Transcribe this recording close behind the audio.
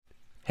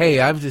hey,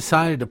 I've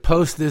decided to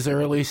post this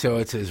early so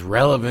it's as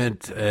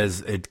relevant as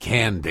it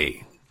can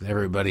be.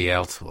 Everybody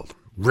else will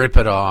rip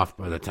it off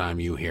by the time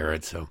you hear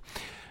it, so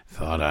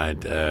thought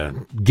I'd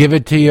give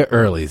it to you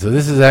early. So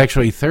this is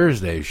actually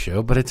Thursday's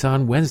show, but it's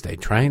on Wednesday,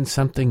 trying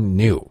something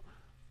new.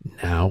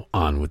 Now,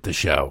 on with the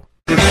show.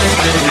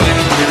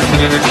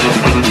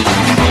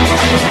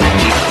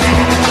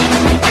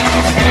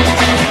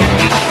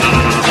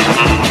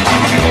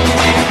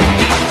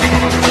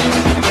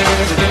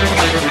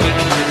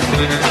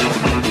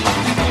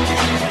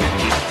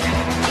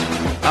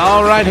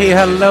 All right, hey,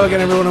 hello again,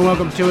 everyone, and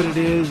welcome to it. It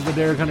is the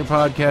Derek Hunter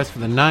Podcast for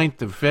the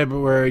 9th of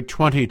February,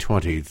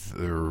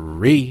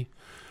 2023.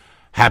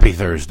 Happy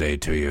Thursday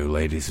to you,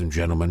 ladies and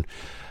gentlemen.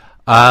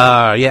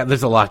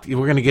 There's a lot. We're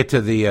going to get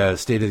to the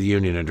State of the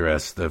Union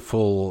address, the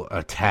full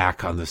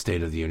attack on the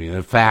State of the Union,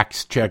 the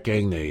facts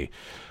checking, the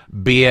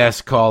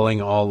BS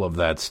calling, all of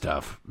that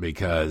stuff,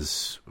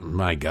 because,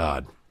 my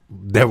God,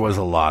 there was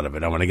a lot of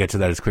it. I want to get to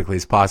that as quickly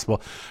as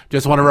possible.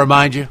 Just want to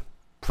remind you,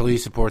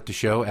 please support the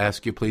show.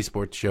 Please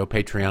support the show.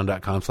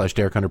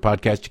 Patreon.com/Derek Hunter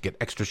Podcast. You get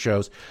extra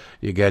shows.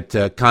 You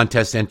get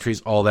contest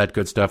entries, all that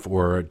good stuff,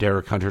 or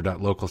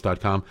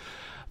DerekHunter.locals.com.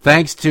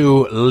 Thanks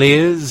to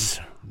Liz,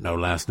 no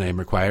last name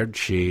required.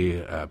 She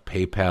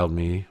PayPal'd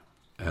me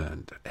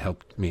and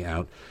helped me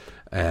out,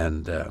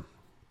 and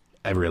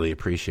I really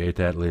appreciate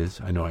that,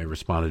 Liz. I know I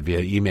responded via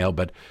email,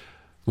 but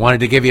wanted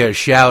to give you a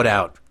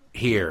shout-out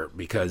here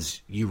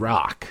because you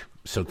rock.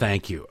 So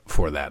thank you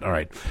for that. All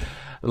right.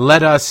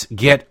 Let us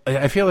get,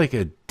 I feel like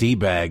a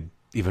D-bag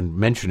even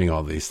mentioning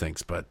all these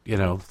things, but, you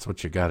know, that's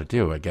what you got to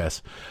do, I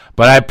guess.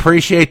 But I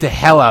appreciate the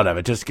hell out of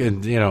it. Just,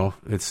 you know,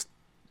 it's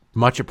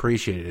much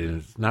appreciated.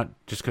 It's not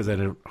just because I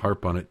don't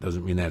harp on it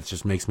doesn't mean that. It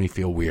just makes me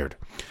feel weird.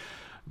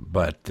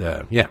 But,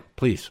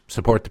 please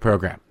support the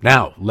program.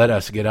 Now, let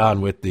us get on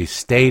with the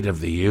State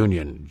of the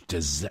Union.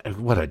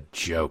 What a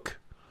joke.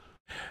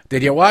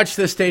 Did you watch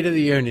the State of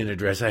the Union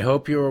address? I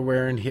hope you were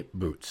wearing hip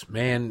boots.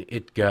 Man,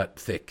 it got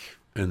thick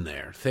in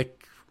there. Thick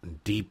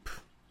and deep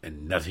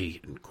and nutty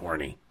and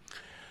corny.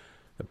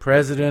 The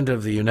President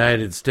of the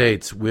United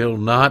States will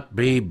not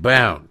be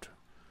bound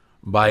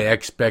by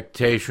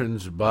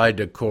expectations, by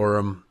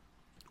decorum,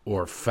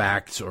 or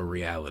facts or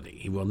reality.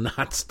 He will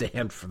not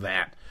stand for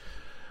that.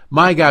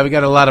 My God, we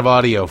got a lot of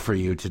audio for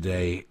you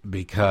today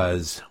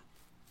because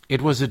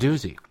it was a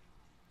doozy.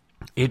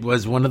 It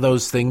was one of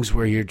those things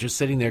where you're just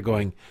sitting there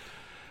going,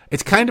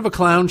 it's kind of a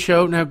clown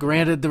show. Now,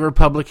 granted, the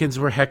Republicans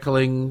were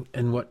heckling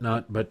and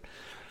whatnot, but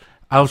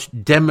I'll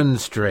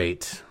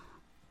demonstrate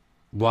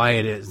why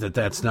it is that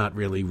that's not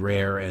really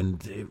rare,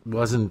 and it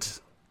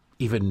wasn't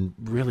even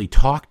really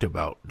talked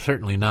about,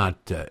 certainly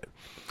not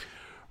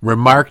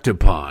remarked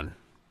upon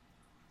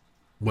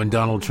when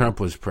Donald Trump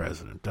was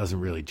president. Doesn't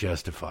really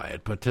justify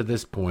it. But to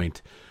this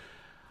point,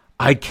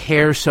 I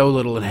care so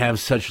little and have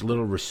such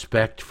little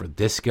respect for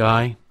this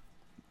guy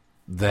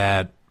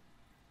that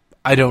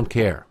I don't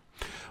care.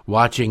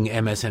 Watching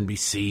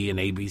MSNBC and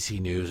ABC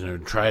News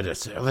and try to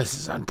say, oh, this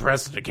is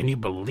unprecedented. Can you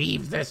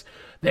believe this?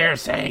 They're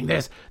saying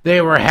this.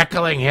 They were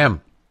heckling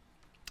him.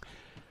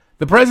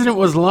 The president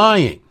was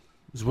lying,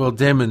 as we'll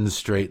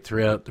demonstrate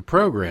throughout the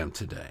program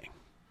today.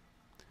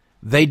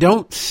 They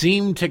don't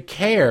seem to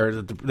care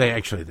that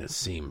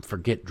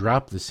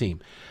drop the seam.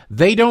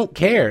 They don't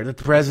care that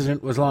the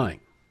president was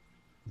lying.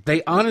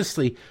 They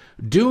honestly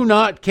do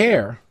not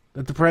care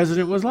that the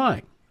president was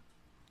lying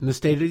in the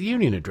State of the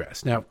Union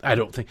address. Now, I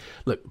don't think,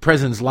 look,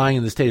 presidents lying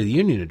in the State of the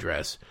Union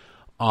address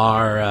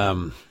are,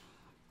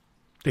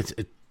 it's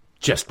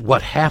just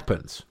what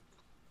happens.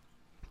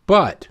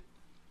 But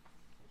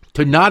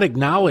to not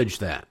acknowledge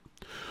that,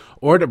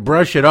 or to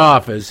brush it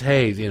off as,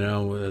 hey, you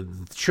know,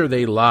 sure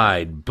they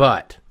lied,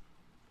 but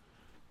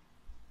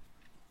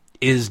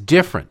is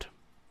different.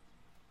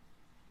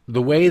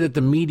 The way that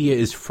the media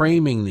is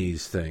framing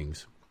these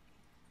things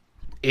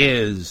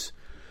is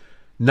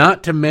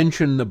not to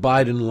mention the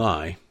Biden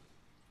lie,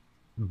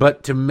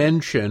 but to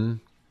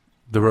mention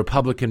the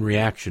Republican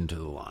reaction to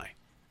the lie.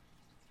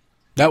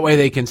 That way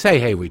they can say,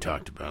 hey, we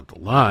talked about the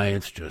lie.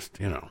 It's just,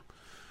 you know,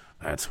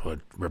 that's what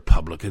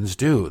Republicans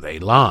do. They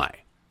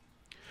lie.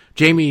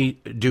 Jamie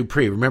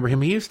Dupree, remember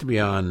him? He used to be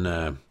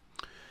on,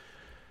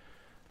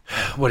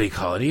 what do you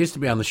call it? He used to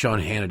be on the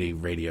Sean Hannity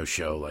radio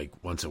show like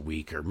once a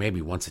week or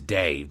maybe once a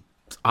day.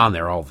 It's on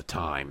there all the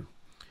time.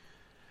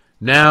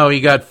 Now he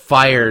got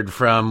fired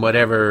from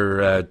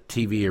whatever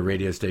TV or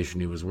radio station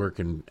he was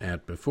working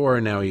at before,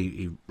 and now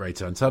he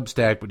writes on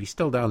Substack, but he's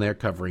still down there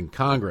covering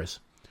Congress.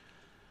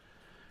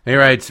 He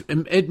writes,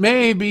 it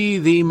may be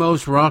the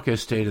most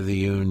raucous State of the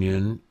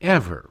Union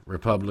ever.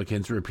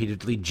 Republicans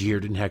repeatedly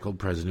jeered and heckled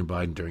President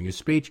Biden during his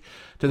speech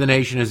to the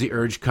nation as he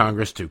urged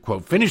Congress to,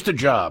 quote, finish the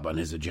job on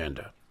his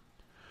agenda.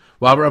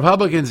 While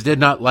Republicans did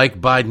not like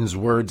Biden's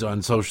words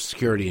on Social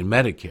Security and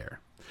Medicare,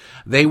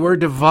 they were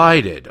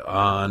divided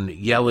on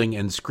yelling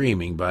and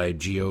screaming by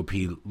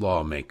GOP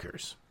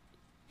lawmakers.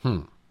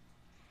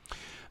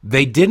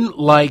 They didn't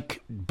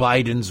like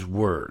Biden's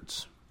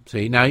words.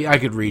 See, now I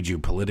could read you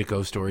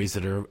Politico stories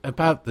that are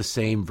about the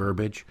same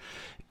verbiage.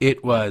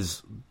 It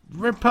was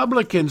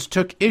Republicans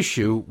took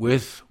issue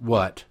with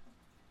what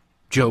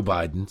Joe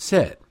Biden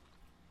said.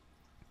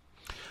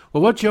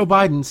 Well, what Joe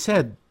Biden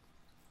said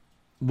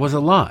was a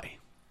lie.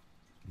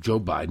 Joe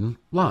Biden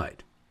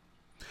lied.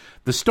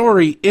 The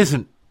story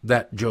isn't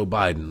that Joe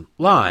Biden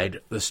lied.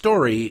 The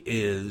story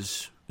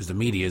is, as the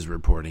media is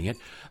reporting it,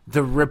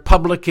 the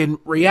Republican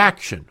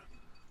reaction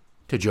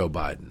to Joe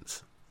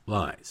Biden's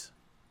lies.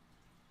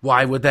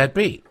 Why would that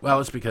be? Well,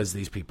 it's because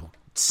these people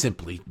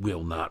simply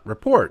will not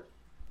report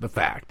the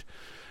fact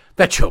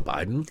that Joe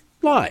Biden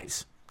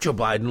lies. Joe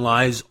Biden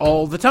lies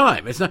all the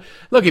time. It's not.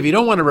 Look, if you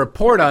don't want to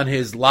report on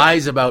his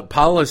lies about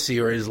policy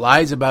or his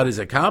lies about his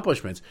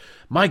accomplishments,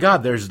 my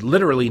God, there's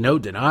literally no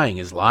denying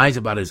his lies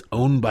about his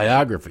own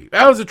biography.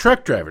 I was a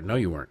truck driver. No,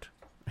 you weren't.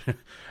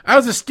 I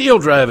was a steel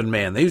driving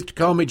man. They used to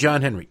call me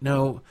John Henry.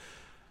 No,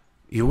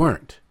 you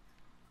weren't.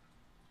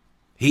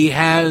 He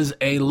has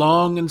a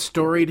long and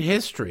storied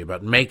history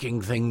about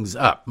making things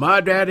up. My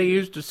daddy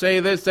used to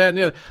say this, that, and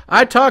the other.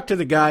 I talked to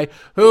the guy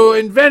who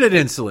invented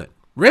insulin.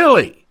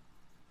 Really?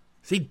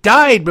 He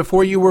died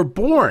before you were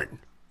born.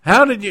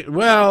 How did you...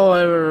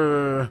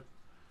 Well,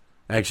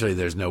 actually,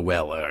 there's no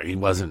well. He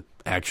wasn't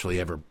actually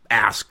ever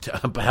asked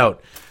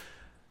about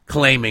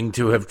claiming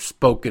to have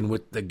spoken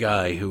with the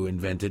guy who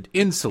invented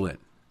insulin.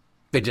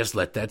 They just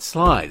let that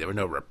slide. There were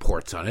no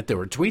reports on it. There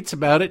were tweets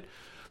about it.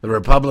 The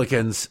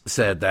Republicans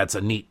said, that's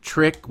a neat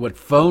trick. What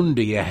phone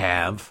do you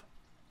have?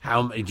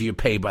 How do you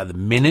pay by the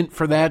minute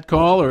for that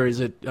call, or is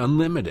it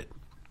unlimited?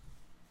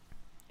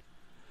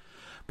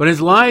 But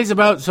his lies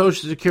about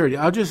Social Security,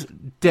 I'll just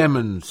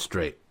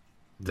demonstrate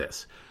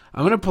this.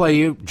 I'm going to play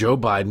you Joe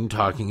Biden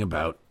talking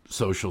about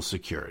Social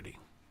Security.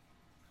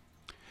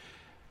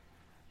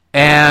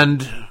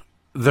 And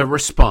the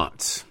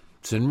response.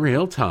 It's in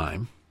real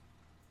time.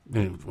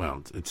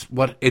 Well,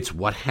 it's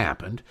what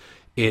happened.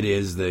 It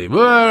is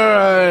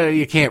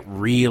you can't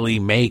really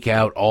make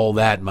out all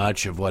that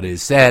much of what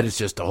is said. It's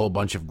just a whole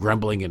bunch of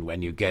grumbling. And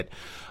when you get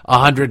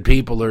 100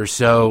 people or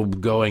so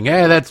going,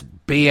 hey, that's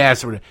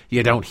BS,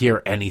 you don't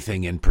hear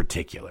anything in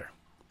particular.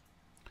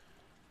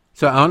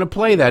 So I want to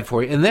play that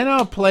for you. And then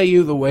I'll play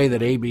you the way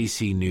that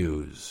ABC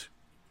News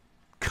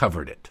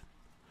covered it.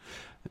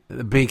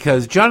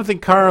 Because Jonathan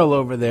Karl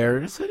over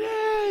there said,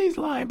 he's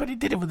lying, but he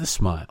did it with a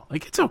smile.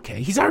 Like, it's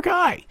okay. He's our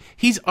guy.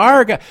 He's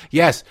our guy.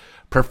 Yes,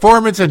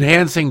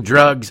 performance-enhancing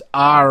drugs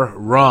are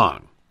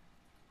wrong.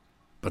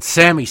 But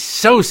Sammy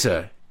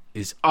Sosa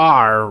is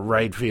our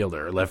right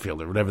fielder, or left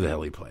fielder, whatever the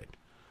hell he played.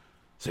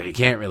 So you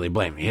can't really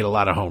blame him. He hit a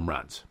lot of home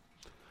runs.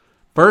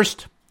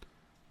 First,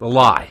 the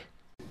lie.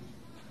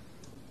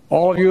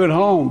 All of you at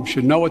home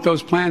should know what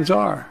those plans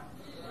are.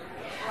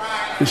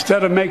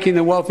 Instead of making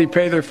the wealthy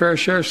pay their fair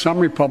share, some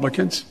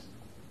Republicans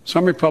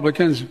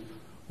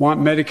want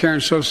Medicare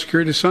and Social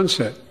Security to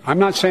sunset. I'm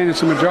not saying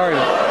it's a majority.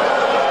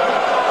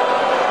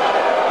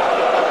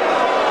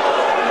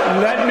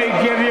 Let me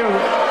give you,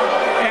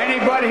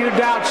 anybody who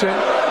doubts it,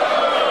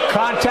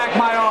 contact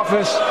my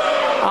office.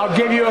 I'll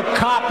give you a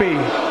copy.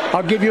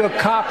 I'll give you a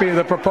copy of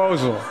the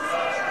proposal.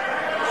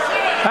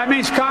 That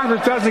means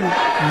Congress doesn't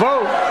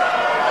vote.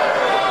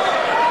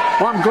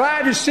 Well, I'm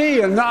glad to see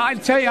you. No, I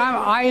tell you,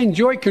 I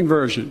enjoy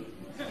conversion.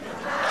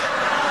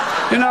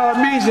 You know, it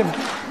means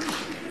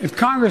if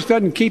Congress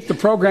doesn't keep the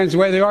programs the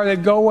way they are,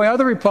 they'd go away.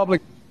 Other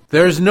Republicans.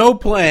 There's no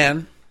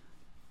plan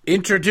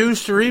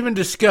introduced or even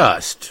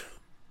discussed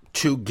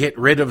to get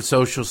rid of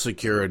Social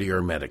Security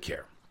or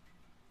Medicare.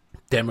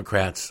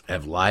 Democrats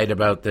have lied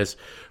about this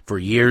for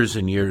years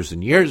and years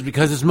and years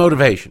because it's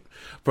motivation.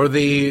 For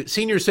the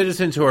senior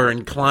citizens who are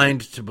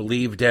inclined to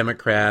believe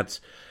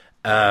Democrats,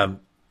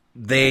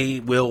 they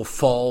will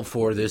fall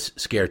for this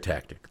scare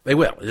tactic. They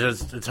will.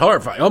 It's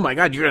horrifying. Oh, my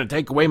God, you're going to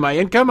take away my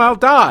income? I'll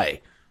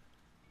die.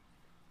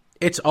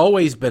 It's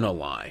always been a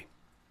lie.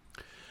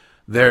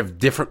 There are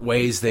different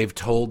ways they've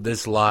told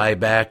this lie.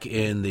 Back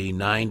in the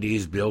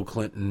 90s, Bill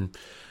Clinton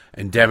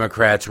and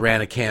Democrats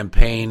ran a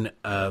campaign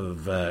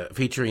of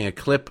featuring a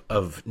clip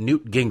of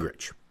Newt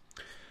Gingrich.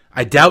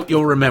 I doubt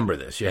you'll remember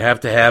this. You have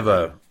to have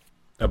a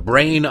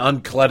brain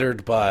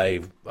uncluttered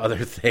by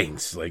other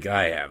things like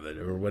I have,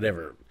 or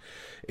whatever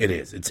it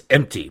is. It's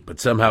empty, but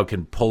somehow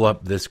can pull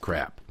up this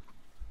crap.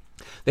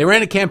 They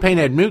ran a campaign,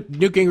 had Newt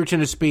Gingrich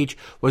in a speech,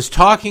 was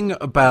talking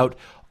about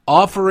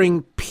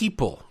offering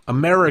people,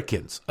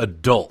 Americans,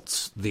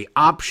 adults, the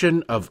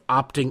option of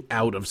opting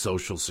out of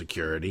Social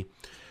Security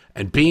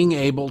and being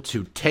able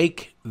to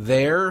take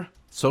their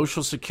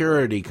Social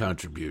Security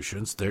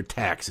contributions, their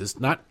taxes,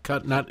 not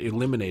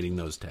eliminating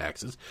those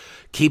taxes,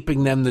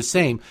 keeping them the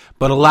same,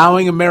 but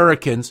allowing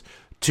Americans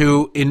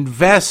to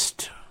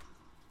invest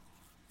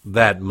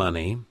that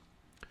money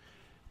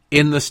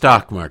in the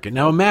stock market.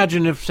 Now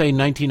imagine if, say,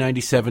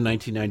 1997,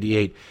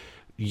 1998,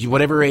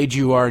 whatever age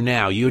you are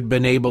now, you had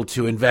been able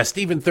to invest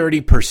even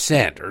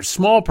 30% or a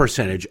small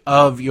percentage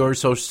of your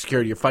Social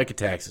Security or FICA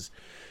taxes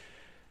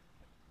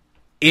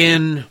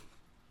in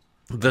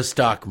the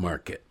stock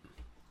market.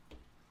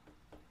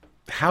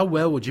 How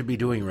well would you be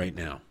doing right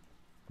now,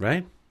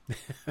 right?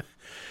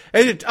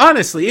 And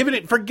honestly,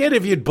 forget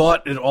if you'd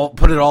bought it all,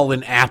 put it all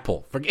in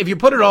Apple. If you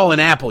put it all in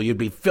Apple, you'd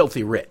be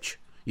filthy rich.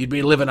 You'd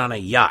be living on a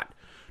yacht,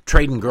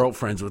 trading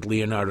girlfriends with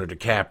Leonardo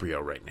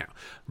DiCaprio right now.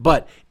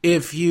 But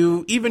if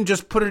you even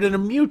just put it in a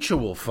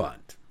mutual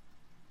fund,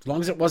 as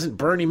long as it wasn't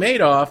Bernie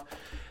Madoff,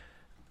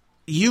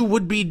 you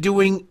would be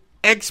doing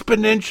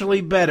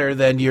exponentially better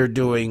than you're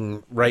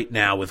doing right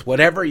now with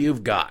whatever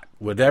you've got,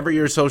 whatever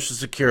your Social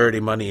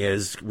Security money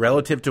is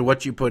relative to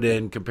what you put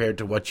in compared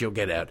to what you'll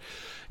get out.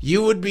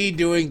 You would be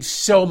doing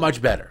so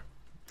much better.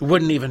 It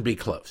wouldn't even be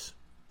close.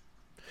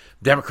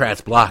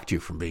 Democrats blocked you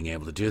from being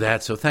able to do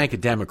that, so thank a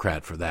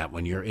Democrat for that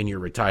when you're in your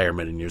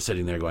retirement and you're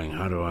sitting there going,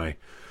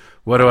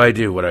 what do I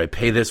do? Would I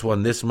pay this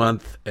one this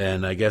month?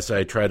 And I guess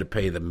I try to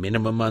pay the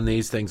minimum on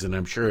these things, and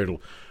I'm sure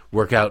it'll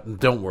work out. And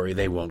don't worry,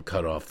 they won't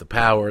cut off the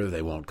power.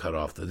 They won't cut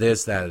off the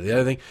this, that, or the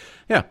other thing.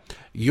 Yeah,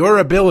 your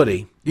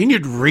ability,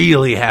 you'd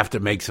really have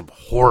to make some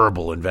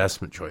horrible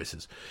investment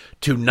choices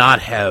to not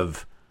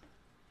have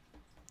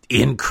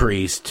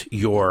increased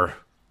your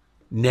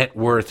net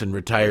worth and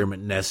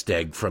retirement nest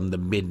egg from the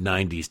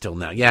mid-90s till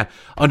now. Yeah,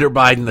 under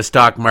Biden, the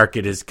stock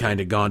market has kind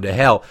of gone to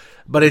hell,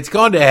 but it's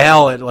gone to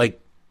hell at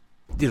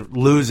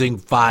losing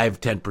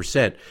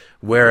 5-10%.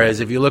 Whereas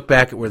if you look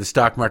back at where the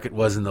stock market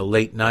was in the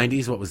late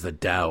 90s, what was the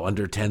Dow?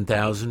 Under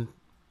 10,000?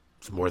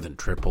 It's more than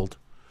tripled.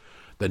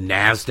 The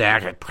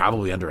NASDAQ,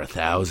 probably under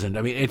 1,000.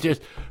 I mean,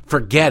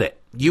 forget it.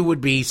 You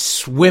would be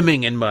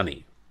swimming in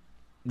money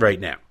right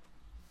now.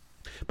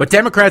 But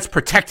Democrats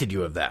protected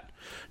you of that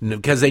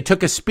because they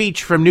took a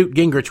speech from Newt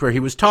Gingrich where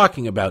he was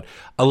talking about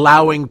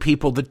allowing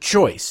people the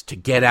choice to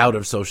get out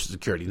of Social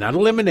Security, not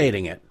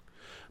eliminating it,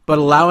 but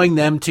allowing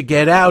them to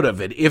get out of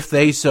it if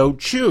they so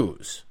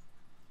choose.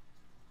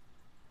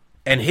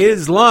 And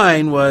his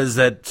line was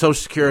that Social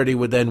Security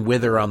would then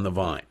wither on the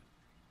vine.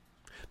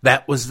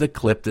 That was the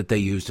clip that they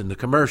used in the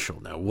commercial.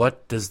 Now,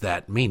 what does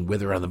that mean,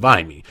 wither on the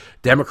vine?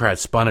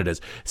 Democrats spun it as,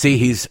 see,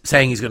 he's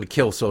saying he's going to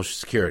kill Social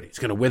Security. He's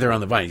going to wither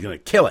on the vine. He's going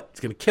to kill it. He's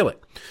going to kill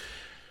it.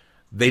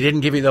 They didn't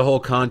give you the whole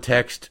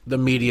context. The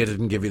media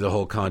didn't give you the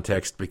whole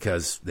context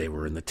because they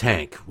were in the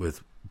tank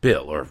with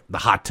Bill, or the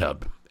hot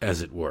tub,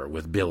 as it were,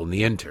 with Bill and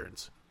the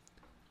interns.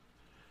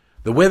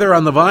 The wither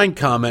on the vine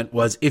comment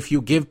was, if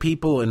you give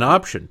people an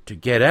option to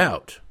get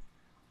out,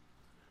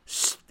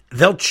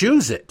 they'll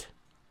choose it.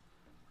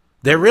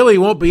 There really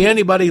won't be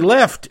anybody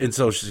left in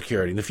Social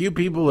Security. And the few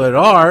people that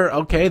are,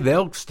 okay,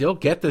 they'll still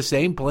get the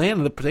same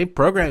plan, the same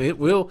program. It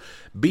will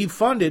be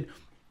funded.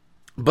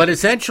 But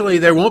essentially,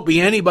 there won't be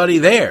anybody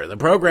there. The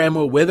program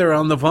will wither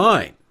on the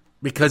vine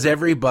because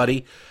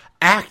everybody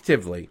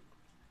actively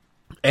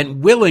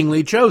and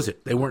willingly chose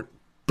it. They weren't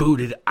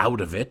booted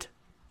out of it.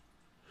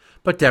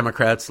 But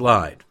Democrats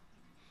lied.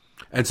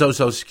 And so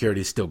Social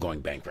Security is still going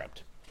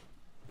bankrupt.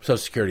 Social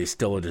Security is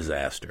still a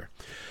disaster.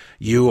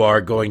 You are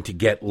going to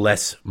get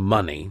less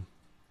money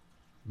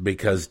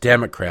because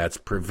Democrats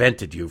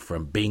prevented you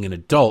from being an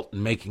adult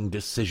and making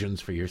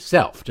decisions for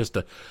yourself. Just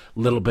a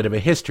little bit of a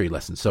history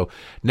lesson. So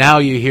now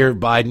you hear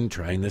Biden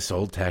trying this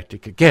old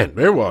tactic again.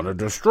 They want to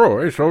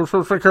destroy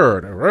Social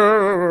Security.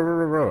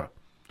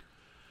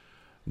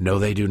 No,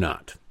 they do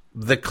not.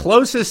 The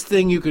closest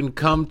thing you can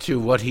come to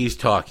what he's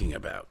talking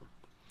about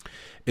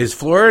is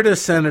Florida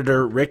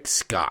Senator Rick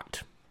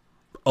Scott,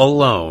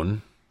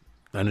 alone,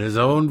 on his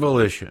own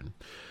volition,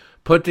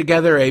 put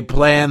together a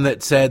plan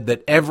that said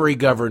that every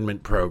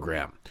government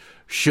program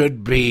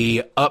should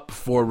be up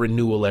for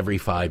renewal every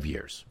 5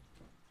 years.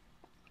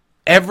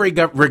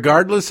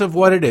 Regardless of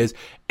what it is,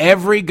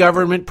 every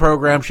government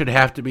program should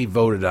have to be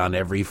voted on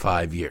every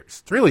 5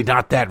 years. It's really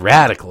not that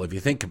radical if you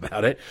think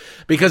about it,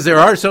 because there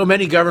are so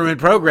many government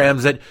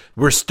programs that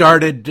were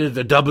started,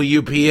 the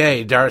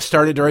WPA,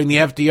 started during the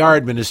FDR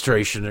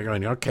administration. They're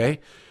going, okay,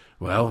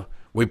 well,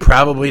 we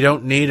probably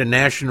don't need a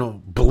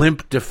national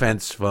blimp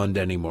defense fund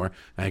anymore.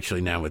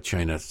 Actually, now with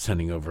China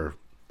sending over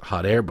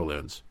hot air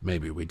balloons,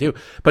 maybe we do.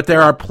 But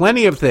there are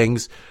plenty of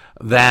things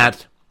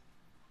that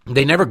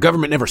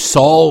government never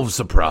solves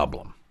the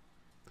problem.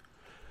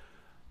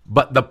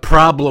 But the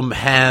problem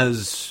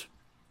has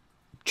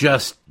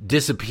just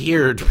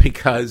disappeared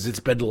because it's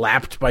been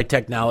lapped by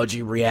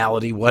technology,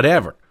 reality,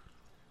 whatever.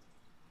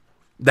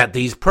 That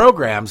these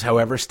programs,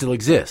 however, still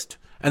exist,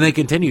 and they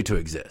continue to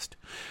exist.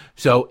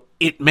 So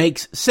it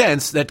makes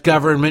sense that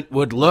government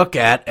would look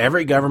at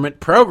every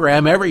government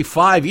program every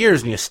 5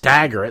 years, and you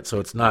stagger it so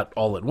it's not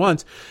all at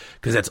once,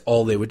 because that's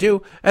all they would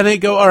do. And they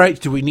go, all right,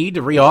 do we need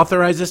to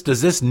reauthorize this?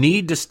 Does this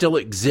need to still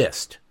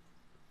exist?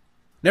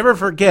 Never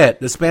forget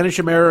the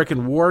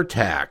Spanish-American War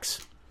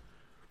tax,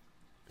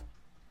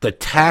 the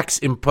tax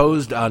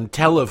imposed on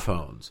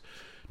telephones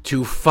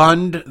to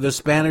fund the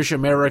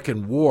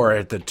Spanish-American War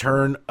at the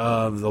turn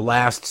of the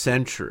last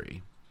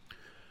century,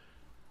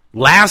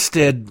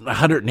 lasted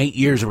 108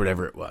 years or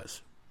whatever it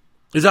was,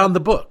 is on the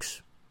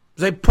books.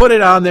 They put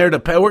it on there to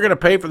pay. We're going to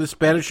pay for the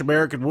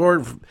Spanish-American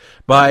War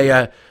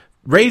by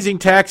raising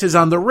taxes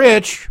on the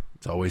rich.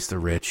 It's always the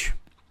rich.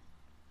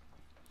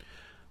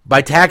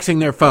 by taxing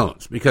their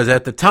phones, because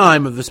at the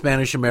time of the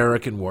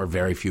Spanish-American War,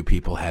 very few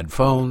people had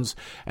phones,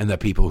 and the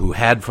people who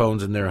had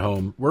phones in their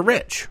home were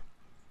rich.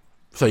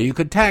 So you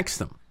could tax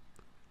them.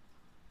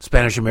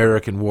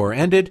 Spanish-American War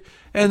ended,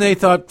 and they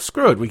thought,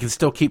 screw it, we can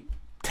still keep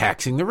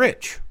taxing the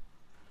rich.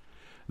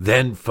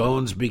 Then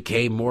phones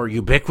became more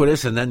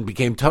ubiquitous and then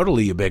became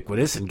totally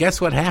ubiquitous. And guess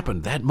what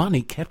happened? That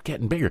money kept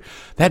getting bigger.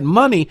 That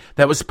money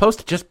that was supposed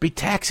to just be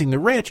taxing the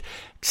rich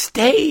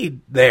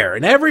stayed there.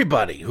 And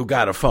everybody who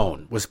got a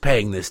phone was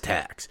paying this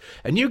tax.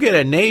 And you get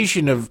a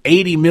nation of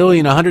 80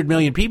 million, 100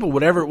 million people,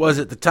 whatever it was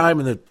at the time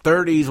in the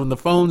 30s when the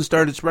phones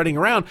started spreading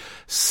around,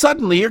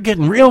 suddenly you're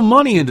getting real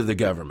money into the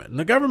government. And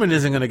the government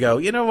isn't going to go,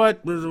 you know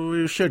what,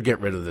 we should get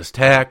rid of this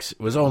tax. It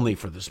was only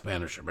for the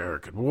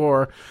Spanish-American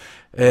War.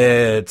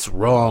 It's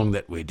wrong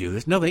that we do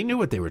this. No, they knew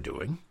what they were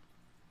doing.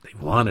 They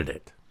wanted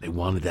it. They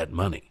wanted that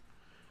money.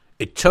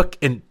 It took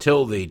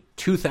until the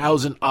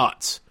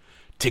 2000s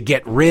to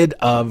get rid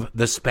of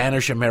the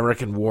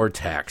Spanish-American War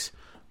tax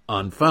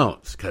on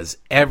phones, because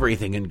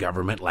everything in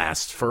government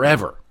lasts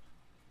forever.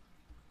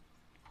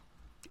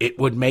 It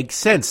would make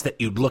sense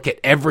that you'd look at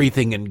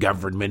everything in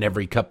government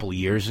every couple of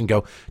years and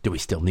go, do we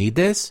still need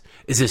this?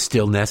 Is this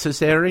still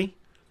necessary?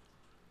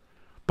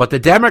 But the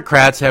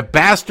Democrats have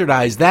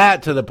bastardized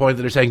that to the point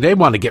that they're saying they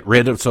want to get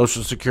rid of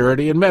Social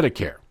Security and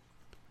Medicare.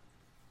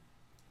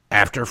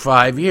 After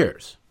 5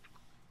 years,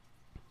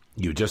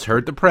 you just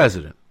heard the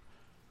president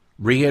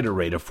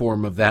reiterate a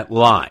form of that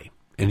lie,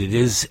 and it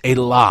is a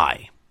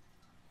lie.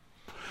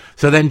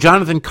 So then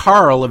Jonathan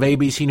Karl of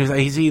ABC News,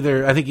 I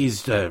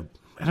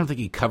don't think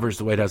he covers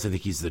the White House. I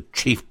think he's the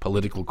chief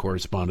political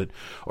correspondent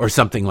or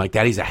something like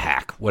that. He's a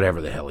hack, whatever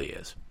the hell he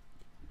is.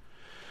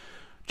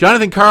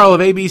 Jonathan Karl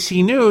of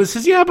ABC News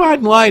says, yeah,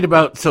 Biden lied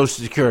about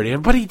Social Security,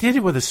 but he did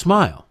it with a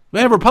smile.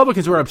 Man,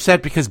 Republicans were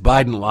upset because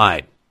Biden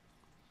lied.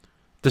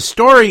 The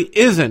story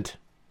isn't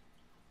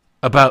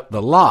about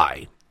the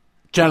lie.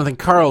 Jonathan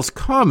Karl's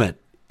comment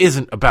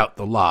isn't about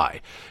the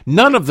lie.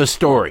 None of the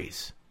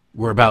stories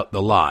were about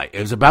the lie.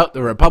 It was about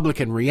the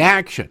Republican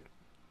reaction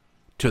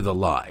to the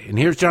lie. And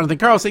here's Jonathan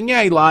Karl saying,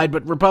 yeah, he lied,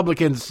 but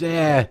Republicans,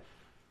 shut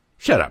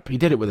up. He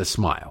did it with a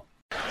smile.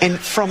 And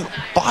from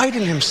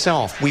Biden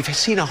himself, we've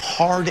seen a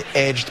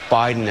hard-edged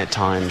Biden at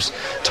times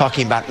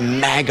talking about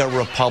MAGA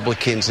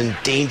Republicans and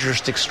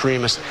dangerous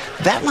extremists.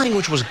 That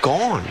language was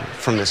gone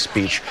from this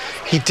speech.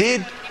 He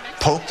did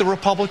poke the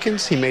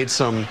Republicans. He made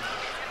the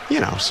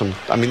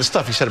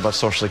stuff he said about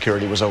Social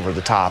Security was over the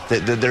top.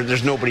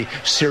 There's nobody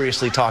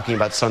seriously talking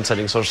about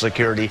sunsetting Social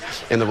Security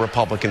in the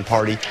Republican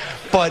Party.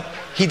 But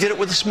he did it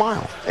with a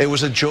smile. It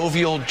was a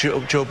jovial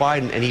Joe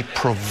Biden, and he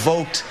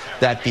provoked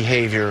that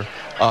behavior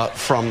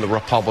from the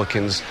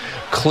Republicans,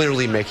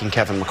 clearly making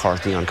Kevin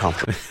McCarthy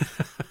uncomfortable.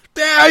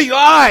 Yeah, he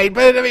lied,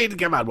 but I mean,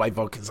 come on, why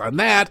focus on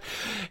that?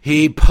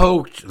 He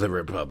poked the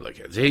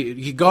Republicans.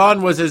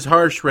 Gone was his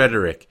harsh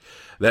rhetoric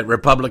that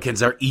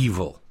Republicans are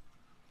evil.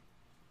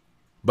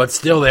 But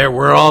still there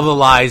were all the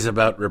lies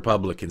about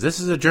Republicans.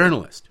 This is a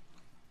journalist.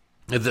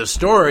 The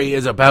story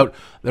is about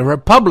the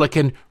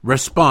Republican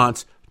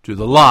response to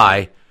the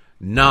lie,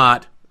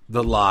 not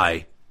the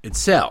lie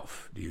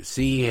itself. Do you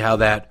see how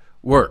that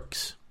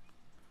works?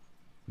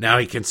 Now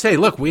he can say,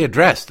 look, we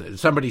addressed it.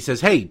 Somebody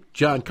says, hey,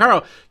 John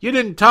Karl, you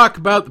didn't talk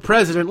about the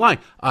president lying.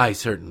 I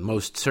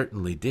most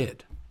certainly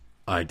did.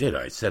 I did.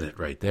 I said it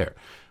right there.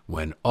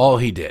 When all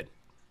he did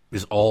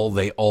is all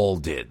they all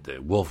did.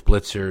 The Wolf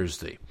Blitzers,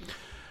 the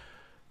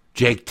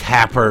Jake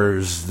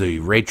Tappers, the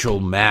Rachel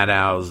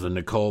Maddows, the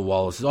Nicole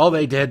Wallaces, all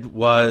they did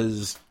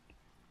was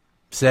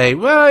say,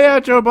 well, yeah,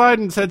 Joe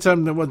Biden said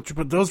something.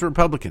 But those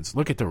Republicans,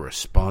 look at the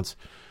response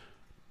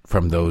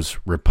from those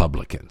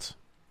Republicans.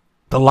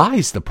 The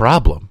lie's the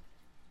problem.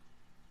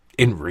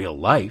 In real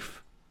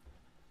life,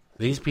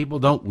 these people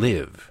don't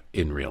live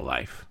in real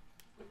life.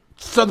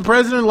 So the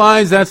president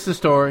lies, that's the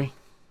story.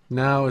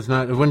 No, it's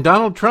not. When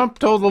Donald Trump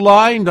told the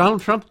lie and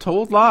Donald Trump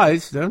told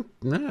lies, that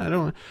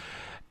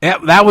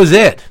was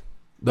it.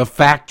 The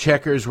fact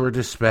checkers were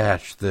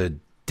dispatched. The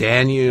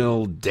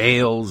Daniel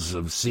Dales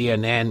of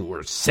CNN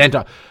were sent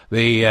off.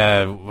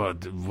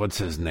 What's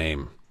his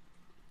name?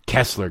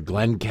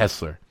 Glenn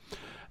Kessler.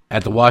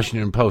 At the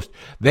Washington Post.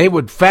 They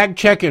would fact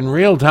check in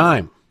real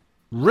time.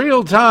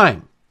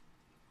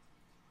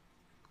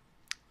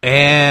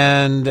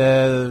 And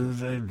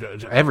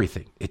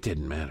everything. It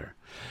didn't matter.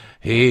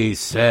 He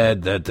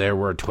said that there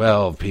were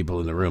 12 people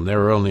in the room. There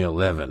were only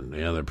 11.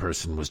 The other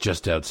person was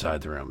just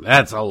outside the room.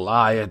 That's a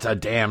lie. It's a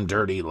damn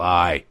dirty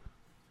lie.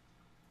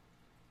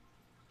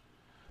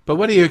 But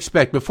what do you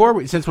expect?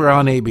 Since we're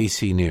on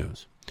ABC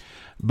News,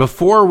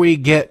 before we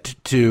get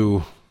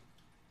to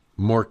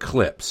more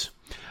clips,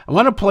 I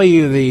want to play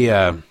you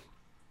the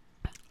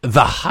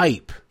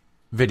hype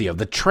video,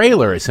 the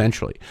trailer,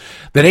 essentially,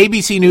 that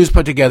ABC News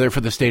put together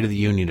for the State of the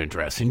Union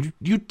address. And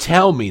you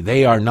tell me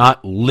they are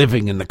not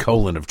living in the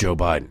colon of Joe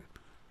Biden.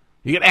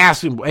 You can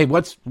ask him, hey,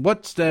 what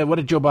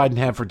did Joe Biden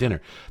have for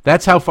dinner?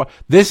 That's how far.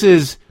 This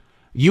is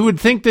You would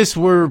think this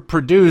were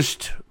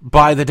produced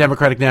by the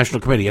Democratic National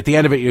Committee. At the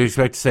end of it, you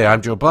expect to say,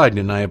 I'm Joe Biden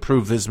and I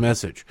approve this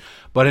message.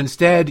 But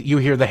instead, you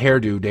hear the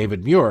hairdo,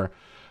 David Muir,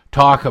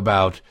 talk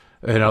about,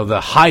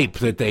 the hype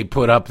that they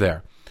put up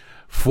there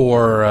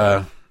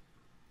for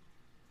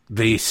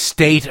the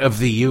State of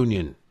the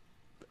Union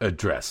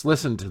address.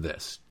 Listen to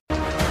this.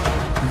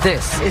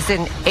 This is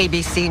an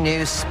ABC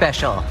News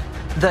special,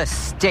 The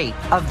State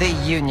of the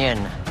Union.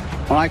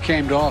 When I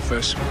came to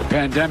office, the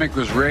pandemic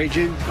was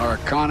raging, our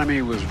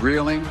economy was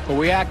reeling, but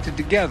we acted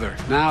together.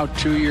 Now,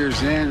 2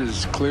 years in,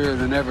 it's clearer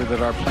than ever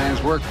that our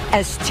plans work.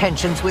 As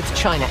tensions with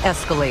China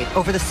escalate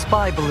over the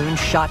spy balloon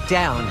shot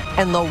down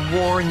and the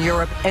war in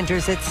Europe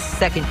enters its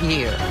second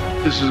year.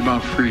 This is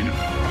about freedom.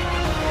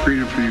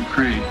 Freedom for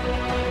Ukraine.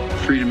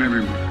 Freedom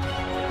everywhere.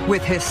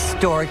 With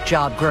historic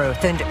job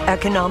growth and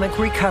economic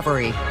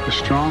recovery. The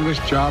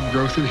strongest job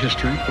growth in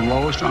history, the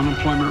lowest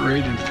unemployment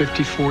rate in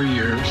 54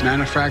 years,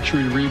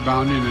 manufacturing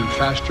rebounding at a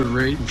faster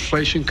rate,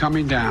 inflation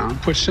coming down.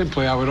 Put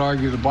simply, I would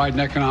argue the Biden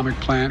economic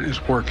plan is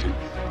working.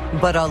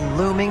 But a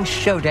looming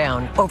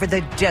showdown over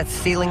the debt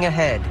ceiling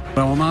ahead.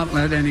 I will not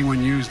let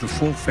anyone use the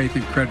full faith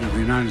and credit of the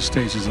United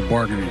States as a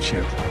bargaining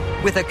chip.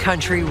 With a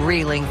country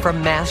reeling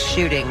from mass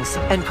shootings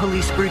and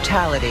police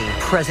brutality,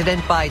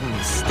 President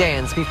Biden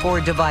stands before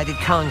a divided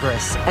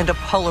Congress and a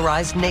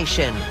polarized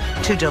nation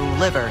to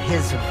deliver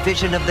his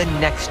vision of the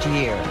next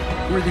year.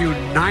 We're the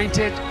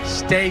United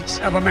States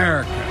of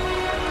America.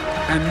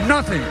 And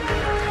nothing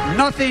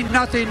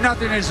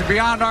is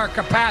beyond our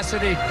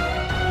capacity.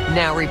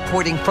 Now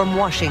reporting from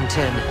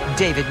Washington,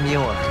 David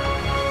Muir.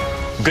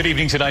 Good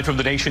evening tonight from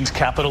the nation's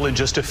capital. In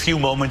just a few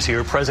moments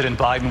here, President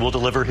Biden will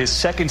deliver his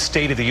second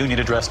State of the Union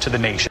address to the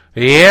nation.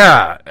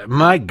 Yeah,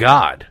 my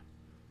God.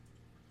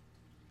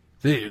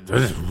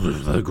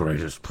 The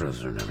greatest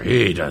president ever.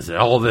 He does it.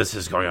 All this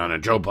is going on,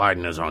 and Joe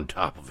Biden is on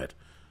top of it.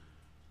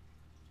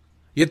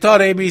 You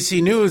thought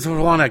ABC News would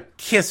want to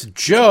kiss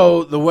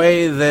Joe the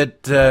way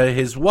that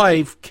his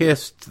wife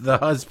kissed the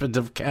husband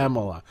of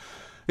Kamala.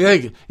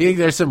 You think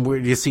there's some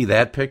weird... You see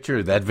that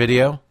picture, that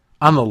video?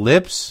 On the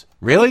lips?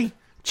 Really?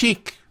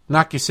 Cheek,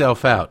 knock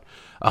yourself out.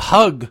 A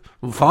hug,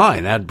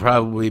 fine, that'd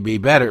probably be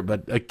better,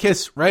 but a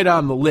kiss right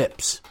on the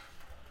lips.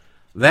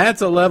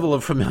 That's a level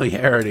of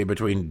familiarity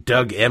between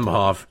Doug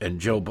Emhoff and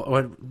Joe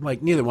Biden.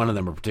 Like, neither one of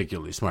them are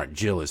particularly smart.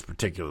 Jill is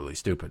particularly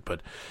stupid,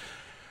 but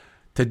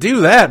to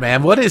do that,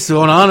 man, what is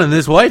going on in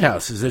this White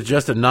House? Is it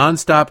just a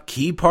nonstop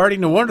key party?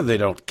 No wonder they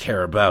don't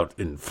care about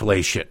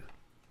inflation.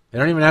 They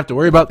don't even have to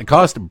worry about the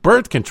cost of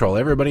birth control.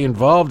 Everybody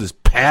involved is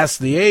past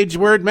the age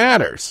where it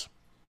matters.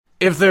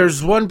 If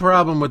there's one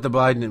problem with the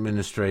Biden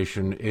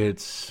administration,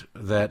 it's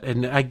that,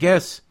 and I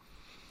guess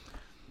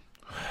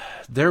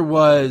there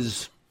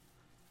was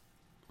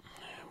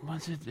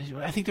it?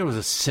 I think there was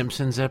a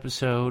Simpsons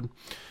episode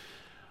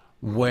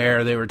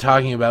where they were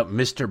talking about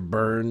Mr.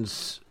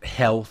 Burns'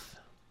 health.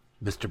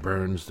 Mr.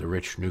 Burns, the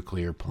rich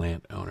nuclear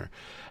plant owner.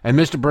 And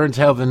Mr. Burns'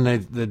 health, and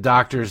the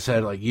doctor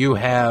said, like, you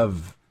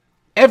have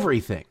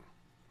everything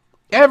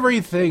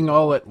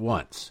all at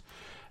once.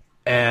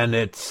 And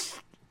it's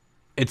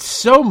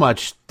so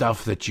much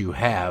stuff that you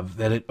have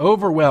that it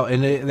overwhelms,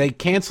 and they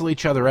cancel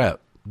each other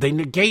out. They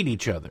negate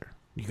each other.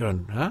 You're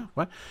going, huh?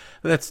 What?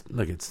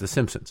 Look, it's The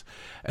Simpsons.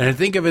 And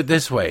think of it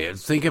this way.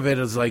 Think of it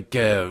as like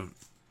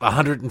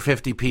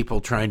 150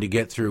 people trying to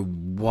get through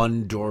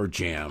one door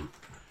jam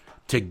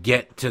to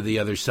get to the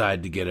other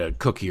side to get a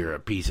cookie or a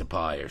piece of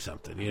pie or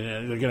something. You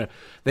know,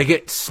 they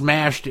get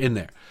smashed in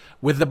there.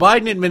 With the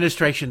Biden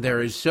administration,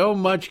 there is so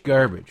much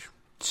garbage,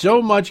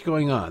 so much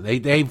going on.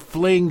 They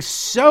fling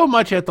so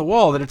much at the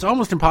wall that it's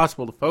almost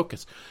impossible to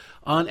focus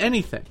on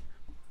anything.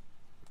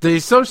 The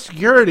Social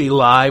Security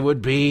lie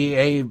would be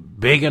a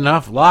big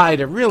enough lie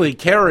to really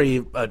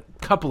carry a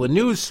couple of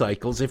news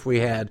cycles if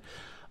we had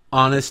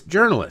honest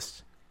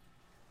journalists.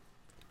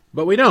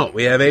 But we don't.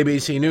 We have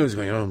ABC News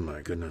going, oh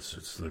my goodness,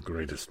 it's the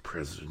greatest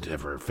president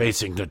ever,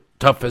 facing the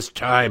toughest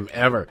time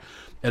ever.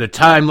 At a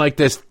time like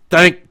this,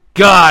 thank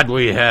God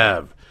we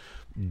have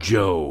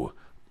Joe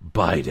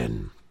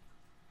Biden.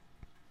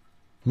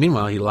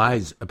 Meanwhile, he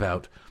lies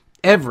about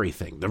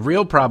everything. The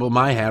real problem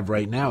I have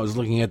right now is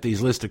looking at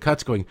these list of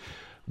cuts going,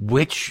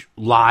 which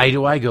lie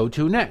do I go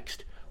to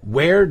next?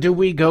 Where do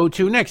we go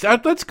to next?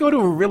 Let's go to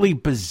a really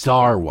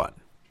bizarre one.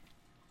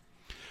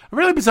 A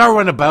really bizarre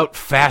one about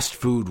fast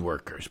food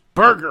workers,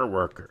 burger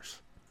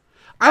workers.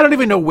 I don't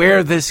even know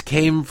where this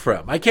came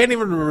from. I can't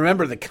even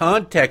remember the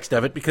context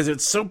of it because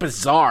it's so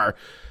bizarre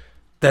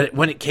that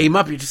when it came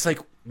up, you're just like,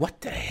 what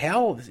the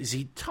hell is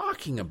he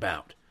talking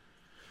about?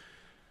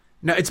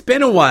 Now, it's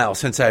been a while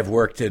since I've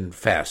worked in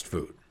fast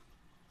food.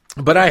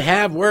 But I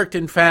have worked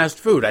in fast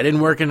food. I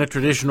didn't work in a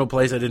traditional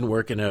place. I didn't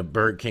work in a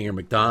Burger King or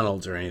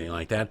McDonald's or anything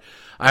like that.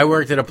 I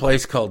worked at a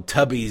place called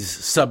Tubby's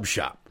Sub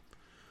Shop.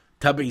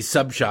 Tubby's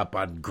Sub Shop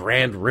on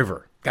Grand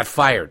River. Got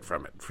fired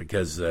from it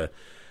because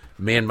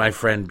me and my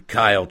friend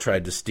Kyle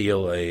tried to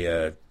steal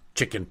a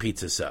chicken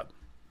pizza sub.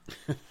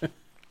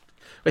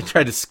 We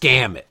tried to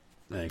scam it,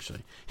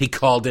 actually. He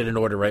called in an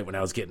order right when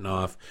I was getting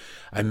off.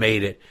 I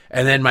made it.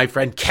 And then my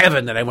friend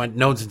Kevin, that I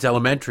known since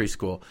elementary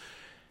school,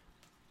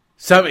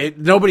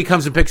 Nobody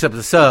comes and picks up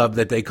the sub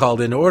that they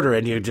called in to order,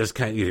 and you just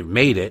you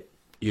made it.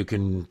 You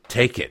can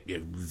take it.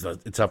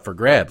 It's up for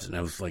grabs. And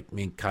I was like,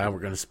 me and Kyle, we're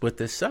going to split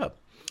this sub.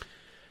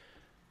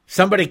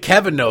 Somebody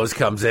Kevin knows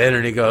comes in,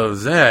 and he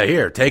goes,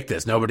 here, take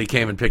this. Nobody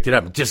came and picked it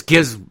up. Just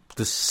gives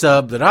the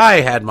sub that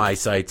I had my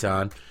sights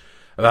on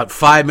about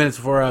 5 minutes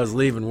before I was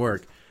leaving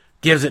work,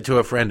 gives it to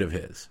a friend of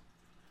his.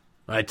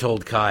 I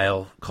called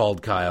Kyle,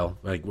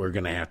 like,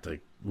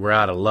 we're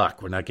out of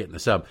luck. We're not getting the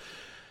sub.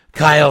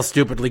 Kyle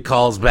stupidly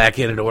calls back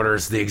in and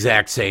orders the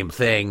exact same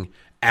thing.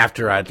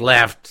 After I'd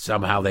left,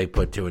 somehow they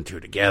put two and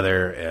two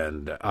together,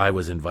 and I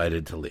was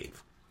invited to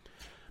leave.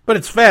 But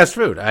it's fast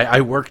food.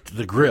 I worked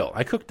the grill.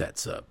 I cooked that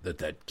sub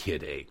that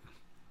kid ate.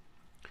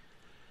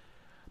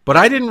 But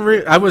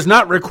I was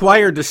not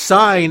required to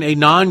sign a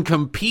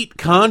non-compete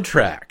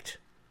contract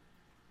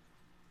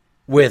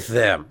with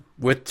them,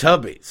 with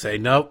Tubby. Say,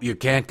 nope, you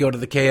can't go to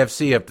the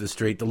KFC up the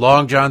street. The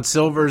Long John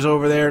Silver's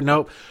over there.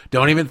 Nope,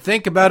 don't even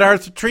think about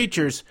Arthur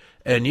Treacher's.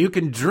 And you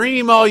can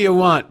dream all you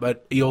want,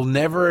 but you'll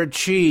never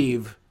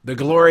achieve the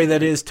glory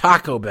that is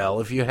Taco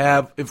Bell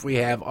if we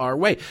have our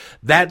way.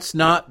 That's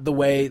not the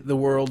way the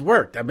world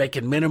worked. I'm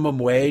making minimum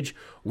wage,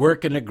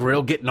 working a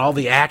grill, getting all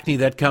the acne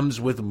that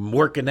comes with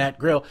working that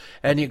grill,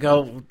 and you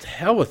go, to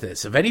hell with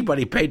this. If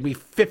anybody paid me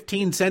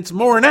 15 cents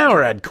more an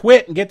hour, I'd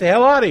quit and get the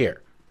hell out of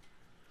here.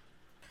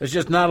 There's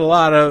just not a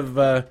lot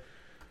of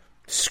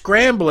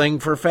scrambling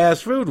for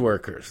fast food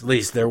workers. At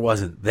least there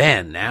wasn't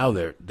then. Now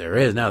there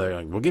is. Now they're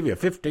like, we'll give you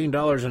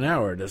 $15 an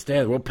hour to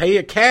stand. We'll pay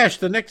you cash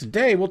the next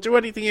day. We'll do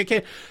anything you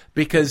can.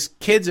 Because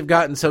kids have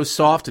gotten so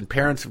soft and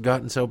parents have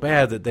gotten so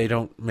bad that they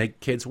don't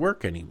make kids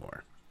work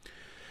anymore.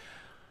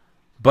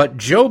 But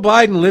Joe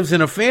Biden lives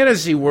in a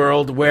fantasy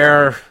world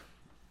where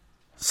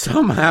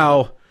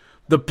somehow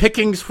the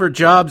pickings for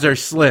jobs are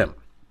slim.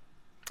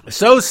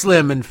 So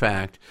slim, in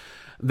fact,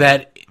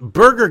 that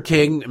Burger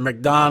King,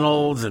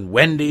 McDonald's, and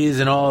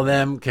Wendy's and all of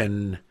them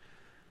can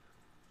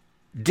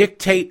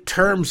dictate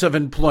terms of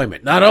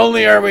employment. Not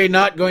only are we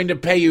not going to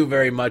pay you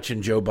very much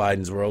in Joe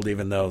Biden's world,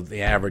 even though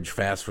the average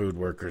fast food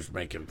worker is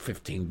making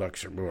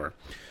 $15 or more.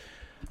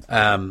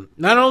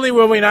 Not only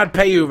will we not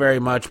pay you very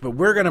much, but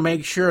we're going to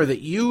make sure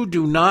that you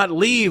do not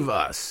leave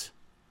us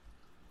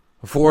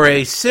for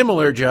a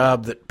similar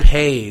job that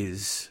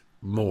pays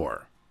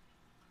more.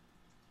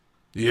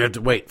 You have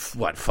to wait,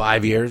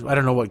 5 years? I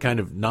don't know what kind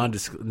of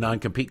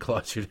non-compete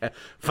clause you'd have.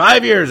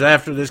 5 years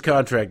after this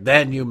contract,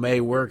 then you may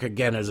work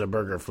again as a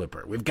burger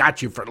flipper. We've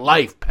got you for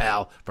life,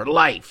 pal, for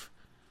life.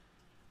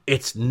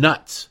 It's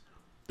nuts.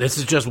 This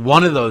is just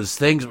one of those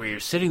things where you're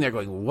sitting there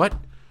going,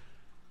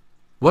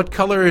 what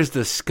color is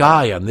the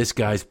sky on this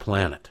guy's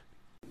planet?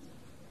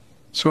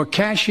 So a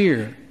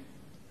cashier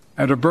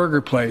at a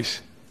burger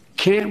place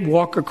can't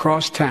walk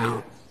across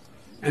town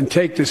and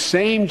take the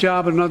same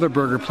job at another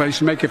burger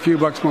place and make a few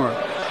bucks more.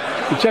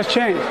 It just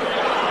changed.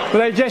 But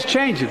they just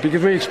changed it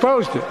because we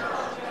exposed it.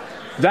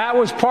 That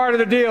was part of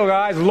the deal,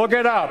 guys. Look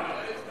it up.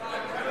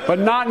 But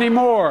not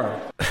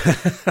anymore.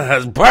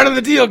 That's part of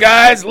the deal,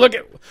 guys. Look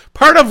at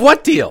part of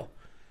what deal?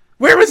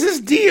 Where was this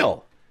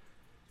deal?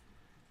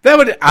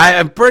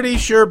 I'm pretty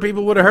sure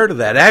people would have heard of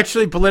that.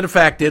 Actually,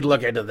 PolitiFact did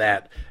look into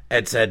that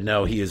and said,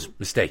 no, he is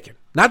mistaken.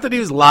 Not that he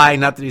was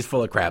lying, not that he's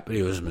full of crap, but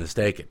he was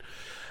mistaken.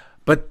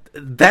 But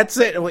that's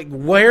it. Like,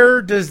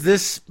 where does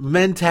this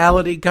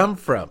mentality come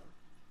from?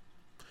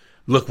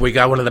 Look, we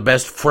got one of the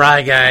best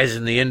fry guys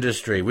in the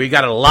industry. We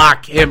got to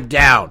lock him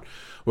down.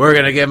 We're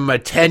going to give him a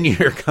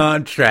 10-year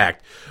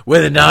contract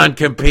with a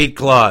non-compete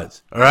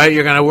clause. All right,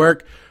 you're going to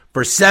work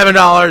for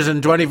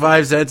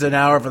 $7.25 an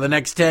hour for the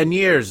next 10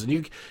 years.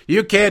 And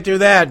you can't do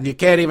that, and you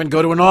can't even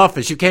go to an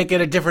office. You can't get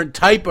a different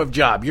type of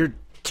job. You're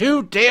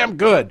too damn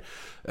good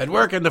at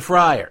working the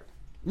fryer.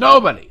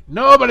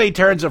 Nobody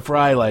turns a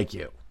fry like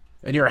you.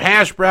 And your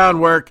hash brown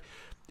work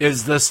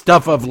is the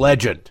stuff of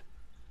legend.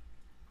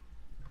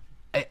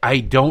 I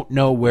don't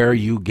know where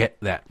you get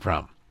that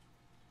from.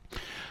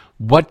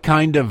 What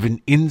kind of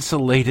an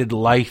insulated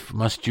life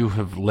must you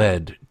have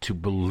led to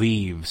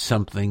believe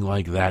something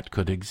like that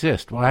could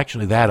exist? Well,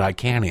 actually, that I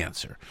can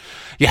answer.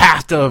 You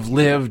have to have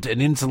lived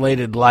an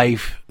insulated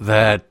life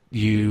that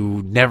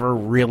you never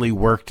really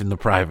worked in the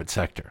private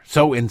sector.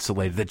 So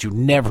insulated that you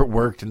never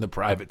worked in the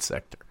private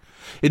sector.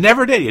 It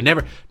never did. You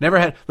never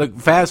had, like,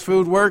 fast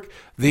food work,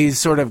 these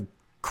sort of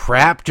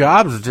crap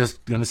jobs, I'm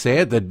just going to say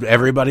it, that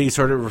everybody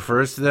sort of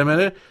refers to them in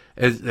it.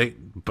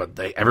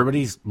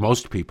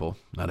 Most people,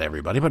 not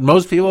everybody, but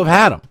most people have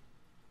had them.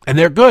 And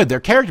they're good.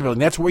 They're character building.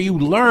 That's where you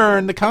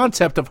learn the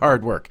concept of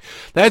hard work.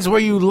 That's where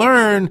you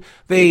learn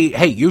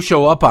hey, you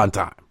show up on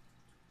time.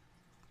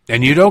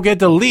 And you don't get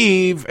to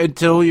leave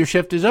until your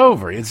shift is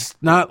over. It's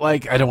not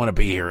like, I don't want to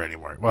be here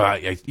anymore. Well,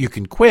 you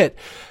can quit,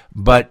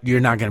 but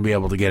you're not going to be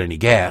able to get any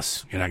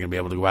gas. You're not going to be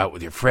able to go out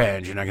with your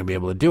friends. You're not going to be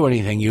able to do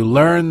anything. You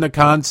learn the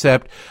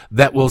concept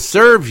that will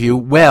serve you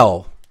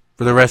well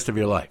for the rest of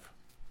your life,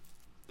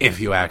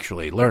 if you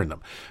actually learn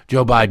them.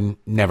 Joe Biden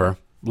never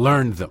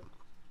learned them.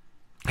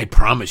 I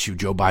promise you,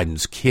 Joe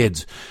Biden's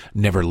kids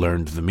never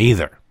learned them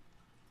either.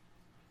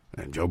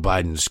 And Joe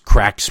Biden's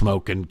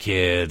crack-smoking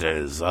kid,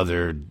 his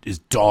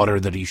daughter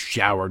that he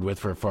showered with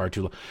for far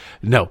too long.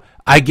 No,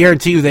 I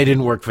guarantee you they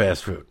didn't work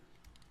fast food.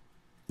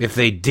 If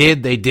they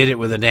did it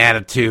with an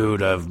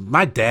attitude of,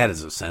 my dad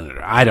is a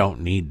senator, I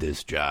don't need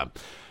this job,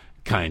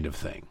 kind of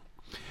thing.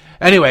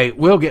 Anyway,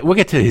 we'll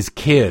get to his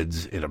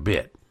kids in a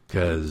bit,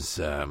 because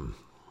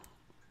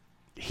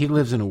he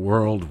lives in a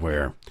world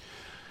where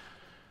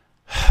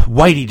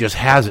Whitey just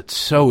has it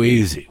so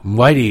easy.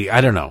 Whitey, I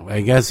don't know.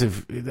 I guess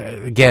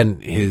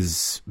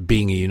his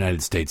being a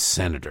United States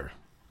senator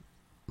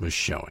was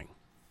showing.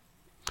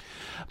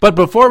 But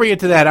before we get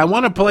to that, I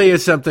want to play you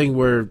something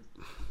where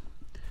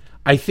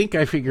I think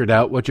I figured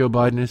out what Joe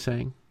Biden is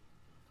saying.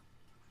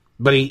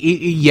 But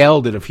he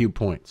yelled at a few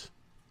points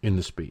in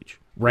the speech,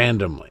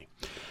 randomly.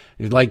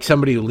 It's like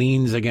somebody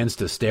leans against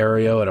a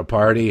stereo at a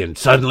party and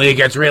suddenly it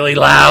gets really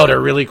loud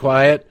or really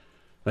quiet.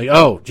 Like,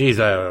 oh, geez,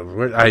 I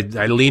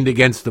leaned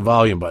against the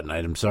volume button.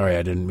 I'm sorry,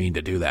 I didn't mean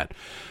to do that.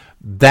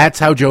 That's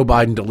how Joe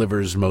Biden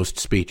delivers most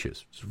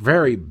speeches. It's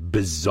very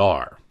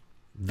bizarre.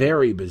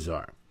 Very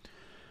bizarre.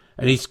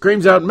 And he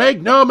screams out,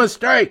 make no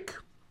mistake.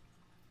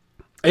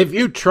 If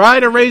you try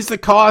to raise the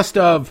cost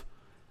of...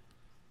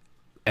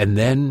 And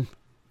then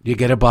you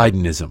get a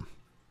Bidenism.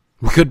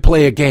 We could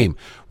play a game.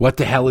 What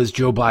the hell is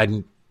Joe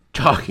Biden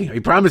talking? He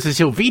promises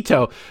he'll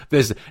veto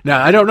this.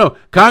 Now, I don't know.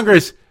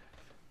 Congress...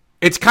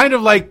 It's kind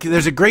of like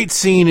there's a great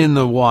scene in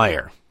The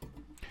Wire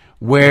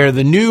where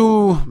the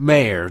new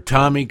mayor,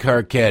 Tommy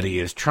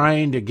Carcetti, is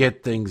trying to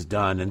get things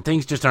done, and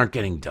things just aren't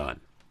getting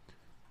done.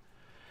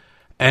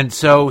 And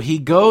so he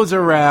goes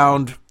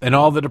around and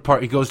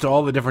he goes to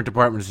all the different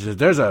departments and says,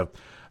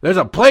 there's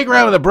a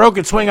playground with a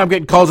broken swing. I'm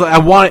getting calls. I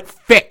want it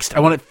fixed.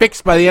 I want it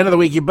fixed by the end of the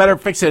week. You better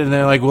fix it. And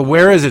they're like, well,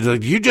 where is it?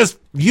 Like,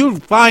 you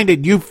find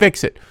it, you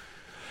fix it.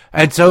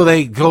 And so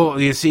they go,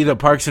 you see the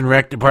Parks and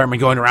Rec department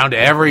going around to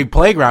every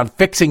playground,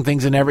 fixing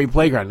things in every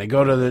playground. They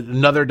go to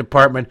another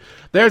department.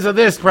 There's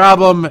this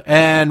problem,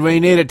 and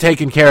we need it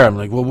taken care of. I'm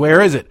like, well, where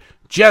is it?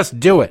 Just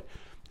do it.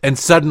 And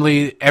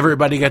suddenly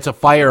everybody gets a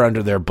fire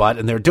under their butt,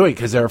 and they're doing it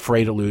because they're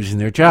afraid of losing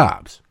their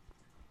jobs.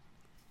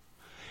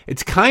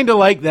 It's kind of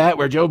like that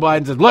where Joe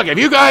Biden says, look, if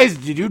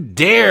you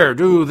dare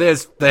do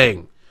this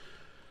thing,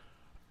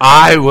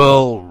 I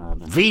will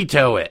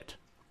veto it.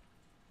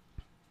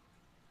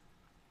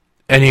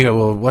 And you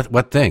go, well,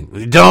 what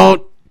thing?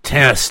 Don't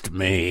test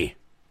me.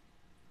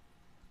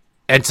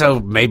 And so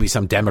maybe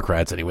some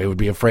Democrats anyway would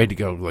be afraid to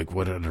go like,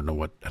 what? I don't know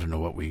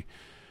what we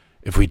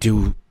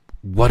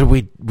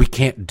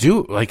can't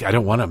do. Like, I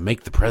don't want to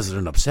make the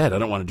president upset. I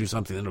don't want to do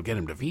something that'll get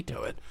him to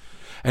veto it.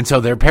 And so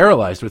they're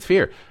paralyzed with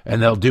fear,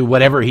 and they'll do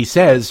whatever he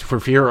says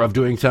for fear of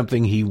doing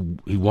something he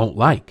won't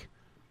like.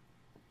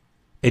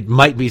 It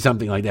might be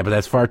something like that, but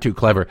that's far too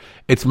clever.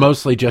 It's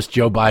mostly just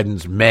Joe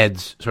Biden's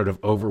meds sort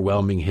of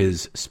overwhelming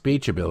his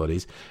speech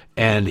abilities,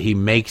 and he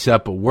makes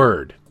up a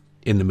word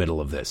in the middle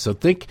of this. So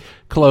think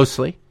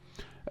closely.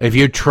 If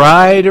you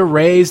try to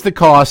raise the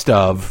cost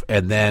of,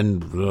 and then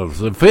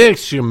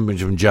fix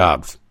some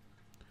jobs,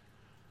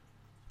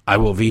 I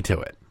will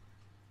veto it.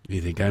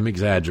 You think I'm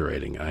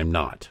exaggerating? I'm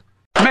not.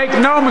 Make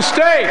no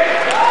mistake.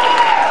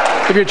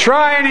 If you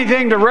try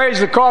anything to raise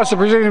the cost of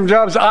producing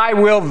jobs, I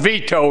will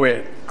veto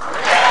it.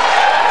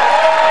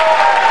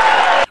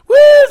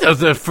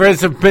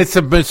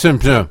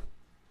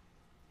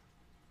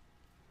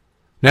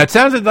 Now, it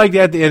sounded like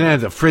that at the end of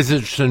the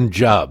frizzles and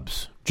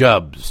jobs.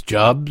 Jobs?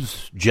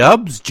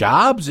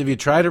 If you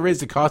try to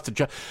raise the cost of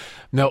jobs.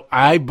 No,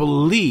 I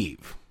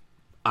believe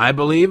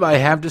I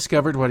have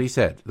discovered what he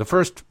said. The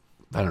first,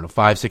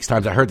 5-6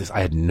 times I heard this,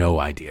 I had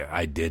no idea.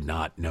 I did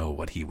not know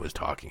what he was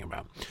talking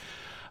about.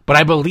 But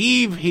I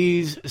believe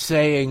he's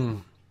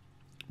saying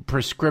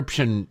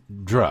prescription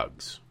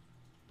drugs.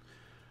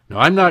 Now,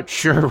 I'm not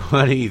sure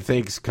what he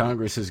thinks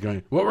Congress is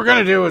going to... What we're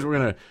going to do is we're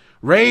going to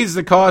raise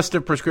the cost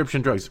of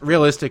prescription drugs.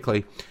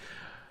 Realistically,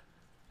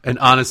 and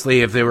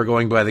honestly, if they were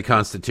going by the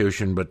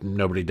Constitution, but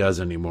nobody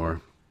does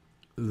anymore,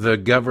 the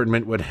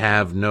government would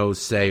have no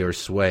say or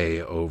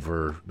sway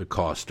over the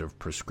cost of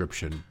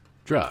prescription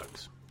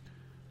drugs.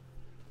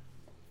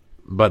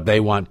 But they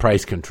want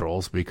price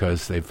controls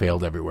because they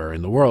failed everywhere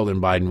in the world.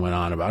 And Biden went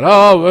on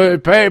about, we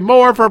pay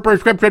more for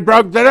prescription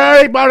drugs than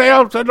anybody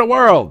else in the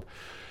world.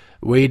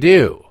 We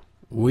do,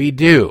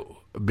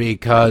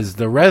 because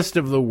the rest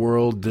of the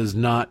world does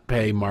not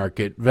pay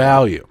market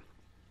value.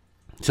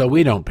 So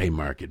we don't pay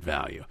market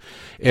value.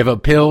 If a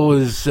pill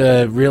is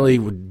really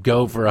would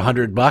go for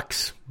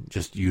 $100,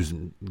 just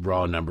using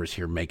raw numbers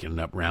here, making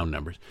up round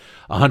numbers,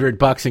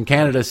 $100 in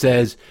Canada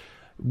says,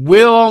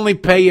 we'll only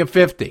pay you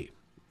 $50.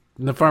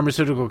 And the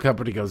pharmaceutical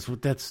company goes, well,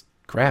 that's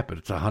crap,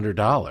 it's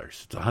 $100.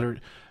 It's $100.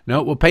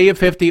 No, we'll pay you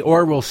 $50,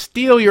 or we'll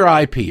steal your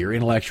IP, your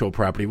intellectual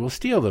property. We'll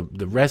steal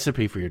the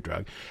recipe for your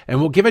drug, and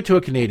we'll give it to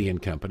a Canadian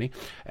company,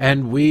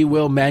 and we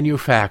will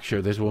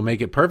manufacture this. We'll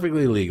make it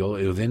perfectly legal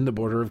within the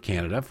border of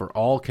Canada for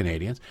all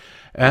Canadians.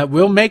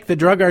 We'll make the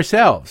drug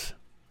ourselves.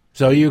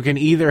 So you can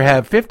either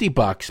have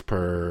 $50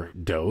 per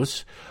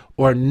dose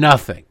or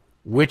nothing.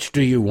 Which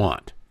do you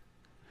want?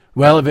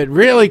 Well, if it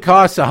really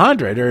costs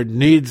 100 or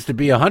needs to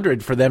be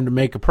 100 for them to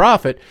make a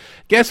profit,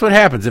 guess what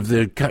happens if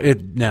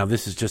now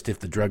this is just if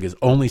the drug is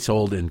only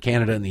sold in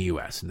Canada and the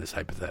U.S. in this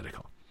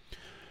hypothetical.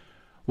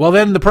 Well,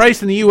 then the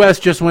price in the U.S.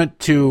 just went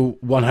to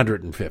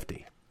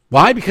 150.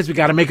 Why? Because we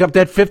got to make up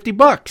that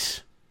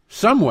 $50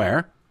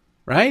 somewhere,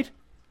 right?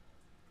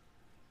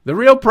 The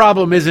real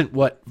problem isn't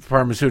what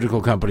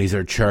pharmaceutical companies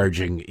are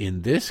charging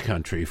in this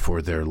country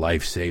for their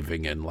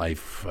life-saving and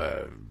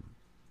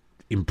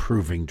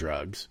life-improving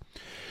drugs.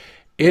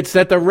 It's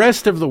that the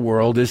rest of the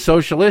world is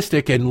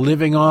socialistic and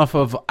living off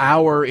of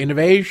our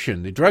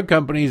innovation. The drug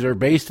companies are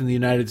based in the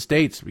United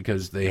States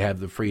because they have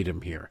the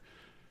freedom here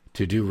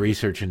to do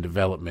research and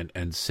development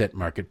and set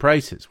market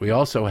prices. We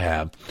also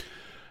have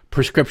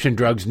prescription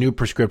drugs, new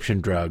prescription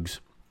drugs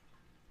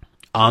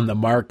on the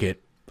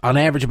market on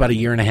average about a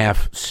year and a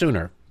half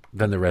sooner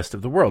than the rest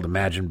of the world.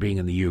 Imagine being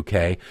in the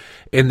UK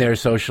in their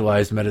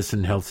socialized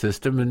medicine health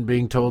system and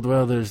being told,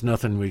 well, there's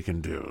nothing we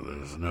can do.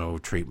 There's no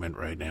treatment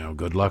right now.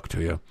 Good luck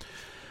to you.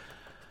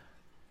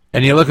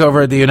 And you look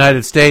over at the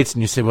United States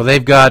and you say, well,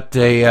 they've got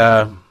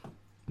a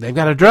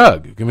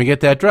drug. Can we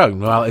get that drug?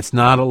 Well, it's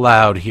not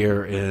allowed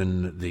here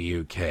in the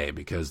UK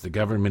because the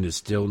government is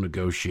still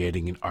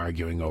negotiating and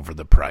arguing over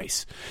the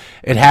price.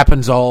 It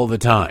happens all the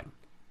time.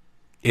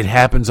 It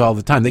happens all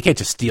the time. They can't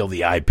just steal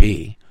the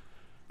IP.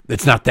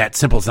 It's not that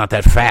simple. It's not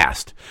that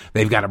fast.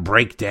 They've got to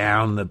break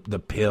down the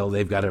pill.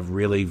 They've got to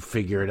really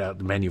figure it out,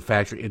 the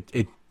manufacturing.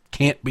 It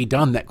can't be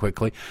done that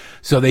quickly.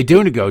 So they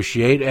do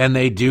negotiate, and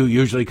they do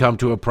usually come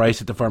to a price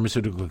that the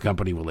pharmaceutical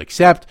company will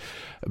accept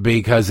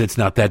because it's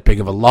not that big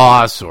of a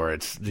loss or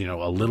it's, a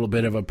little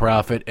bit of a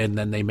profit, and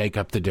then they make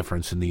up the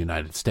difference in the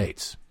United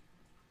States.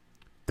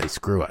 They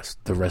screw us.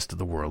 The rest of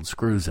the world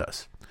screws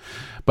us.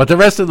 But the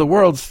rest of the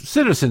world's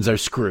citizens are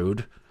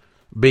screwed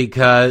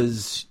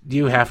because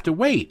you have to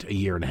wait a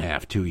year and a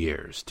half, 2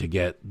 years to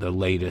get the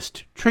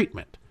latest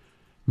treatment.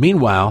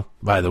 Meanwhile,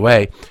 by the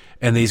way,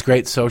 in these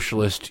great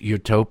socialist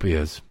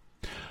utopias,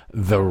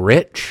 the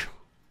rich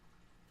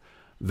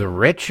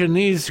in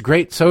these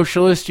great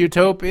socialist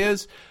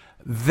utopias,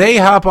 they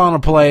hop on a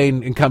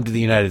plane and come to the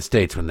United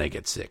States when they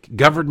get sick.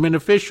 Government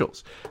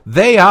officials,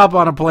 they hop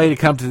on a plane to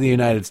come to the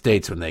United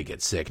States when they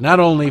get sick, not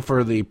only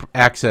for the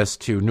access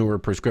to newer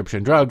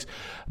prescription drugs,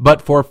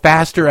 but for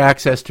faster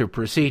access to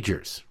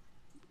procedures.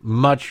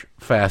 Much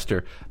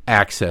faster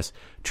access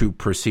to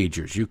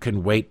procedures. You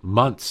can wait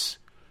months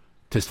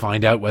to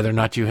find out whether or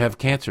not you have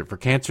cancer for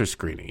cancer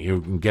screening. You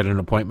can get an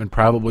appointment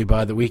probably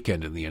by the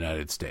weekend in the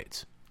United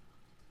States.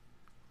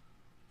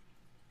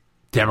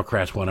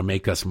 Democrats want to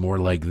make us more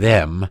like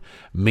them.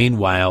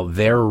 Meanwhile,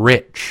 their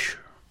rich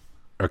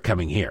are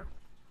coming here.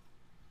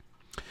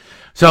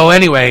 So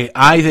anyway,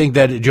 I think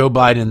that Joe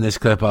Biden in this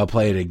clip, I'll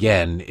play it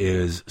again,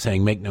 is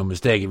saying, make no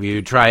mistake, if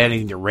you try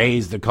anything to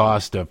raise the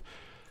cost of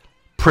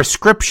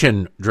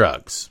prescription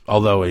drugs,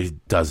 although he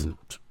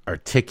doesn't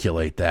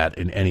articulate that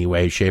in any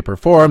way, shape, or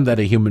form that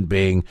a human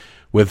being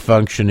with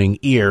functioning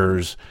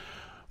ears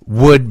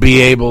would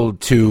be able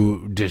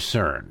to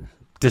discern.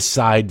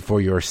 Decide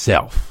for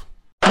yourself.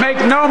 Make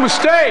no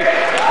mistake,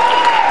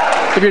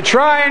 if you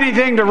try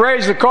anything to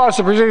raise the cost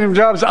of prescription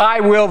drugs, I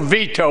will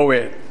veto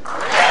it.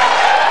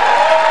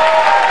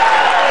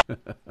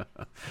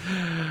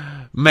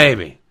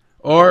 Maybe.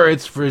 Or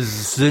it's for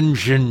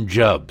Zinjan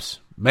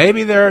jubs.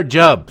 Maybe there are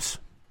jubs.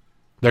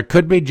 There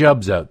could be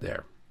jubs out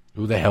there.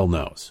 Who the hell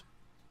knows?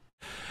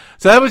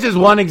 So that was just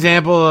one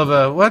example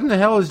of what in the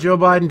hell is Joe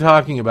Biden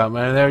talking about,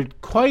 man? There are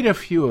quite a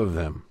few of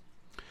them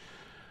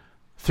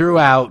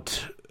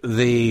throughout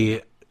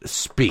the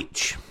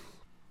speech.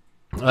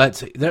 Let's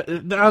see.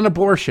 On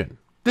abortion.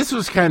 This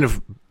was kind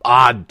of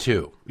odd,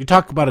 too. You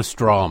talk about a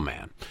straw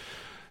man.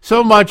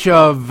 So much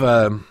of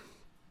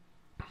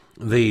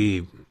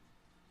the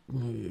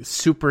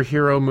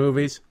superhero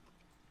movies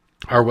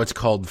are what's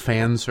called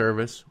fan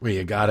service, where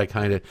you got to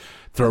kind of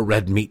throw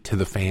red meat to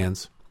the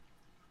fans.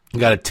 You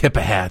got to tip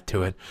a hat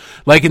to it.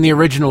 Like in the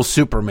original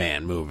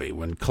Superman movie,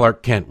 when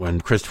Clark Kent,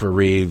 when Christopher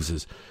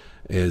Reeves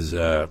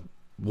is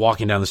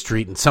walking down the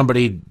street and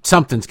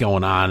something's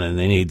going on and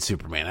they need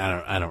Superman.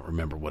 I don't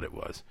remember what it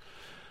was.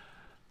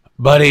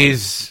 But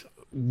he's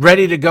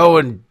ready to go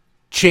and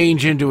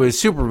change into his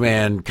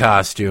Superman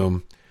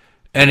costume,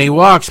 and he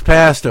walks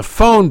past a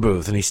phone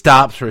booth and he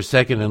stops for a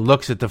second and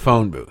looks at the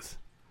phone booth.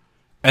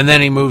 And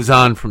then he moves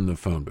on from the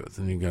phone booth.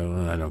 And you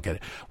go, I don't get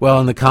it. Well,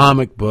 in the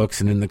comic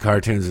books and in the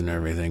cartoons and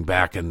everything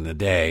back in the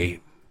day,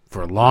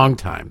 for a long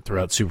time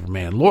throughout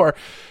Superman lore,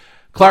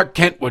 Clark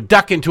Kent would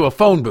duck into a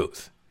phone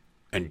booth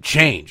and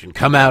change and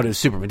come out as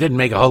Superman. It didn't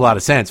make a whole lot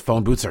of sense.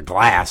 Phone booths are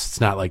glass.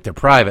 It's not like they're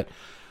private.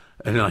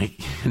 And like,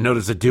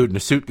 notice a dude in a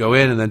suit go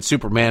in and then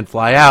Superman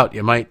fly out.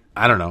 You might,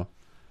 I don't know,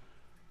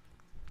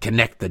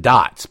 connect the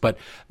dots. But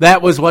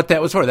that was what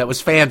that was for. That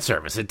was fan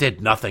service. It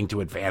did nothing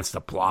to advance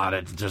the plot.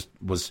 It just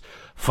was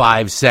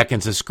 5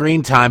 seconds of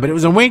screen time. But it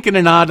was a wink and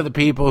a nod to the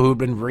people who'd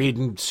been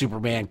reading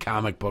Superman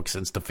comic books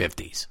since the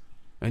 50s.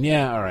 And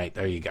yeah, all right,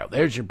 there you go.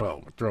 There's your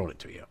bow. We're throwing it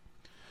to you.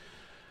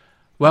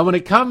 Well, when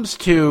it comes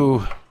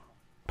to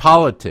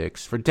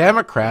politics, for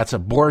Democrats,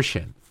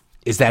 abortion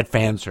is that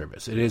fan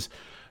service. It is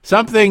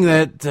something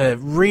that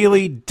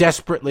really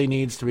desperately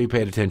needs to be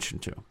paid attention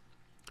to.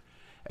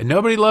 And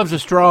nobody loves a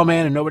straw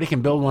man, and nobody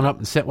can build one up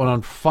and set one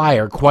on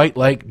fire quite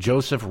like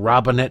Joseph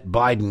Robinette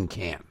Biden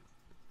can.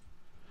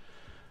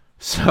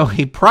 So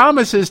he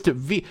promises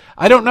to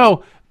I don't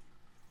know.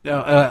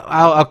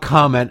 I'll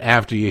comment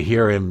after you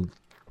hear him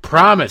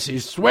promise. He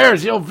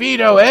swears he'll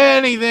veto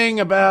anything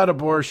about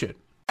abortion.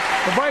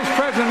 The Vice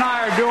President and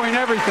I are doing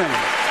everything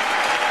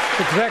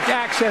to protect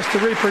access to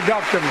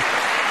reproductive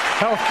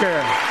health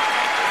care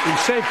and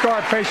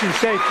safeguard patient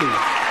safety.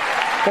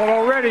 But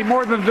already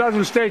more than a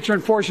dozen states are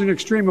enforcing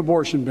extreme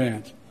abortion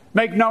bans.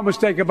 Make no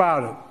mistake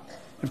about it.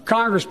 If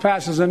Congress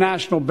passes a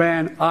national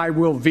ban, I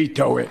will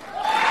veto it.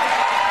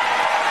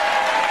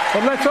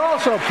 But let's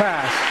also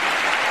pass.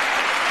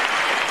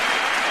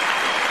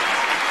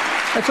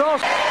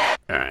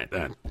 All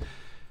right.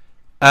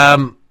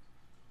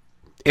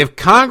 If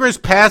Congress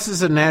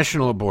passes a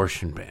national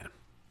abortion ban,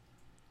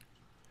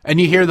 and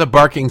you hear the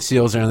barking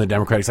seals there on the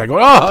Democratic side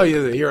going, oh,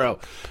 you're the hero.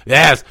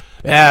 Yes.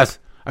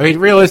 I mean,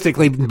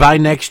 realistically, by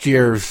next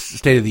year's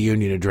State of the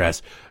Union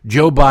address,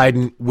 Joe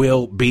Biden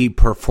will be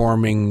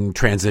performing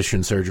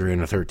transition surgery on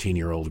a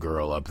 13-year-old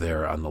girl up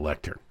there on the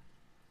lectern.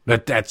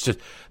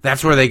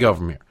 That's where they go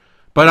from here.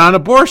 But on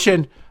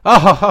abortion,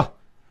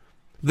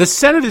 the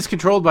Senate is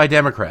controlled by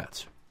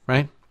Democrats,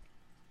 right?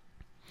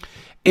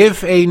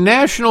 If a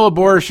national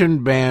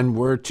abortion ban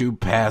were to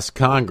pass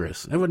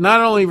Congress, it would not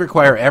only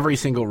require every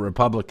single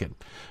Republican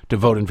to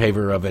vote in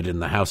favor of it in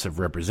the House of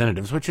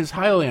Representatives, which is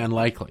highly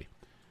unlikely.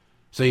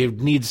 So you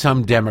need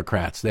some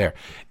Democrats there.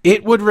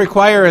 It would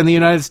require in the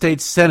United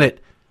States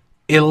Senate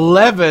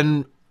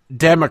 11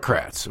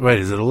 Democrats. Wait,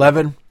 is it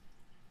 11?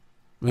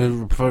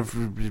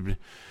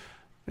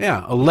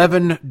 Yeah,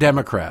 11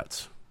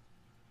 Democrats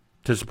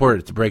to support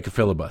it, to break a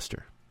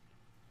filibuster.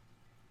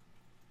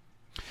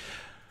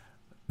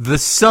 The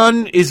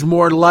sun is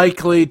more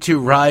likely to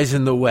rise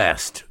in the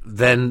west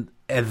than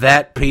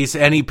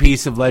any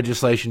piece of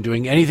legislation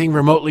doing anything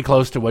remotely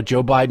close to what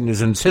Joe Biden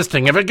is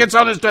insisting. If it gets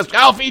on his desk,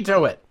 I'll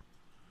veto it.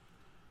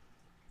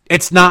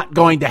 It's not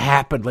going to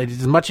happen,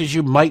 ladies. As much as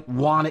you might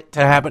want it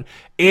to happen,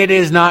 it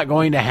is not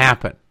going to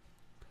happen.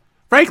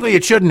 Frankly,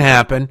 it shouldn't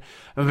happen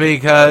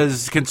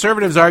because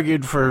conservatives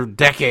argued for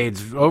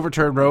decades,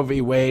 overturned Roe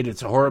v. Wade.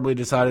 It's a horribly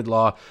decided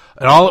law.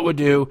 And all it would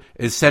do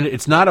is send it.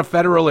 It's not a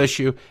federal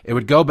issue. It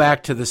would go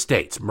back to the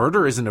states.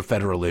 Murder isn't a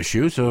federal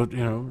issue. So,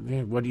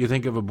 what do you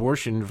think of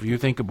abortion? If you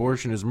think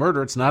abortion is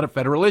murder, it's not a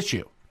federal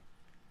issue.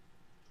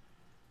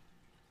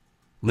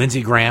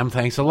 Lindsey Graham,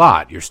 thanks a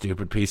lot. Your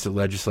stupid piece of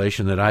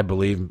legislation that I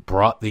believe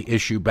brought the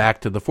issue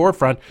back to the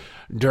forefront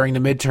during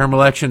the midterm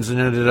elections and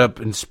ended up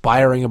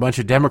inspiring a bunch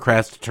of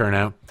Democrats to turn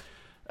out,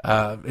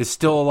 is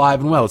still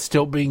alive and well. It's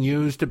still being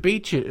used to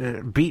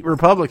beat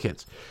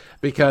Republicans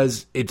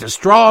because it's a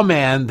straw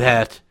man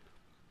that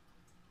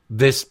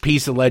this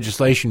piece of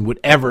legislation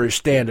would ever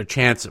stand a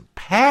chance of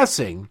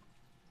passing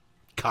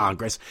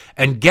Congress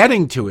and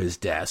getting to his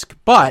desk.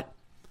 But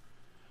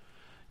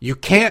you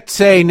can't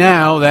say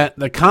now that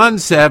the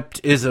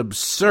concept is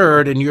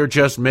absurd and you're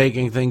just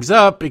making things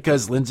up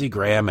because Lindsey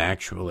Graham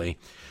actually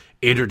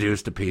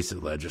introduced a piece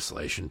of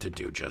legislation to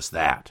do just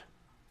that.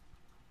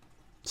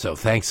 So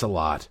thanks a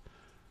lot,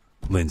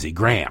 Lindsey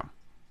Graham.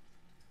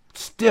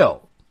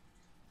 Still,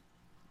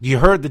 you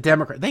heard the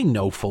Democrat. They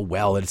know full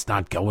well that it's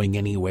not going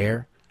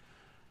anywhere.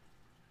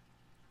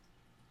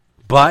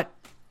 But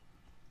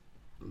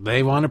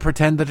they want to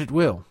pretend that it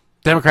will.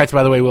 Democrats,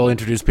 by the way, will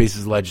introduce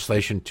pieces of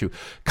legislation to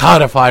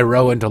codify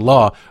Roe into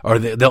law, or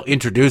they'll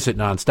introduce it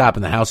nonstop.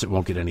 In the House, it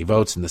won't get any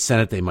votes. In the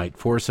Senate, they might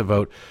force a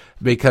vote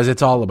because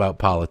it's all about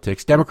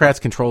politics. Democrats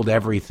controlled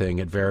everything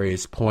at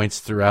various points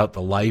throughout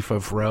the life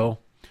of Roe.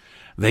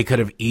 They could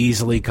have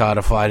easily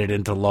codified it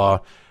into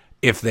law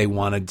if they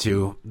wanted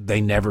to.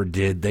 They never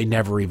did. They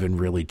never even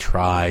really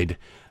tried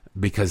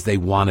because they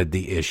wanted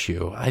the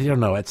issue. I don't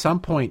know. At some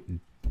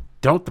point,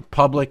 don't the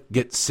public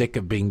get sick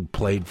of being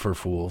played for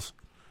fools?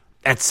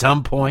 At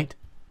some point?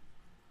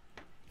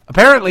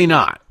 Apparently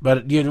not,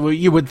 but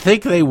you would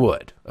think they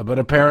would, but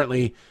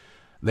apparently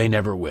they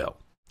never will.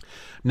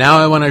 Now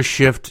I want to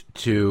shift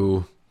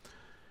to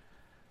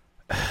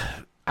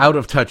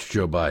out-of-touch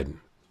Joe Biden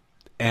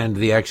and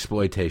the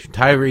exploitation.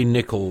 Tyree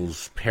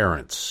Nichols'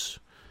 parents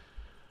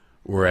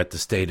were at the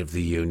State of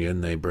the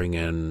Union. They bring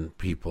in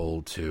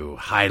people to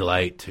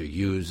highlight, to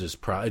use as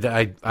pride.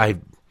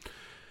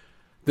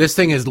 This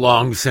thing has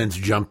long since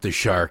jumped the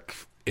shark,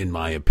 in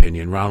my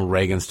opinion. Ronald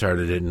Reagan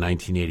started it in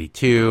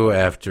 1982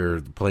 after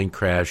the plane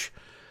crash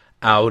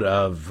out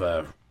of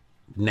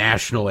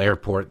National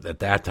Airport. At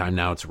that time,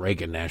 now it's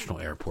Reagan National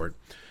Airport.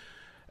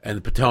 And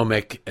the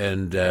Potomac,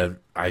 and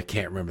I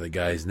can't remember the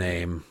guy's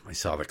name. I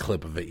saw the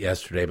clip of it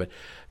yesterday. But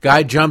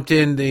guy jumped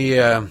in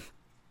the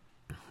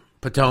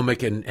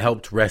Potomac and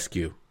helped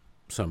rescue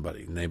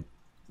somebody. And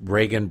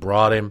Reagan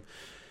brought him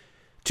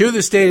to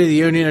the State of the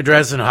Union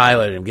address and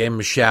highlighted him, gave him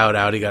a shout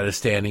out. He got a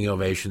standing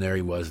ovation. There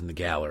he was in the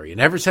gallery. And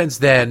ever since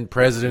then,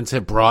 presidents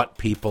have brought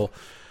people,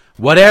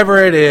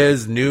 whatever it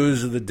is,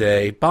 news of the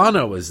day.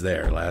 Bono was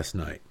there last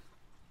night.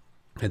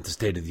 at the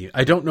State of the Union.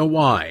 I don't know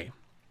why.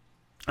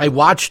 I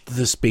watched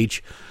the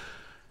speech,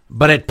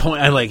 but at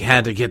point I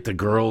had to get the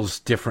girls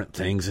different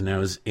things, and I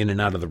was in and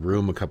out of the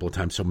room a couple of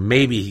times. So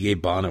maybe he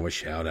gave Bono a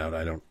shout out.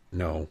 I don't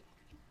know,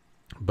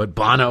 but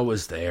Bono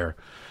was there,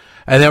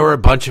 and there were a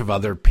bunch of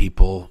other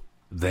people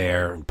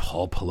there.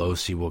 Paul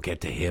Pelosi, we'll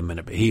get to him in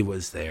a bit. He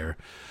was there,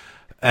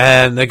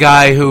 and the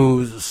guy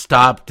who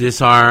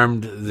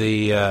disarmed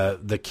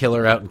the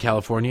killer out in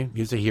California.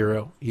 He's a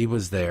hero. He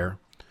was there,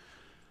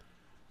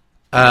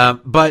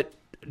 but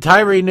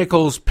Tyree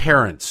Nichols'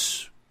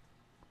 parents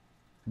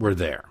were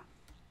there.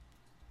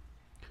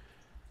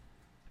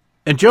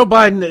 And Joe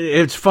Biden,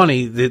 it's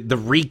funny, the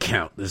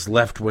recount, this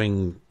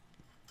left-wing,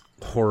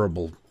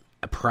 horrible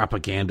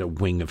propaganda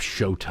wing of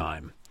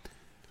Showtime.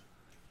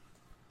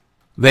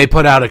 They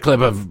put out a clip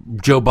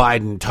of Joe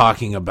Biden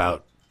talking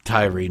about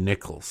Tyree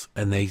Nichols,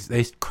 and they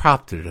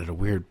cropped it at a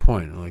weird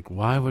point. I'm like,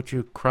 why would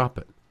you crop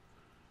it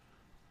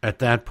at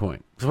that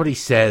point? Because what he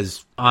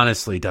says,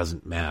 honestly,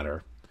 doesn't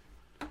matter.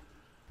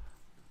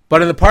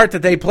 But in the part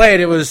that they played,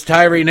 it was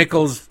Tyree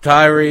Nichols,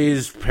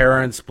 Tyree's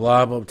parents,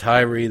 blah, blah,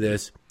 Tyree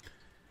this.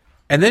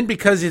 And then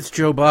because it's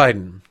Joe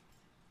Biden,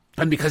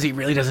 and because he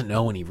really doesn't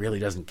know and he really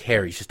doesn't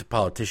care, he's just a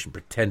politician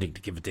pretending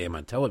to give a damn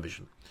on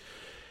television,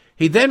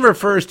 he then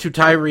refers to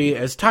Tyree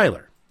as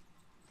Tyler.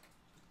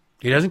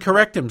 He doesn't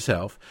correct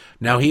himself.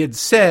 Now, he had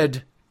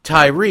said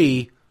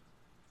Tyree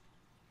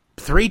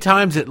 3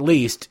 times at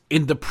least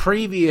in the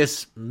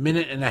previous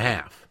minute and a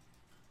half.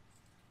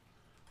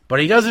 But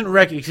he doesn't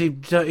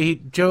recognize.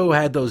 Joe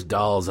had those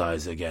doll's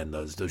eyes again.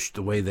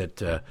 The way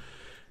that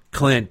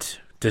Clint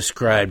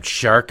described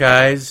shark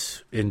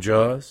eyes in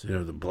Jaws. You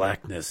know, the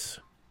blackness,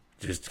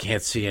 just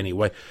can't see any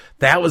way.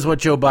 That was what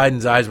Joe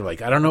Biden's eyes were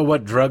like. I don't know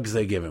what drugs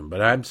they give him,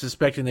 but I'm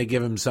suspecting they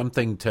give him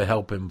something to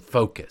help him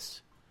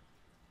focus.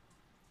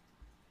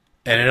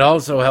 And it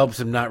also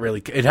helps him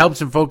it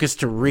helps him focus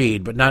to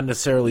read, but not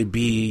necessarily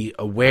be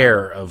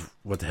aware of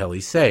what the hell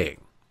he's saying.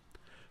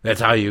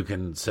 That's how you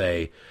can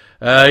say,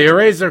 you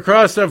raise the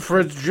cost of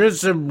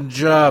some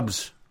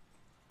jobs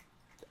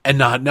and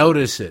not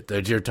notice it,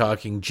 that you're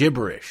talking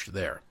gibberish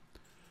there.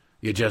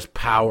 You just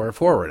power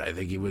forward. I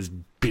think he was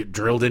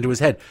drilled into his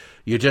head.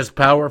 You just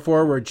power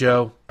forward,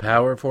 Joe.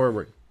 Power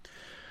forward.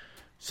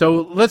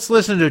 So let's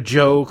listen to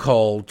Joe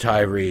call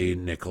Tyree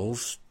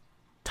Nichols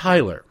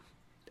Tyler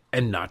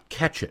and not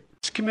catch it.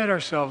 Let's commit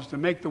ourselves to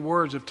make the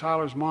words of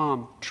Tyler's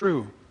mom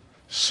true.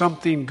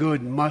 Something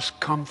good must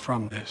come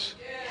from this.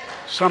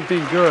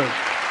 Something good.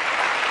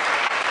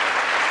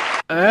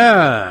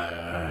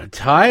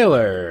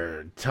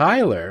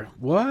 Tyler,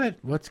 what?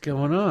 What's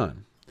going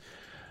on?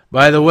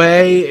 By the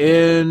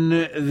way, in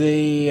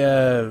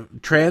the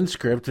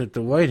transcript at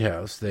the White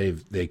House,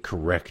 they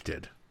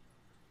corrected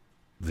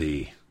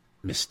the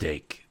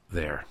mistake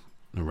there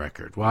in the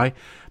record. Why?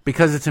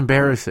 Because it's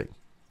embarrassing.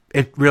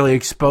 It really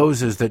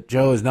exposes that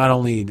Joe is not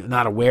only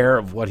not aware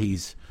of what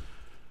he's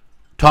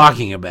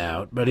talking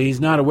about, but he's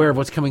not aware of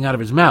what's coming out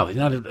of his mouth. He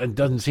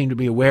doesn't seem to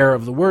be aware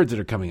of the words that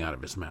are coming out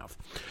of his mouth.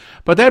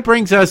 But that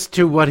brings us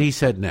to what he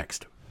said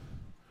next.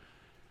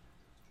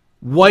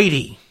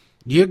 Whitey,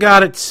 you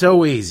got it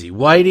so easy.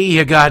 Whitey,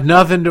 you got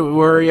nothing to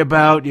worry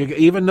about.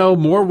 Even though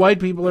more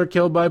white people are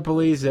killed by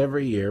police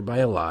every year by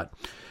a lot,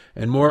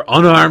 and more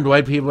unarmed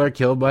white people are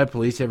killed by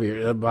police every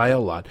year by a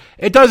lot,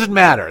 it doesn't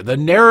matter. The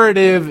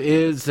narrative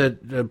is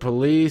that the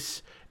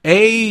police,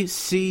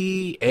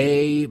 ACAB,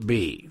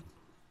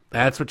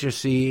 that's what you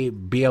see,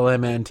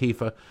 BLM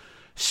Antifa,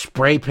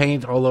 spray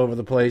paint all over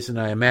the place,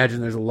 and I imagine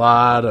there's a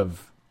lot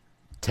of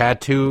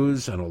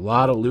tattoos and a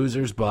lot of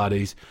losers'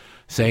 bodies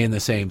saying the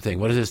same thing.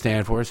 What does it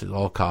stand for? It says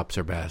all cops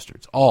are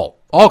bastards.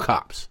 All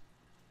cops.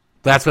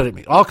 That's what it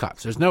means. All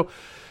cops. There's no,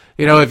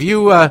 if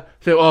you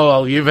say, oh,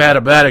 well, you've had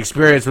a bad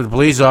experience with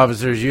police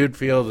officers, you'd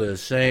feel the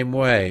same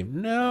way.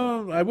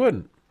 No, I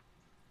wouldn't.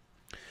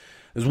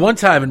 There's one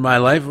time in my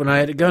life when I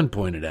had a gun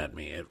pointed at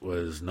me. It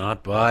was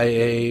not by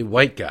a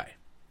white guy.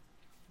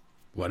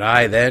 Would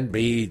I then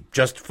be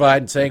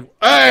justified in saying,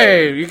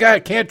 hey, you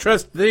can't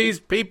trust these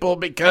people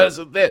because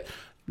of this?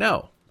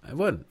 No, I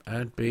wouldn't.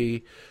 I'd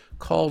be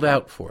called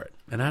out for it,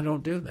 and I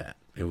don't do that.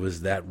 It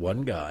was that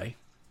one guy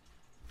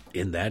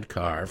in that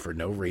car for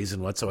no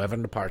reason whatsoever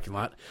in the parking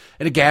lot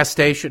at a gas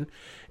station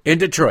in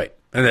Detroit,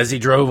 and as he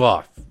drove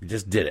off, he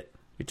just did it.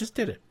 He just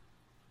did it.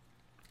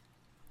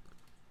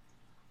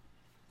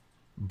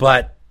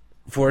 But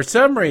for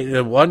some reason,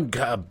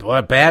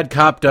 a bad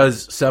cop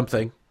does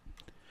something,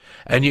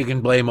 and you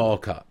can blame all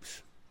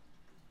cops.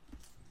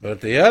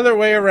 But the other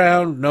way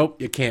around,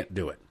 nope, you can't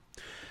do it.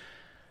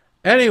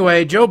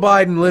 Anyway, Joe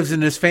Biden lives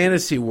in this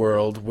fantasy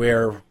world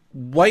where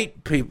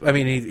white people,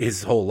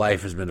 his whole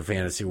life has been a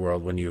fantasy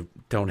world when you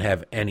don't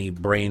have any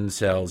brain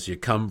cells. You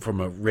come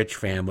from a rich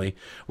family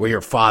where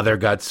your father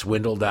got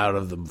swindled out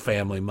of the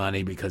family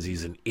money because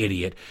he's an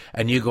idiot,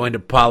 and you go into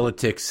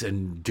politics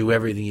and do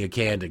everything you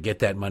can to get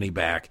that money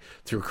back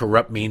through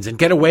corrupt means and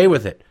get away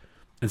with it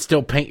and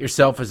still paint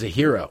yourself as a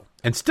hero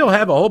and still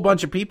have a whole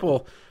bunch of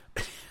people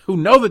who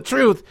know the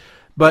truth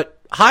but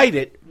hide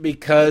it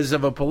because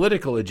of a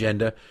political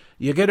agenda.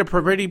 you get a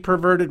pretty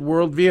perverted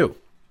worldview.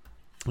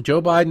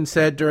 Joe Biden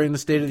said during the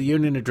State of the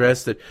Union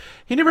address that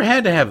he never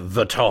had to have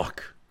the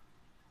talk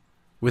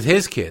with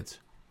his kids.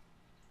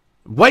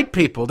 White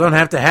people don't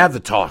have to have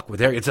the talk with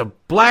their. It's a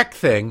black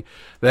thing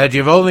that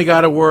you've only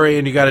got to worry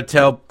and you got to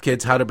tell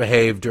kids how to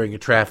behave during a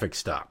traffic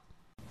stop.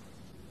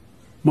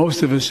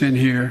 Most of us in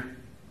here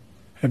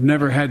have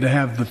never had to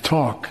have the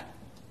talk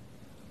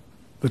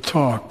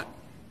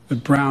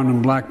that brown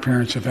and black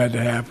parents have had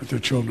to have with their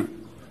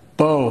children.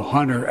 Bo,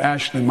 Hunter,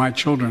 Ashley, my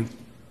children,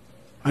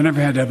 I never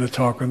had to have the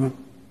talk with them.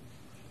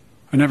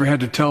 I never had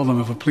to tell them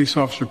if a police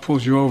officer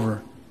pulls you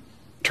over,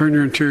 turn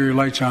your interior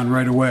lights on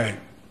right away.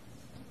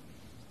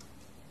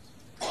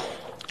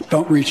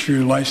 Don't reach for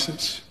your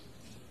license.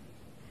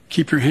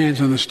 Keep your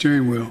hands on the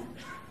steering wheel.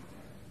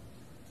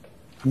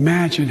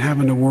 Imagine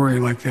having to worry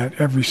like that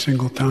every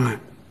single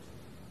time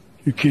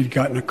your kid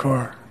got in a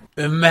car.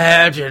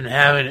 Imagine.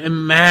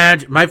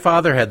 My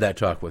father had that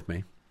talk with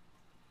me.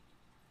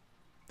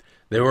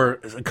 There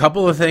were a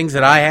couple of things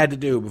that I had to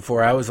do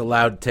before I was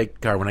allowed to take the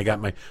car.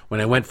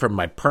 When I went from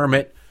my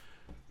permit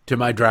to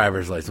my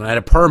driver's license. When I had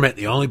a permit,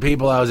 the only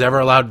people I was ever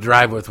allowed to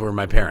drive with were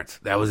my parents.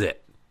 That was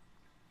it.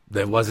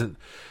 That wasn't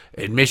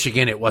in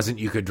Michigan. It wasn't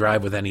you could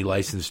drive with any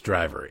licensed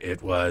driver.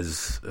 It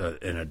was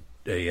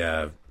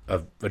a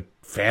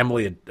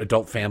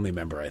adult family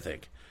member, I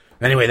think.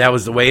 Anyway, that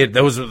was the way.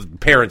 Those were the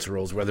parents'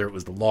 rules. Whether it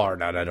was the law or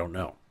not, I don't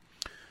know.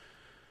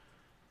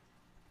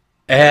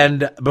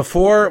 And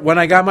when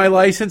I got my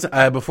license,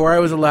 before I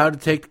was allowed to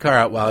take the car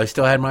out, while I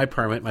still had my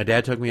permit, my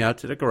dad took me out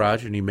to the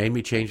garage and he made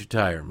me change a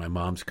tire in my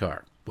mom's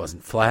car. It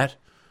wasn't flat,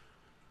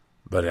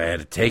 but I had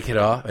to take it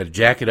off. I had to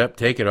jack it up,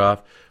 take it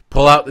off,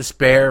 pull out the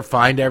spare,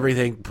 find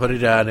everything, put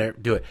it on there,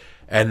 do it,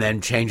 and then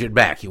change it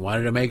back. He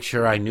wanted to make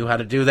sure I knew how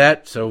to do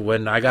that. So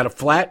when I got a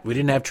flat, we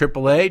didn't have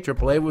AAA.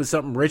 AAA was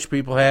something rich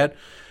people had.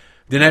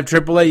 Didn't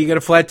have AAA. You get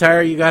a flat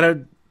tire, you got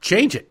to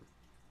change it.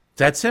 It's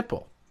that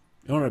simple.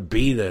 You don't want to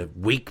be the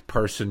weak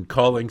person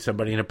calling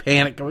somebody in a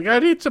panic, going, I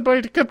need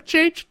somebody to come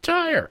change a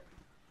tire.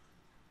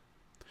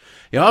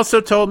 He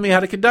also told me how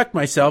to conduct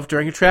myself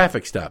during a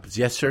traffic stop. It's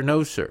yes sir,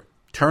 no sir.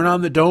 Turn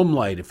on the dome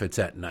light if it's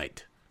at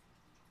night.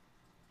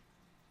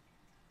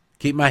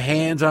 Keep my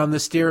hands on the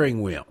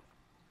steering wheel.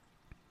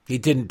 He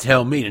didn't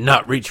tell me to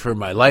not reach for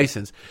my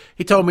license.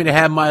 He told me to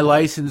have my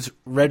license,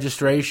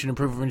 registration, and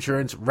proof of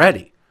insurance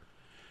ready.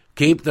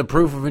 Keep the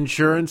proof of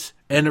insurance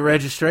and the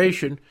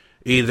registration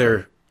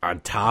either on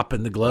top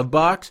in the glove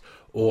box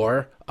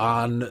or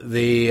on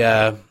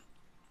the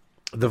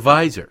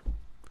visor,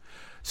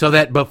 so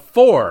that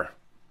before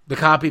the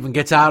cop even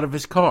gets out of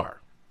his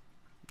car,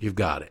 you've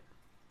got it.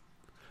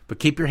 But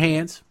keep your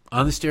hands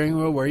on the steering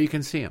wheel where you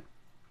can see him.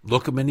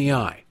 Look him in the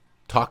eye.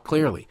 Talk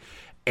clearly.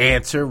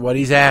 Answer what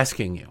he's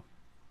asking you.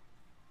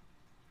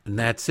 And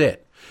that's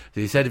it.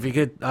 So he said if you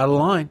get out of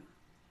line,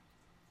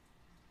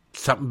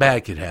 something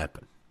bad could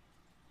happen.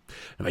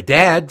 And my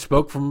dad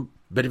spoke from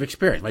a bit of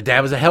experience. My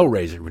dad was a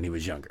hellraiser when he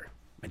was younger.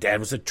 My dad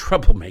was a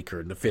troublemaker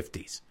in the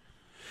 50s.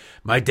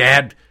 My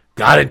dad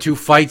got into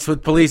fights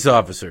with police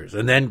officers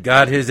and then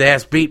got his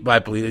ass beat by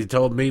police. He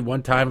told me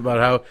one time about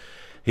how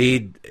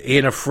he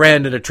and a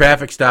friend at a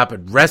traffic stop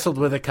had wrestled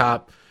with a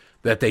cop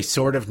that they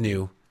sort of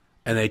knew,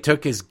 and they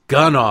took his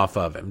gun off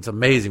of him. It's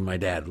amazing my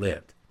dad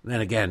lived. And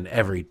then again,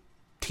 every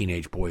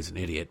teenage boy's an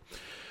idiot.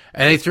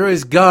 And they threw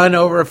his gun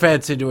over a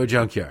fence into a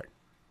junkyard.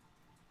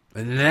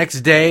 And the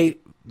next day,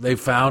 they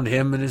found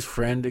him and his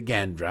friend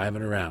again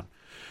driving around.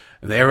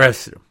 And they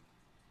arrested him.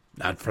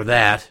 Not for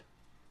that.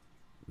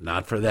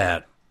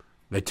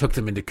 They took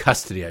them into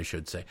custody, I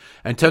should say,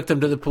 and took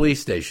them to the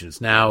police station. It's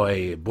now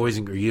a Boys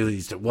and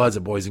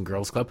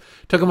Girls Club.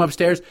 Took them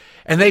upstairs,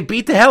 and they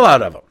beat the hell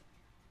out of him.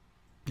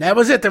 That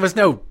was it. There was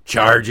no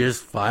charges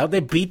filed.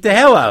 They beat the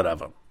hell out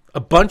of him. A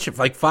bunch of,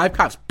 5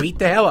 cops beat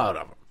the hell out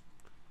of him.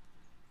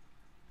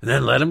 And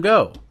then let him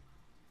go.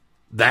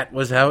 That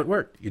was how it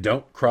worked. You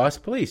don't cross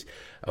police.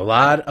 A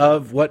lot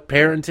of what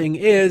parenting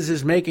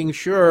is making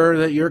sure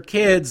that your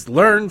kids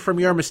learn from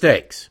your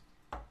mistakes.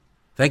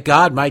 Thank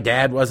God my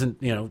dad wasn't,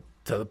 to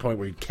the point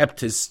where he kept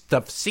his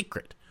stuff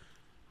secret.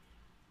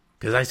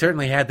 Because I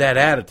certainly had that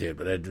attitude,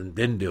 but I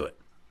didn't do it.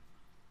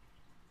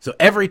 So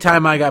every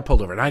time I got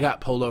pulled over, and I got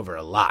pulled over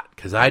a lot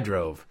because I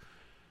drove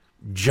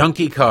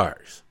junky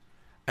cars.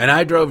 And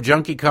I drove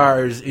junky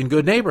cars in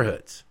good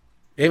neighborhoods.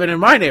 Even in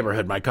my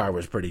neighborhood, my car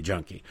was pretty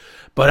junky.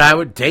 But I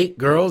would date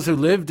girls who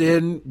lived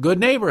in good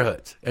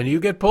neighborhoods. And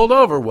you get pulled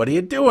over, what are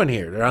you doing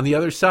here? They're on the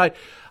other side.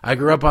 I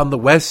grew up on the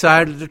west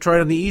side of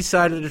Detroit. On the east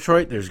side of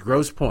Detroit, there's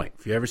Grosse Pointe.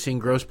 If you ever seen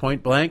Grosse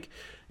Pointe Blank,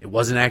 it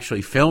wasn't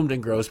actually filmed in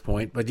Grosse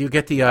Pointe, but you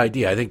get the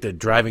idea. I think the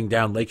driving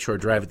down Lakeshore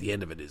Drive at the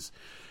end of it is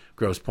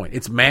Grosse Pointe.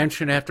 It's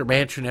mansion after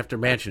mansion after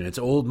mansion. It's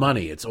old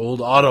money. It's old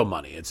auto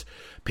money. It's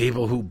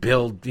people who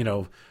build,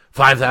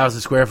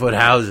 5,000 square foot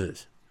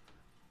houses.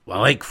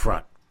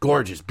 Lakefront.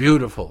 Gorgeous,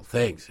 beautiful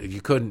things that you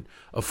couldn't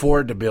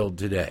afford to build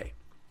today.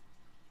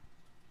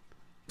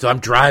 So I'm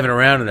driving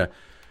around in a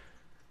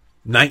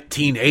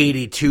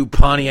 1982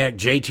 Pontiac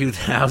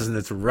J2000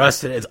 that's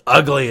rusted. It's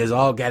ugly as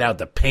all get out.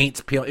 The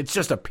paint's peeling. It's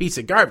just a piece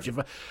of garbage.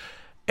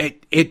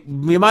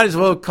 You might as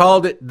well have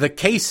called it the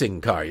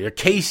casing car. You're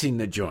casing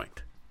the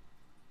joint.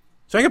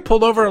 So I get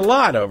pulled over a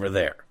lot over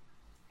there.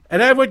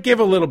 And I would give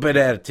a little bit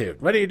of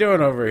attitude. What are you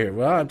doing over here?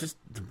 Well, I'm just,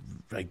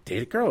 I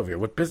date a girl over here.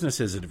 What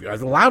business is it of yours? I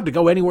was allowed to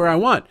go anywhere I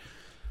want.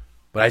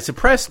 But I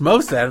suppressed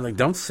most of that. I'm like,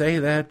 don't say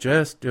that.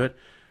 Just do it.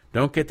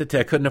 Don't get the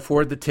ticket. I couldn't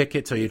afford the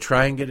ticket, so you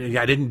try and get it.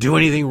 I didn't do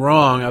anything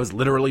wrong. I was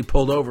literally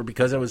pulled over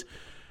because I was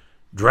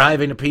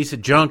driving a piece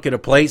of junk at a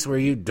place where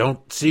you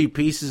don't see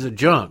pieces of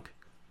junk.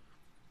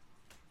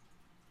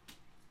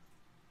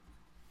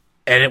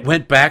 And it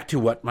went back to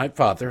what my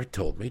father had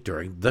told me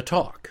during the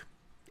talk.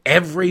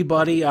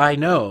 Everybody I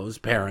know's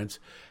parents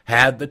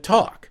had the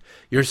talk.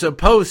 You're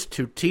supposed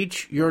to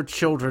teach your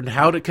children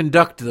how to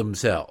conduct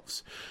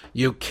themselves.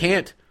 You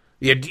can't,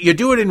 you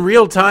do it in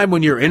real time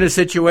when you're in a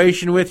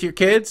situation with your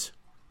kids.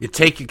 You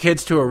take your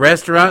kids to a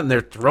restaurant and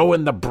they're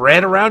throwing the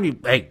bread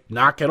around. Hey,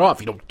 knock it off.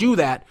 You don't do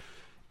that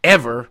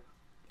ever.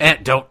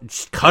 And don't,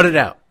 just cut it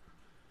out.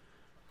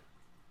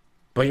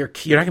 But you're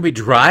not going to be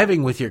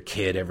driving with your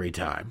kid every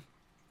time.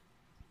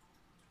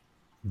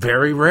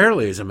 Very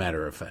rarely, as a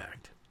matter of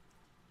fact.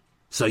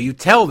 So you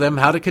tell them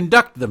how to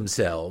conduct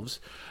themselves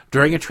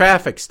during a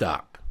traffic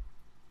stop.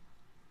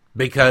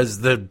 Because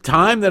the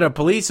time that a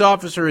police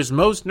officer is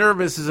most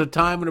nervous is a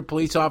time when a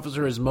police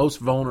officer is most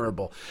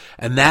vulnerable.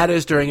 And that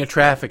is during a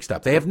traffic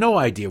stop. They have no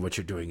idea what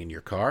you're doing in your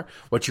car,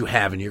 what you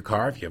have in your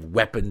car, if you have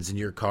weapons in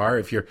your car,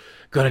 if you're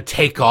going to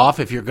take off,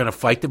 if you're going to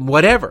fight them,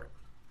 whatever.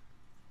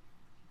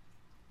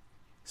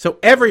 So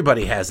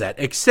everybody has that,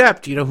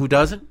 except, you know who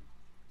doesn't?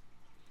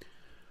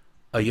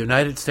 A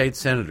United States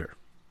Senator.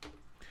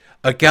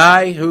 A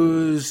guy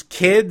whose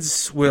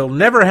kids will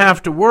never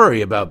have to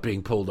worry about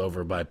being pulled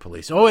over by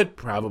police. Oh, it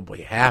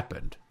probably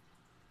happened.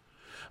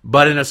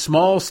 But in a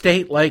small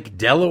state like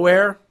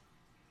Delaware,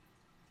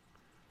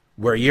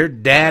 where your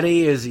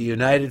daddy is a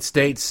United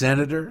States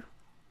Senator,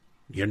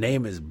 your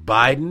name is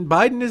Biden.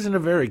 Biden isn't a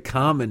very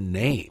common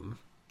name.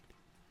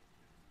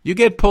 You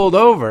get pulled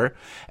over,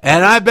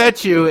 and I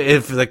bet you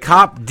if the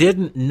cop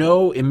didn't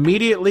know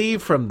immediately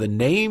from the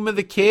name of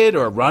the kid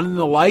or running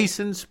the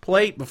license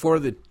plate before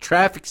the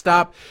traffic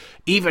stop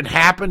even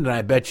happened, and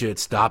I bet you it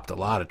stopped a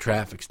lot of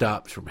traffic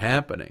stops from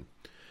happening.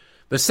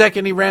 The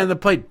second he ran the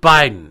plate,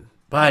 Biden,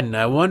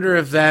 I wonder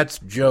if that's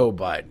Joe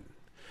Biden.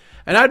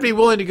 And I'd be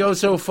willing to go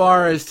so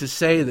far as to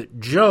say that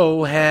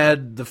Joe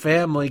had the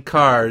family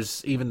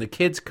cars, even the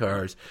kids'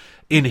 cars,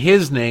 in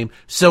his name,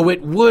 so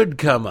it would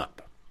come up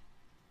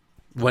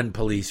when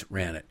police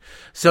ran it,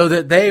 so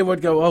that they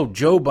would go, oh,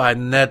 Joe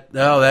Biden,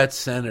 that's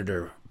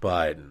Senator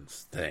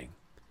Biden's thing.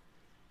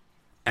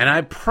 And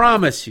I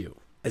promise you,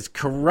 as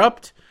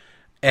corrupt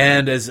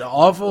and as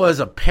awful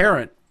as a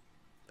parent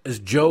as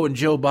Joe and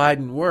Jill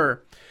Biden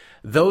were,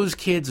 those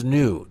kids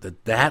knew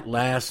that that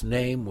last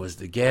name was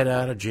the get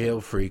out of jail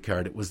free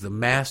card. It was the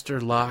master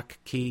lock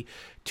key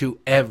to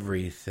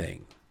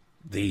everything.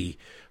 The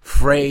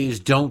phrase,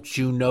 don't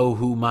you know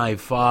who my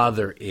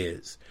father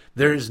is?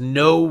 There's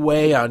no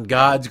way on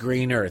God's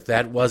green earth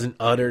that wasn't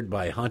uttered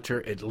by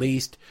Hunter at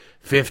least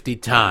 50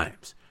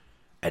 times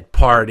at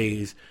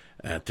parties,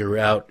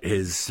 throughout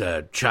his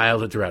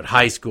childhood, throughout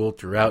high school,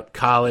 throughout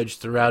college,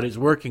 throughout his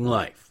working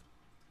life.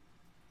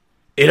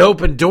 It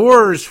opened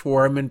doors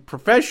for him in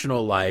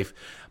professional life,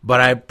 but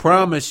I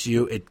promise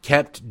you it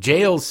kept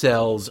jail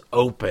cells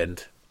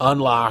opened,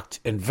 unlocked,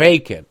 and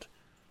vacant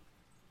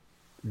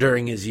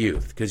during his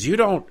youth. Because you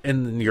don't,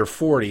 in your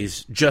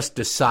 40s, just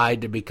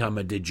decide to become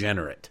a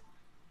degenerate.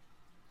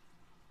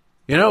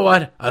 You know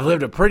what? I've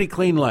lived a pretty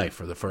clean life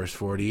for the first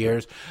 40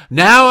 years.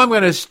 Now I'm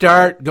going to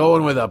start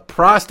going with a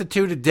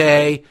prostitute a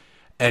day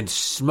and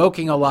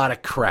smoking a lot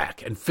of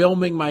crack and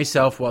filming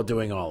myself while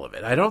doing all of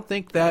it. I don't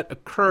think that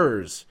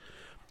occurs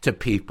to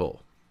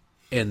people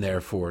in their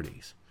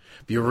 40s.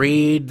 If you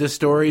read the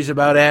stories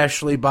about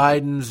Ashley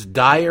Biden's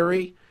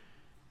diary,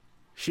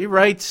 she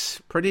writes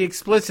pretty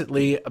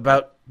explicitly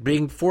about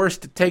being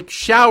forced to take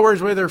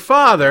showers with her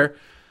father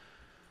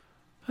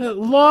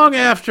long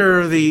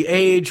after the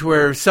age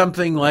where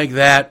something like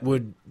that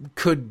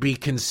could be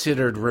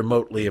considered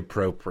remotely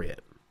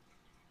appropriate.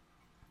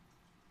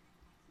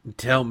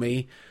 Tell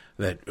me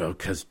that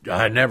because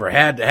I never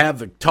had to have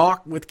the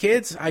talk with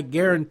kids, I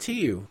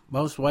guarantee you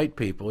most white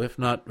people, if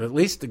not at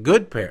least the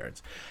good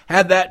parents,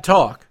 had that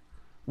talk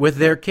with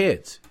their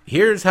kids.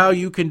 Here's how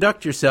you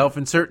conduct yourself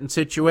in certain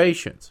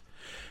situations.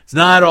 It's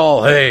not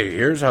all, hey,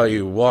 here's how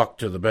you walk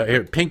to the bed.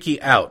 Here,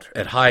 pinky out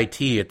at high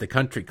tea at the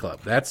country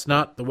club. That's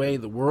not the way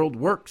the world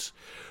works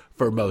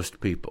for most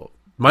people.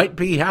 Might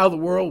be how the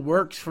world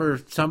works for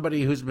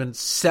somebody who's been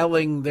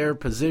selling their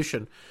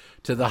position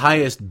to the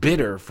highest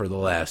bidder for the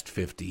last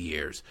 50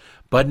 years,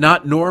 but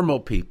not normal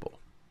people.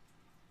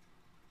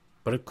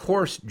 But of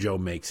course Joe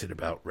makes it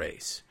about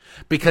race,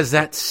 because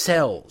that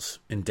sells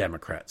in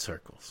Democrat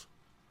circles.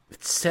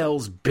 It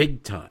sells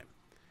big time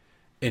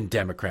in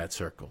Democrat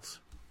circles.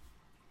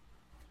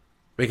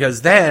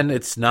 Because then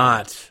it's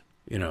not,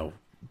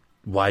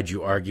 why'd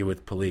you argue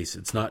with police?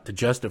 It's not to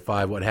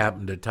justify what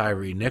happened to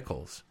Tyree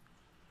Nichols.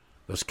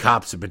 Those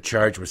cops have been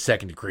charged with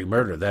second-degree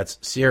murder. That's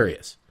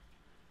serious.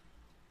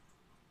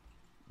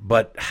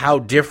 But how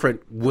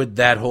different would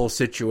that whole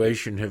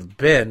situation have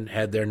been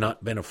had there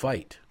not been a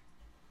fight?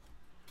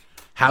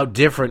 How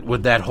different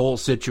would that whole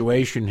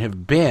situation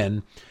have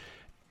been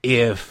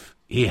if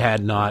he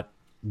had not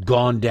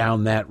gone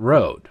down that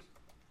road?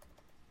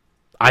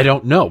 I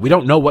don't know. We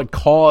don't know what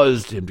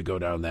caused him to go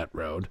down that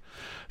road.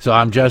 So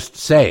I'm just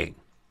saying.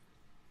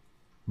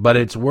 But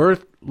it's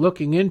worth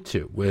looking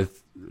into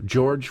with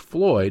George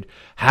Floyd.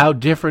 How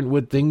different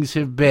would things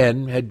have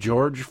been had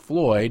George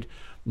Floyd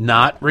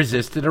not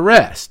resisted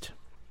arrest?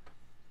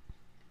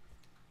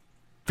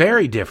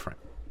 Very different.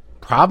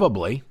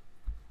 Probably.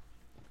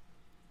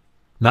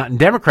 Not in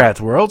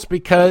Democrats' worlds,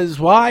 because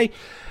why?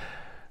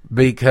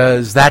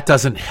 Because that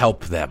doesn't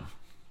help them.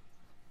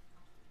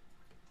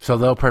 So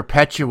they'll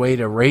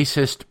perpetuate a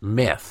racist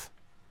myth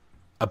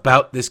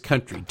about this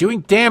country,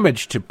 doing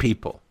damage to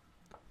people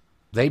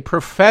they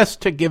profess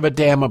to give a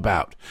damn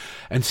about,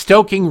 and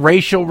stoking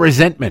racial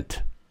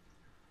resentment.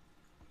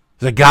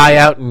 The guy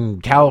out in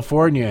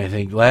California, I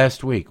think,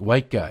 last week,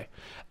 white guy,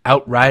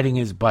 out riding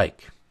his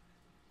bike.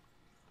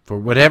 For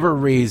whatever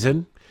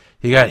reason,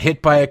 he got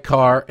hit by a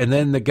car, and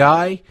then the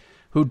guy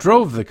who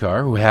drove the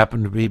car, who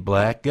happened to be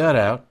black, got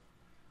out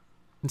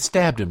and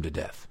stabbed him to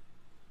death.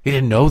 He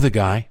didn't know the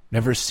guy,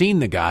 never seen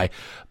the guy,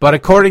 but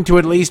according to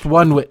at least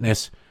one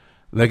witness,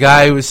 the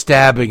guy who was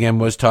stabbing him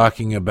was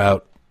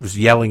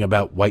yelling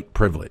about white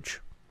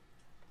privilege.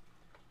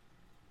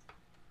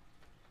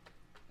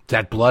 Is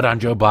that blood on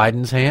Joe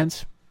Biden's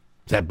hands?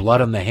 Is that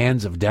blood on the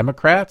hands of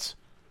Democrats?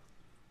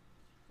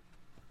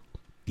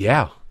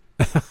 Yeah.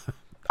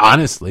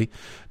 Honestly,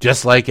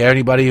 just like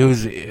anybody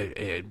who's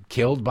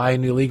killed by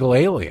an illegal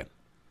alien.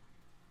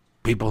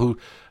 People who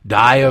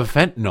die of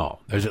fentanyl.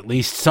 There's at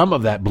least some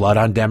of that blood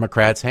on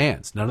Democrats'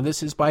 hands. None of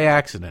this is by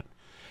accident.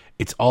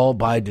 It's all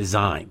by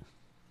design.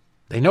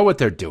 They know what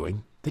they're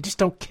doing. They just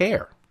don't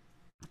care.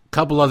 A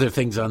couple other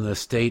things on the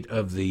State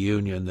of the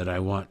Union that I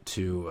want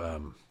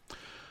to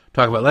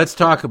talk about. Let's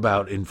talk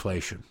about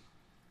inflation.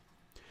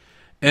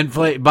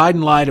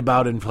 Biden lied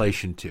about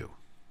inflation, too.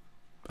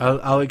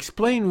 I'll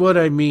explain what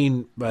I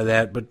mean by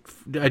that, but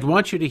I'd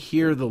want you to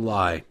hear the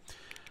lie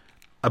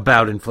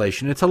about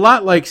inflation. It's a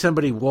lot like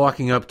somebody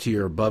walking up to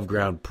your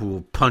above-ground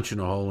pool, punching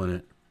a hole in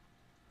it,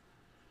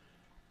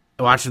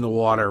 watching the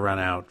water run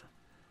out,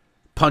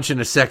 punching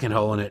a second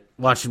hole in it,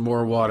 watching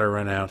more water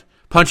run out,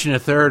 punching a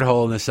third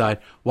hole in the side,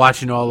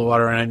 watching all the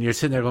water run out, and you're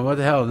sitting there going, what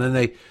the hell? And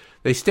then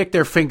they stick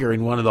their finger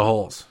in one of the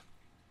holes.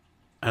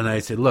 And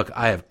they say, look,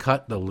 I have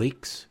cut the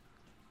leaks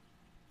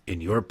in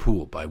your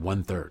pool by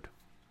 1/3.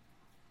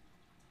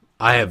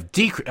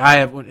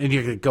 And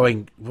you're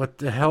going, what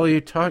the hell are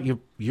you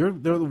talking? They're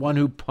the one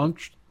who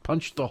punched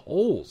the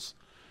holes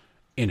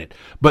in it.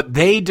 But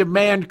they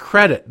demand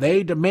credit.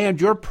 They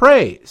demand your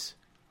praise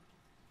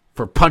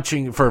for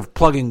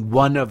plugging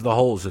one of the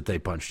holes that they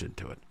punched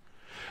into it.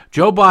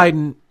 Joe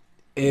Biden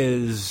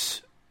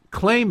is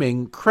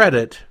claiming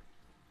credit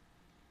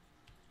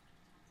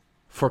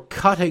for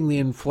cutting the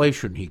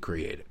inflation he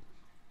created.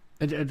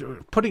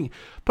 And putting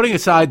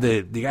aside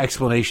the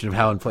explanation of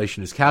how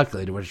inflation is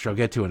calculated, which I'll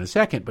get to in a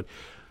second, but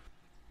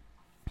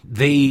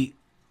he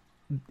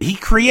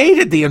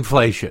created the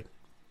inflation.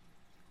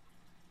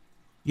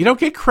 You don't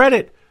get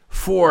credit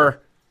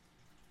for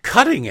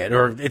cutting it,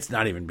 or it's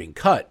not even being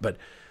cut, but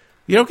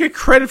you don't get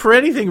credit for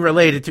anything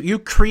related to, you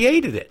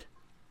created it.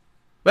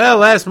 Well,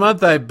 last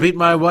month I beat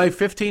my wife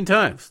 15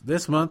 times.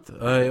 This month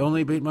I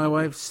only beat my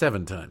wife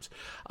 7 times.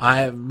 I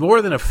have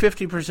more than a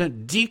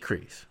 50%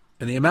 decrease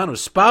in the amount of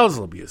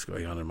spousal abuse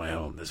going on in my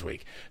home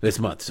this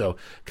month. So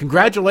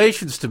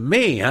congratulations to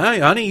me, huh,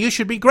 honey? You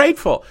should be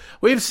grateful.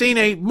 We've seen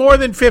a more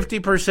than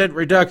 50%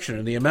 reduction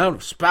in the amount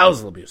of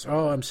spousal abuse.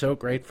 Oh, I'm so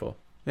grateful.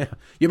 Yeah,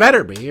 you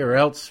better be, or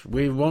else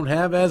we won't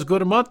have as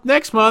good a month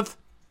next month.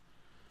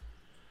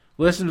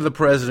 Listen to the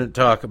president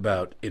talk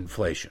about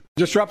inflation.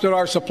 Disrupted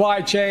our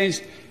supply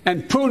chains,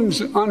 and Putin's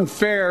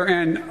unfair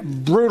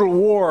and brutal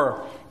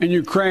war in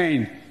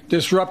Ukraine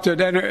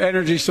disrupted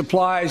energy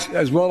supplies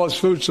as well as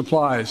food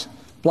supplies,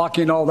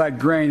 blocking all that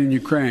grain in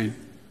Ukraine.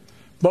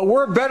 But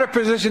we're better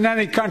positioned than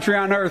any country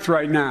on earth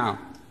right now.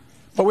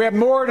 But we have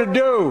more to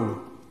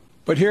do.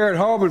 But here at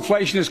home,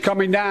 inflation is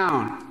coming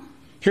down.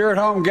 Here at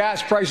home,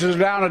 gas prices are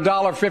down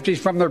 $1.50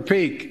 from their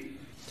peak.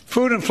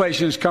 Food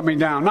inflation is coming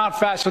down, not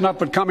fast enough,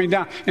 but coming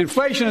down.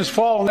 Inflation has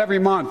fallen every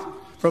month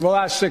for the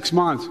last 6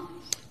 months,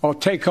 while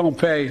take-home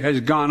pay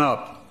has gone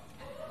up.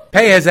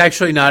 Pay has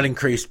actually not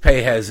increased.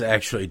 Pay has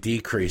actually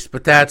decreased.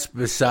 But that's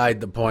beside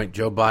the point.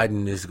 Joe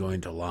Biden is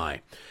going to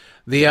lie.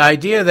 The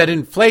idea that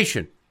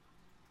inflation,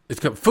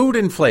 food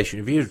inflation,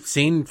 have you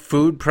seen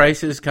food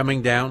prices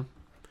coming down?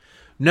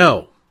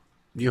 No,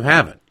 you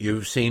haven't.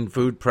 You've seen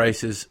food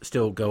prices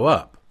still go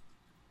up.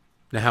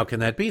 Now, how can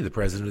that be? The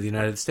President of the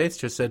United States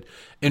just said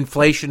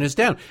inflation is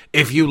down.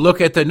 If you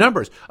look at the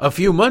numbers, a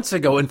few months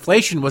ago,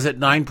 inflation was at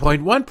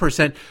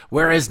 9.1%,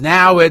 whereas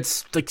now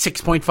it's like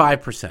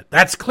 6.5%.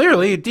 That's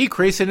clearly a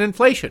decrease in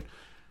inflation.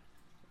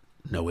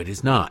 No, it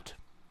is not.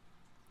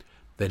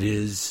 That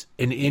is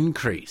an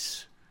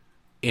increase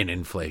in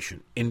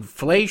inflation.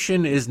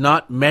 Inflation is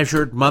not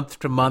measured month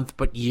to month,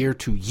 but year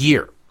to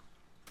year.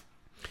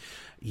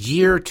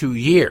 Year to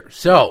year.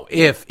 So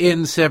if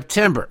in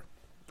September,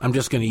 I'm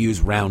just going to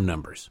use round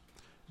numbers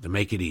to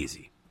make it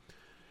easy.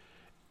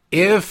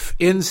 If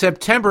in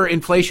September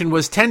inflation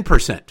was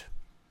 10%,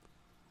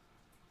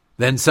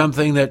 then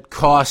something that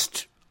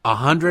cost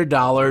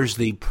 $100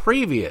 the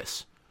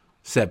previous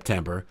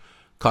September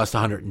cost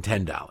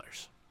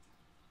 $110.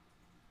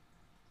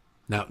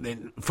 Now,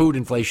 food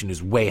inflation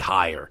is way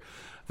higher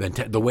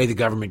than the way the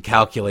government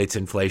calculates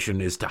inflation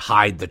is to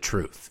hide the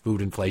truth.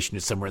 Food inflation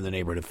is somewhere in the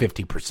neighborhood of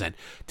 50%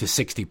 to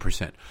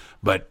 60%,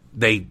 but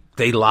they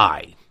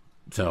lie.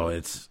 So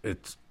it's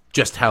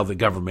just how the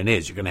government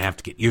is. You're going to have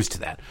to get used to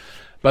that.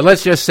 But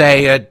let's just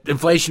say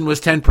inflation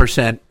was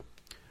 10%,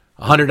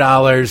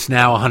 $100,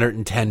 now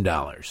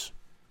 $110.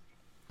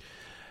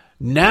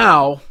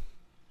 Now,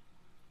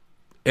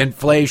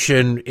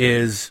 inflation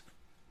is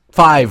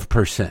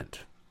 5%.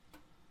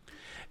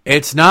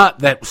 It's not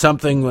that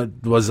something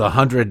that was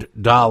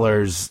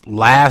 $100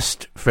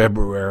 last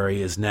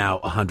February is now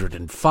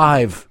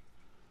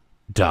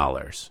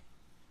 $105.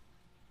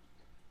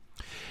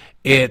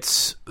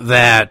 It's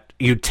that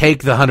you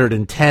take the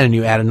 110 and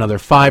you add another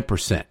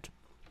 5%.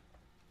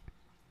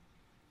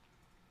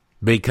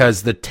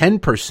 Because the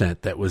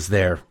 10% that was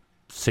there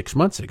 6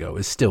 months ago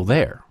is still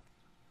there.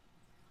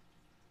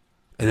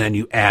 And then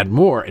you add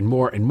more and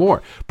more and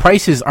more.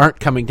 Prices aren't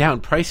coming down.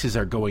 Prices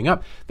are going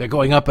up. They're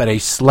going up at a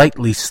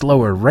slightly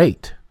slower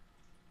rate.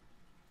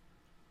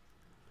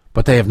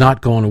 But they have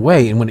not gone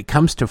away. And when it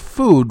comes to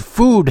food,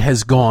 food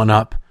has gone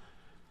up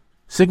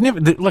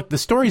significantly. Look, the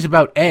stories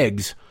about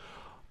eggs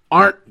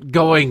aren't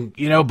going,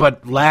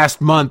 but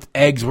last month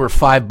eggs were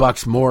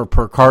 $5 more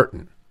per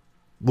carton.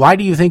 Why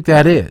do you think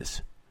that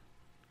is?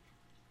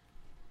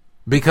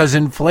 Because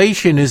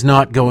inflation is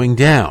not going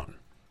down.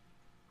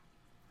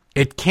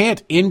 It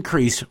can't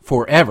increase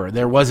forever.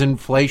 There was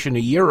inflation a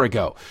year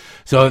ago.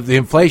 So the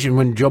inflation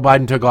when Joe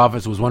Biden took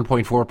office was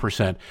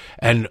 1.4%,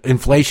 and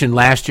inflation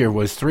last year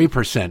was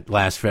 3%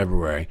 last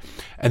February.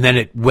 And then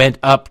it went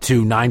up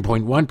to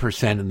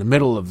 9.1% in the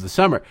middle of the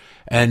summer.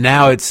 And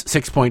now it's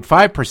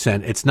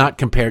 6.5%. It's not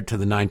compared to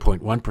the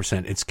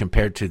 9.1%. It's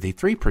compared to the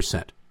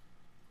 3%.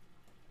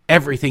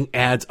 Everything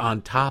adds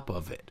on top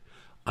of it.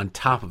 On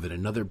top of it,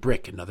 another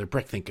brick.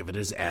 Think of it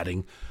as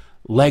adding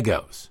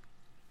Legos.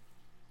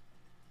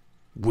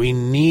 We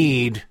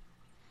need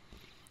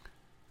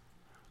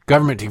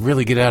government to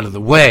really get out of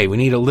the way. We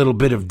need a little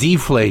bit of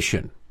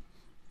deflation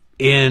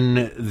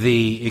in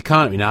the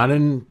economy, not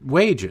in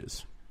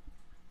wages,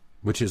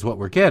 which is what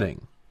we're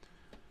getting,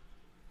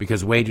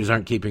 because wages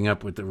aren't keeping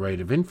up with the rate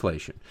of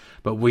inflation.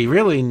 But we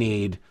really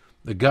need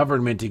the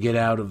government to get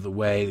out of the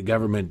way, the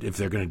government, if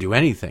they're going to do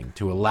anything,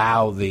 to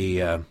allow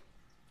the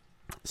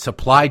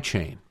supply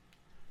chain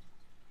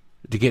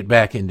to get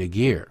back into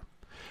gear,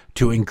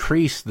 to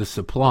increase the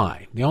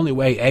supply. The only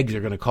way eggs are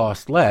going to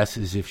cost less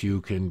is if you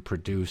can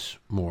produce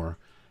more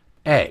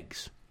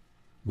eggs.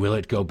 Will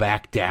it go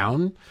back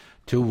down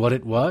to what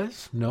it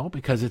was? No,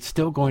 because it's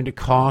still going to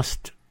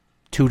cost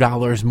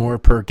 $2 more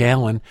per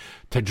gallon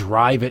to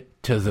drive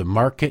it to the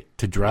market,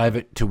 to drive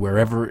it to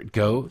wherever it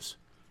goes,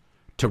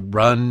 to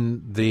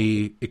run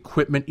the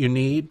equipment you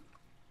need,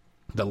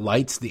 the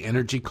lights, the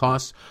energy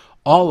costs,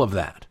 all of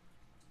that.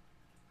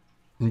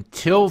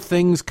 Until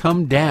things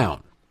come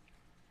down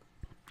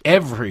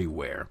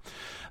everywhere,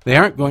 they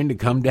aren't going to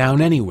come down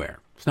anywhere.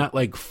 It's not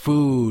like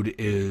food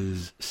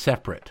is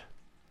separate.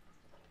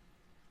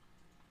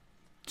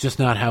 It's just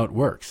not how it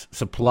works.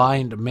 Supply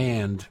and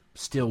demand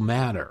still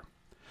matter.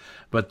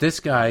 But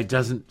this guy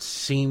doesn't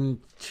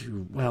seem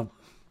to, well,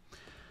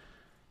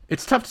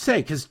 it's tough to say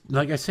because,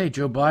 like I say,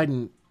 Joe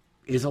Biden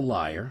is a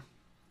liar.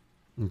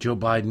 And Joe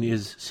Biden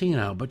is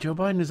senile, but Joe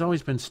Biden has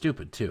always been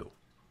stupid, too.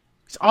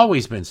 He's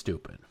always been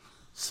stupid.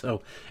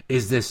 So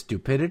is this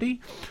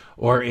stupidity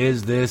or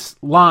is this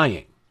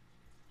lying?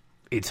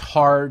 It's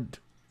hard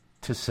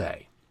to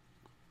say.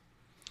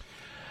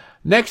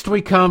 Next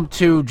we come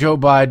to Joe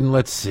Biden.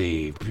 Let's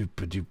see.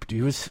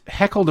 He was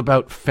heckled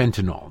about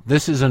fentanyl.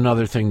 This is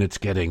another thing that's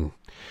getting,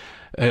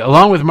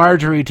 along with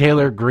Marjorie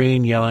Taylor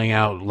Greene yelling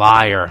out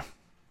liar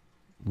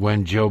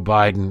when Joe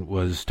Biden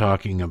was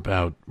talking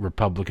about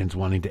Republicans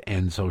wanting to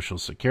end Social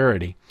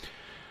Security,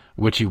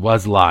 which he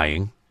was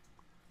lying.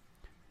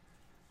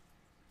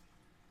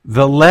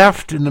 The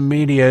left in the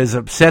media is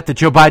upset that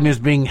Joe Biden is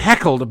being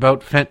heckled about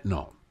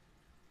fentanyl.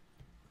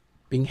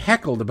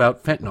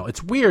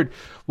 It's weird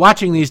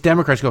watching these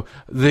Democrats go,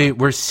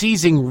 we're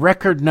seizing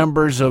record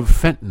numbers of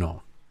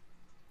fentanyl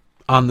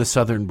on the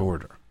southern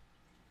border.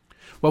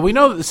 Well, we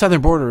know that the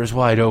southern border is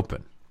wide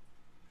open.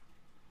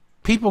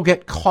 People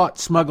get caught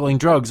smuggling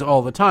drugs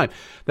all the time.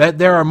 That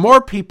there are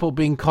more people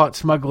being caught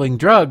smuggling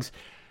drugs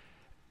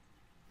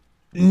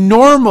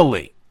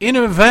normally. In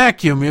a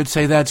vacuum, you'd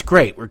say that's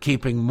great. We're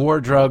keeping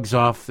more drugs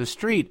off the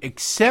street,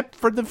 except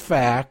for the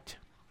fact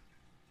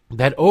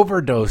that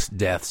overdose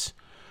deaths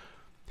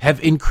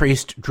have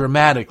increased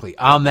dramatically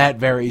on that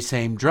very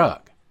same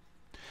drug.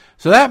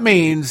 So that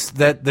means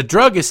that the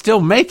drug is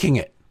still making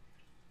it.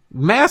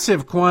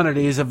 Massive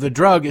quantities of the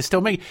drug is still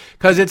making,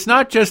 because it's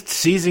not just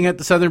seizing at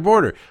the southern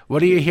border. What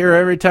do you hear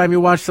every time you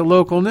watch the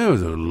local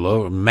news?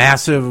 A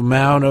massive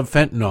amount of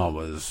fentanyl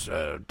was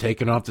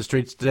taken off the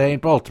streets today in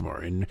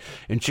Baltimore, in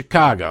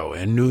Chicago,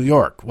 in New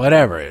York,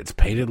 whatever. It's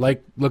painted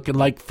like, looking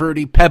like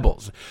fruity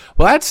pebbles.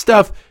 Well, that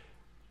stuff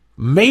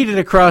made it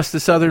across the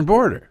southern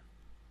border.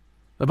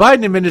 The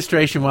Biden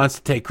administration wants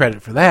to take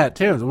credit for that,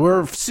 too.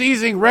 We're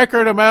seizing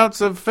record amounts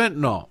of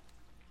fentanyl.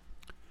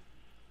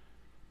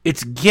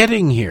 It's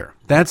getting here.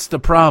 That's the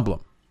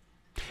problem.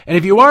 And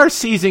if you are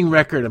seizing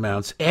record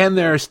amounts and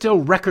there are still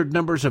record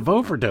numbers of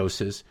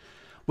overdoses,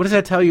 what does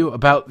that tell you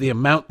about the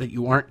amount that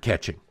you aren't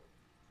catching?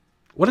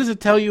 What does it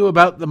tell you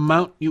about the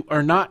amount you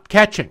are not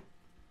catching?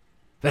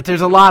 That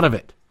there's a lot of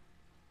it.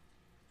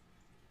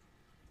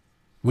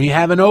 When you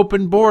have an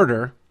open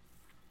border,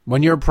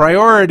 when your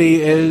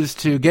priority is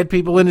to get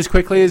people in as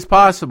quickly as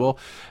possible,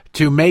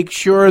 to make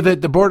sure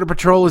that the Border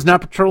Patrol is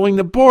not patrolling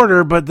the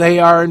border, but they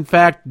are in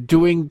fact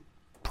doing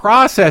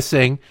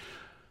processing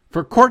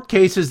for court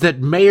cases that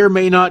may or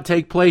may not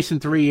take place in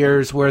 3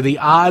 years, where the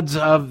odds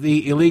of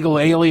the illegal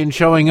alien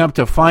showing up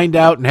to find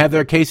out and have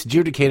their case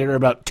adjudicated are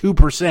about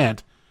 2%.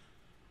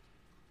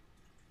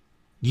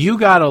 You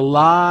got a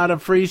lot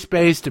of free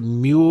space to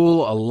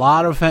mule a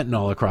lot of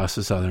fentanyl across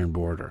the southern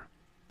border.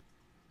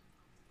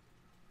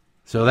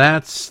 So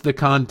that's the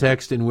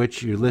context in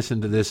which you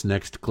listen to this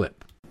next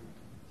clip.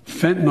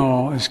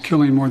 Fentanyl is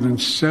killing more than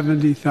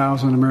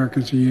 70,000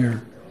 Americans a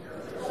year.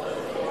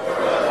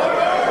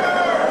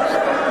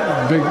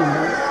 Big,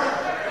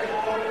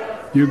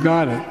 you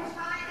got it.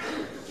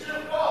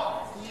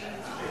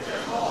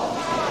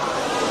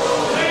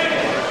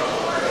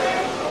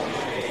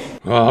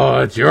 Oh,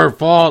 it's your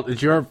fault.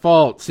 It's your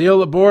fault. Seal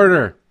the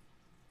border.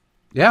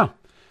 Yeah.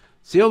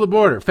 Seal the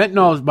border.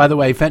 Fentanyl, by the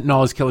way,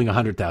 fentanyl is killing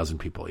 100,000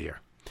 people a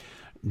year.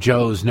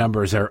 Joe's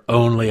numbers are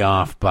only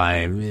off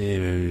by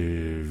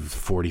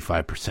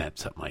 45%,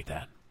 something like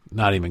that.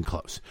 Not even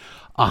close.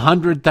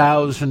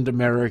 100,000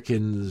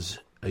 Americans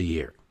a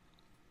year.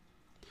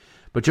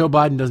 But Joe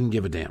Biden doesn't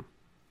give a damn.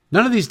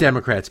 None of these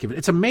Democrats give it.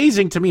 It's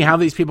amazing to me how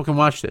these people can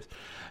watch this.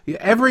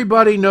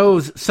 Everybody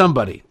knows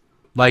somebody,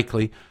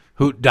 likely,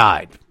 who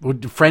died.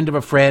 A friend of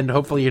a friend.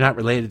 Hopefully you're not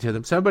related to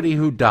them. Somebody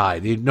who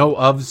died. You know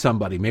of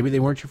somebody. Maybe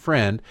they weren't your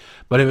friend,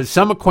 but it was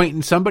some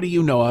acquaintance, somebody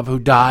you know of, who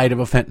died of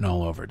a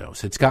fentanyl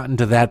overdose. It's gotten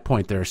to that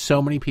point. There are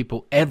so many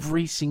people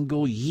every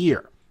single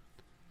year.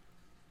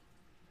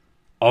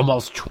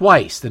 Almost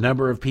twice the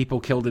number of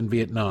people killed in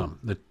Vietnam.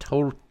 The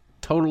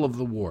total of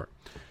the war.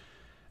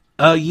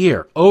 A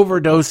year,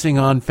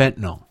 overdosing on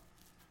fentanyl.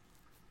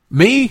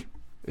 Me,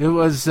 it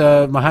was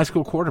my high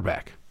school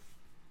quarterback,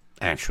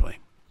 actually.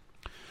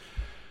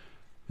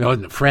 I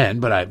wasn't a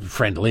friend, but I'm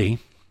friendly.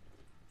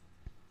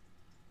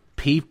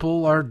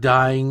 People are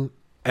dying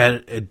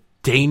at a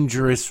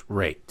dangerous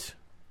rate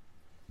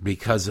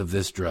because of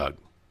this drug.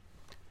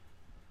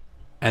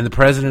 And the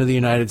President of the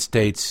United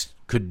States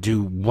could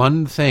do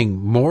one thing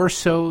more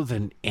so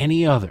than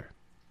any other.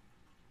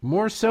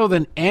 More so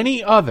than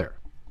any other.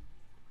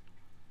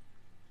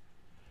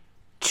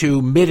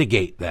 To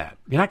mitigate that.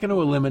 You're not going to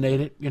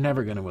eliminate it. You're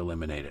never going to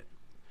eliminate it.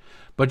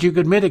 But you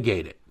could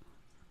mitigate it.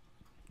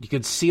 You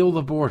could seal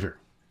the border.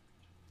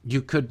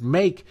 You could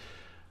make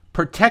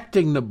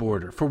protecting the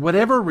border, for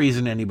whatever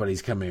reason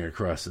anybody's coming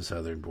across the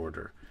southern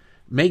border,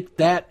 make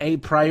that a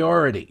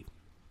priority.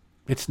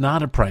 It's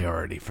not a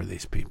priority for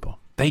these people.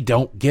 They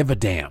don't give a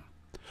damn.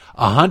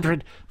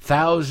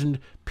 100,000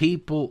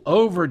 people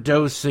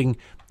overdosing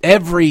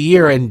every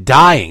year and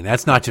dying.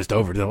 That's not just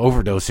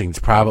overdosing. It's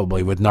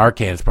probably, with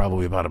Narcan, it's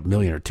probably about 1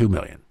 million or 2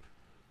 million.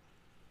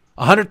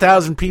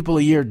 100,000 people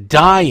a year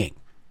dying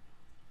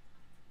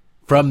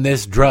from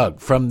this drug,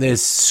 from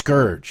this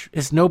scourge.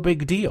 It's no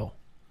big deal.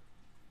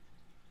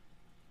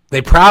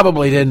 They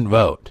probably didn't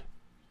vote.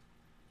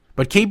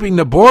 But keeping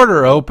the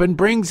border open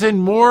brings in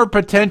more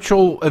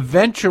potential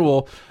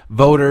eventual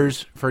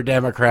voters for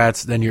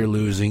Democrats than you're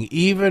losing,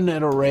 even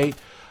at a rate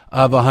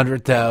of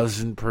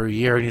 100,000 per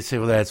year. And you say,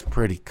 well, that's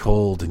pretty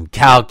cold and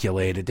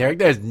calculated, Derek.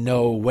 There's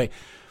no way.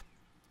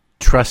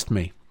 Trust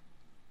me.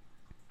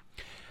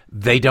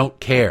 They don't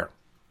care.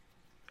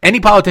 Any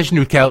politician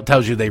who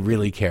tells you they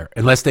really care,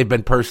 unless they've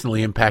been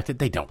personally impacted,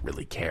 they don't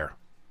really care.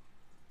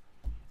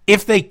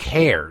 If they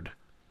cared,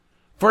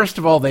 first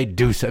of all, they'd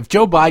do so. If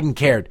Joe Biden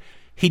cared,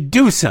 he'd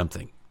do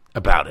something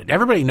about it.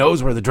 Everybody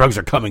knows where the drugs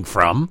are coming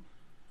from.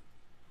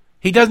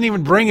 He doesn't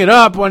even bring it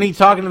up when he's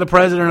talking to the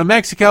president of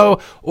Mexico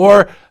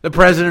or the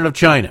president of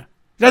China.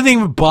 He doesn't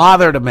even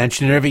bother to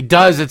mention it. If he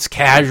does, it's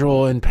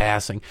casual in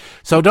passing.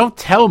 So don't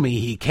tell me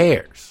he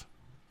cares.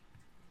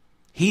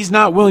 He's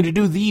not willing to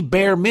do the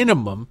bare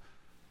minimum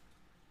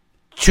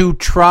to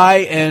try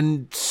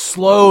and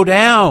slow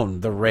down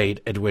the rate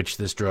at which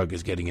this drug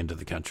is getting into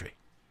the country.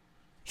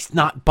 He's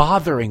not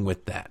bothering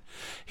with that.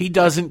 He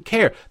doesn't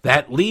care.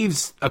 That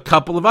leaves a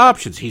couple of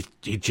options.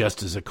 He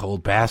just is a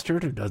cold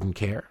bastard who doesn't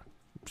care.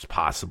 It's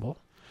possible.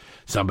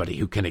 Somebody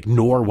who can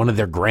ignore one of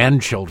their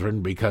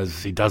grandchildren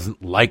because he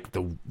doesn't like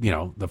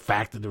the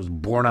fact that it was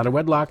born out of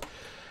wedlock.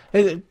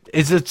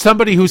 Is it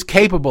somebody who's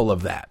capable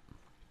of that?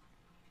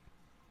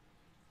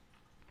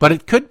 But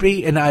it could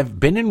be, and I've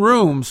been in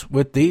rooms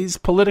with these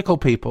political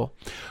people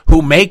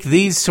who make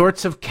these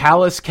sorts of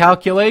callous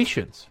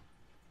calculations.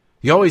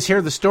 You always hear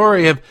the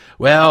story of,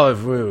 well,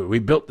 if we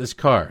built this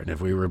car, and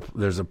if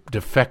there's a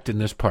defect in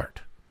this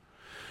part,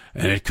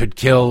 and it could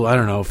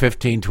kill,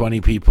 15,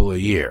 20 people a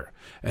year,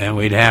 and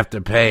we'd have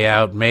to pay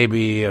out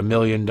maybe $1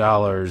 million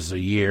a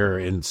year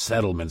in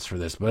settlements for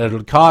this, but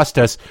it'll cost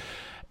us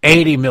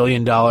 $80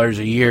 million a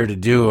year to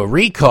do a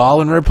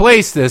recall and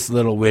replace this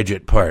little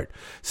widget part.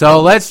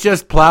 So let's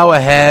just plow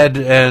ahead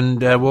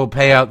and we'll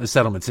pay out the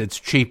settlements. It's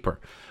cheaper.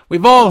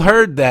 We've all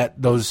heard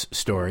those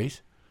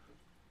stories.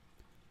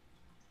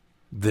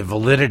 The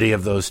validity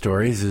of those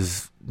stories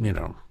is,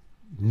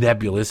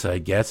 nebulous, I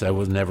guess. I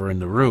was never in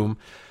the room.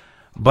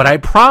 But I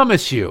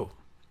promise you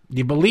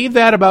believe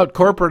that about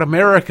corporate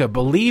America,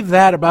 believe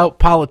that about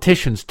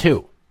politicians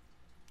too.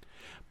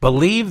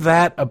 Believe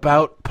that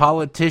about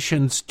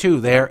politicians,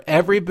 too. They're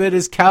every bit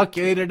as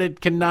calculated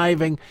and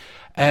conniving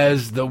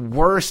as the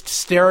worst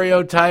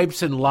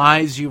stereotypes and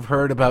lies you've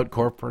heard about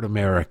corporate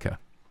America.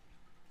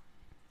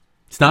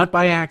 It's not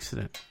by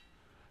accident.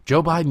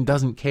 Joe Biden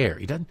doesn't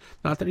care.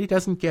 Not that he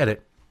doesn't get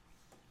it.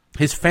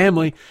 His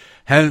family,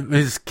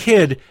 his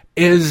kid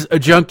is a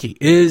junkie,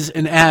 is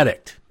an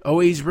addict.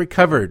 Oh, he's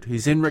recovered.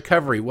 He's in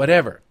recovery,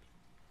 whatever.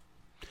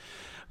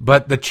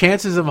 But the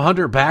chances of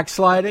Hunter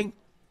backsliding,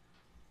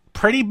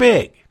 pretty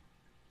big.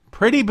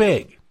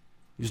 He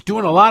was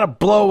doing a lot of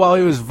blow while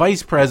he was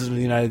vice president of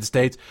the United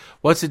States.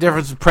 What's the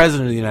difference with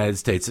president of the United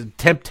States? The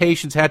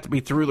temptations had to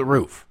be through the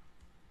roof.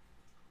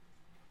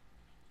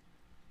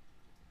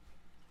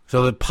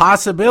 So the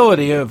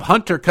possibility of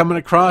Hunter coming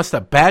across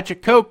a batch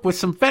of coke with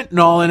some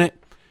fentanyl in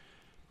it,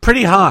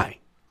 pretty high.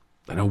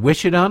 I don't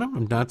wish it on him.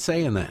 I'm not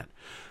saying that.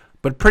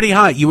 But pretty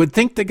high. You would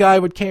think the guy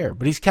would care,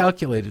 but he's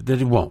calculated that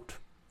he won't.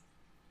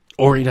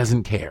 Or he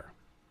doesn't care.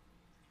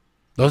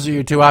 Those are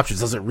your two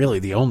options. Those are really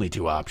the only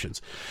two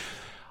options.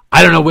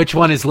 I don't know which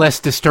one is less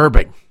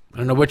disturbing. I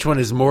don't know which one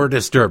is more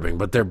disturbing,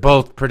 but they're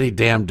both pretty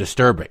damn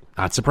disturbing.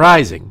 Not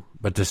surprising,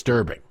 but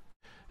disturbing.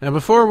 Now,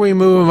 before we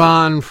move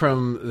on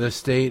from the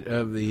State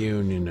of the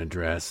Union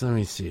address, let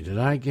me see. Did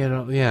I get...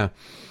 Yeah.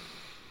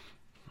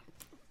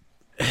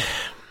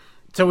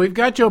 So we've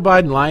got Joe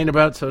Biden lying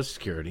about Social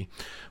Security.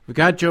 We've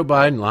got Joe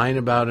Biden lying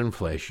about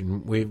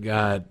inflation. We've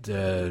got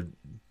Joe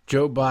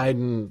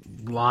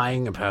Biden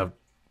lying about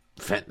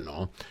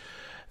fentanyl.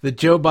 The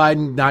Joe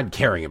Biden not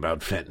caring about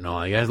fentanyl.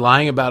 I guess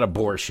lying about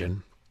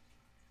abortion.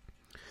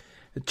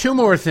 Two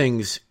more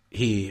things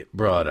he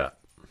brought up.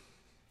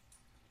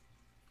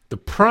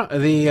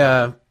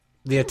 The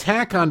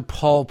attack on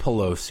Paul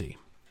Pelosi.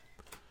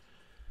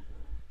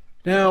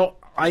 Now,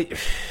 I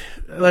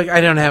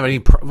don't have any.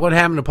 What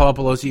happened to Paul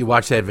Pelosi? You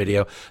watch that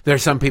video. There are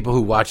some people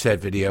who watch that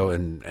video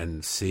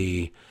and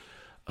see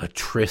a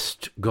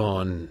tryst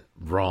gone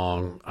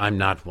wrong. I'm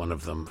not one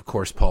of them. Of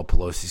course, Paul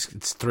Pelosi's.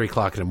 It's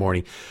 3:00 in the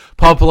morning.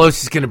 Paul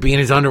Pelosi's going to be in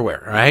his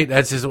underwear. Right?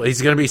 He's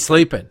going to be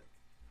sleeping.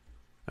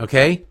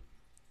 Okay.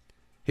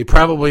 He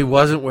probably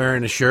wasn't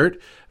wearing a shirt,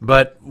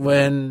 but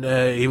when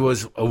he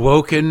was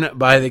awoken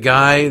by the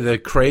guy, the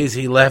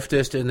crazy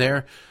leftist in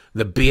there,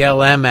 the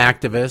BLM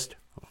activist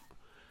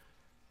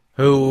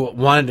who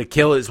wanted to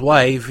kill his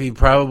wife, he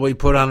probably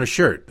put on a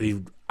shirt.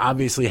 He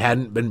obviously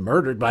hadn't been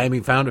murdered by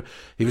him.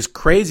 He was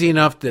crazy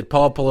enough that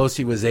Paul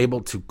Pelosi was able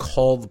to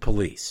call the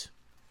police.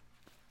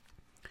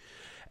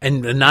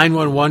 And the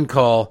 911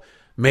 call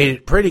made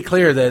it pretty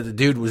clear that the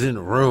dude was in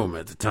the room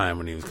at the time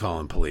when he was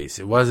calling police.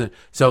 It wasn't.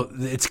 So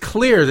it's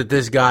clear that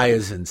this guy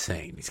is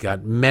insane. He's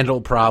got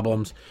mental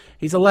problems.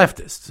 He's a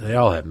leftist. They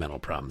all have mental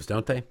problems,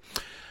 don't they?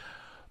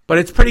 But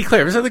it's pretty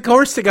clear. So of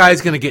course the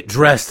guy's going to get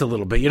dressed a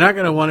little bit. You're not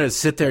going to want to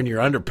sit there in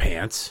your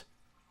underpants.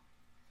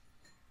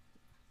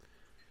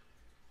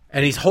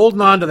 And he's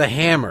holding on to the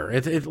hammer.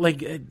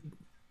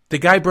 The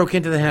guy broke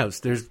into the house.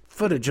 There's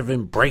footage of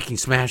him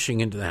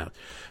smashing into the house.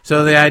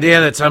 So the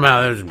idea that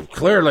somehow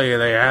clearly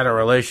they had a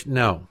relation,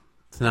 no,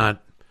 it's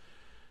not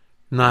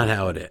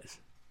how it is.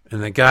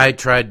 And the guy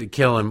tried to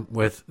kill him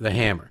with the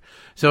hammer.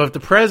 So if the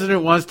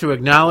president wants to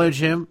acknowledge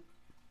him,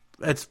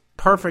 that's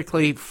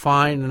perfectly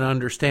fine and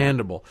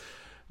understandable.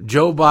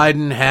 Joe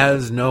Biden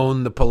has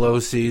known the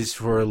Pelosi's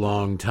for a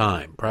long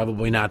time.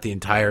 Probably not the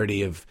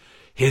entirety of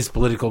his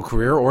political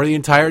career or the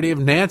entirety of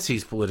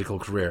Nancy's political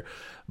career.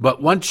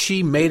 But once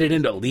she made it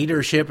into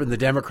leadership in the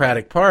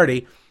Democratic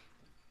Party,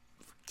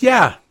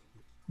 yeah,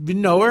 you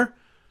know her.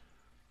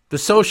 The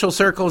social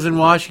circles in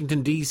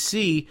Washington,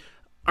 D.C.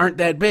 aren't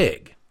that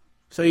big.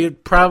 So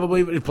you'd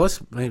probably, plus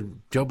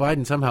Joe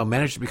Biden somehow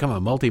managed to become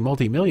a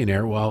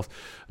multi-millionaire while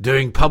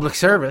doing public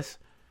service.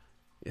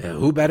 Yeah,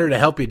 who better to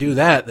help you do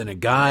that than a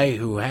guy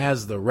who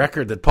has the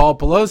record that Paul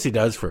Pelosi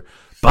does for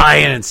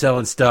buying and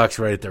selling stocks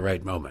right at the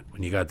right moment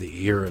when you got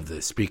the ear of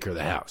the Speaker of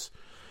the House.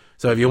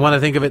 So if you want to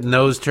think of it in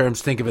those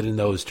terms, think of it in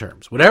those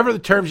terms. Whatever the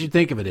terms you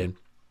think of it in,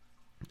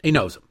 he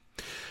knows them.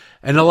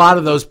 And a lot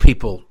of those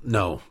people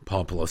know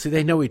Paul Pelosi.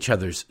 They know each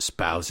other's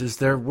spouses.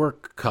 They're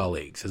work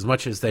colleagues. As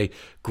much as they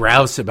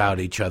grouse about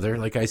each other,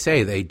 like I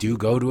say, they do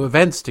go to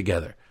events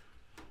together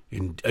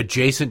in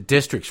adjacent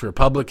districts,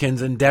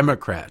 Republicans and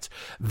Democrats.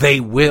 They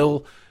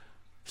will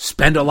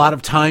spend a lot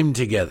of time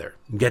together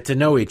and get to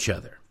know each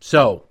other.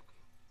 So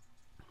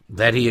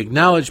that he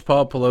acknowledged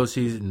Paul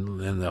Pelosi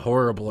and the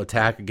horrible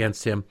attack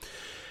against him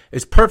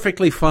is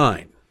perfectly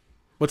fine.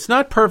 What's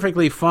not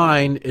perfectly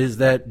fine is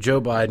that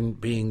Joe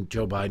Biden,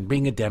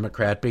 being a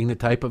Democrat, being the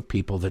type of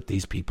people that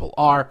these people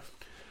are,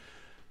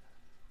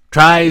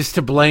 tries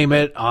to blame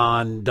it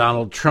on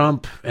Donald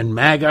Trump and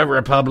MAGA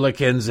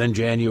Republicans and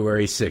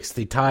January 6th.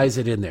 He ties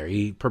it in there.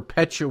 He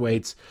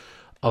perpetuates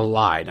a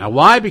lie. Now,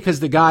 why? Because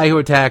the guy who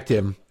attacked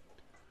him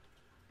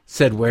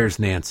said, "Where's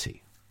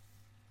Nancy?"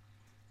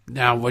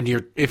 Now,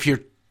 if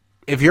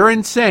you're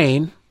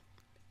insane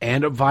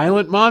and a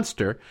violent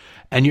monster,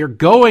 and you're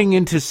going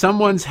into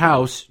someone's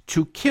house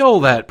to kill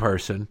that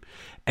person,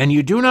 and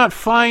you do not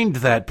find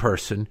that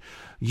person,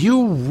 you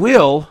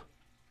will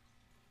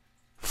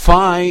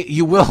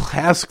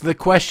ask the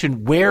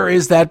question, where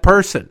is that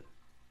person?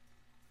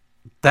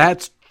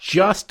 That's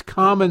just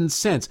common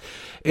sense.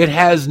 It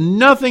has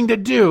nothing to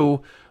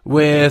do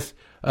with,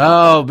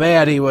 oh,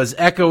 man, he was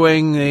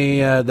echoing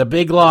the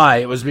big lie.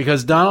 It was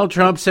because Donald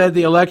Trump said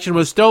the election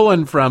was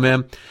stolen from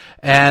him,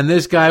 and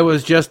this guy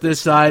was just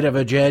this side of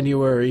a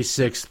January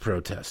 6th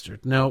protester.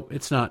 No,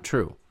 it's not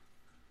true.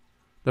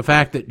 The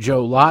fact that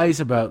Joe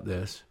lies about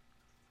this,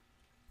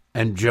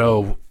 and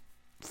Joe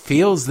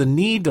feels the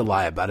need to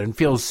lie about it and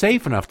feels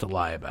safe enough to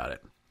lie about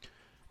it,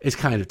 is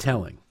kind of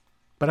telling.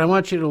 But I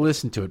want you to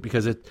listen to it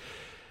because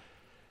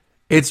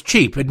it's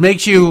cheap. It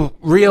makes you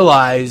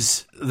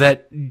realize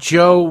that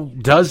Joe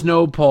does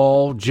know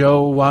Paul.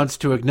 Joe wants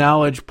to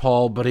acknowledge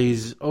Paul, but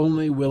he's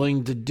only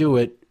willing to do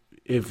it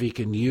if he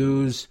can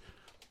use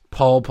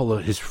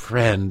his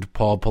friend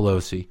Paul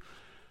Pelosi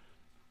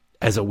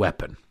as a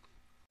weapon.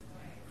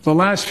 The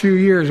last few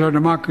years, our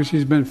democracy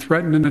has been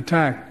threatened and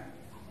attacked,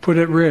 put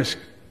at risk,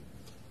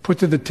 put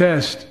to the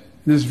test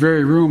in this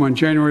very room on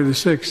January the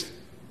 6th.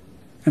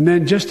 And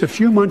then just a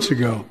few months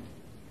ago,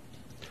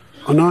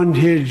 an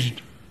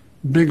unhinged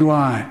big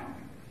lie,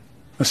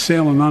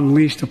 assailed and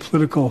unleashed a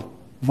political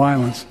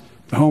violence,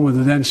 the home of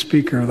the then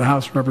Speaker of the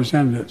House of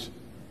Representatives,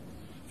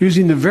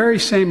 using the very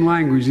same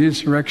language the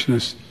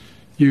insurrectionists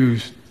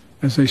used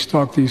as they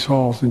stalked these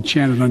halls and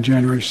chanted on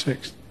January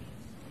 6th.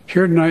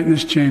 Here tonight in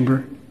this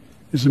chamber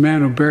is a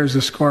man who bears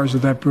the scars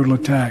of that brutal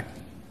attack,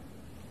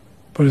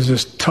 but is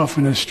as tough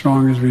and as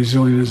strong and as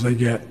resilient as they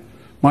get.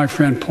 My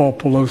friend Paul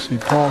Pelosi.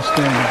 Paul,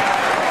 stand up.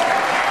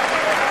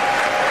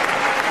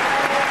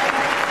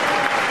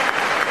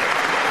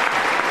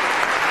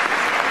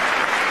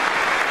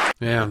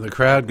 Yeah, the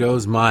crowd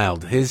goes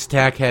mild. His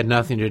attack had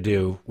nothing to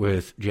do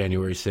with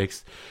January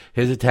 6th.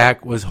 His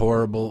attack was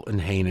horrible and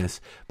heinous,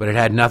 but it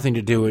had nothing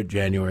to do with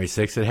January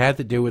 6th. It had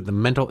to do with the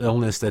mental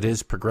illness that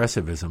is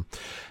progressivism.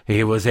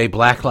 He was a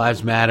Black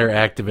Lives Matter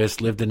activist,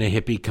 lived in a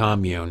hippie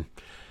commune,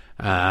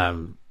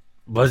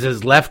 was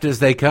as left as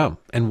they come,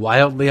 and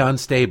wildly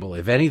unstable.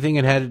 If anything,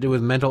 it had to do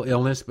with mental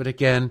illness, but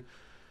again,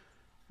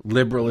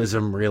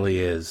 liberalism really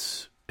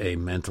is a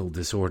mental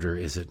disorder,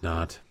 is it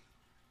not?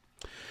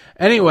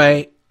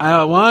 Anyway,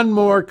 one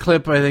more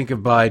clip, I think, of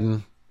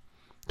Biden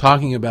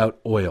talking about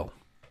oil.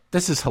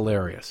 This is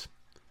hilarious.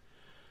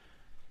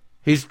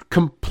 He's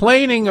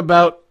complaining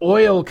about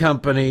oil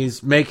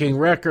companies making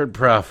record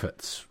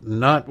profits,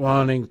 not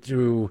wanting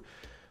to...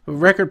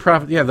 Record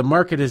profit, yeah, the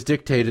market has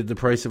dictated the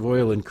price of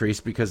oil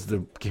increase because the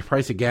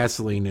price of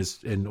gasoline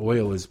and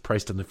oil is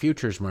priced on the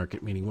futures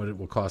market, meaning what it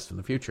will cost in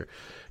the future.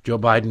 Joe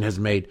Biden has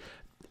made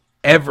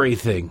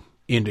everything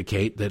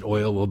indicate that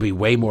oil will be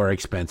way more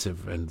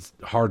expensive and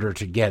harder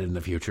to get in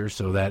the future,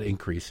 so that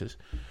increases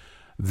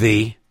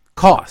the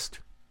cost.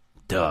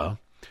 Duh.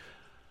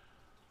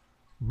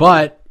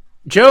 But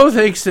Joe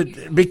thinks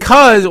that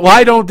because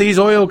why don't these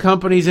oil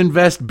companies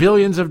invest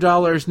billions of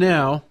dollars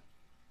now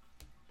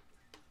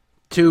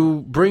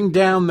to bring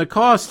down the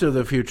cost of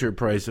the future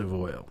price of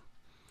oil?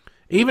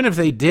 Even if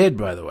they did,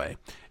 by the way,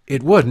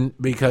 it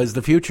wouldn't, because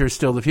the future is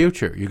still the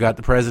future. You got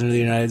the President of the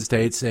United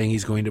States saying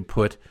he's going to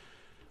put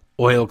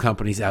oil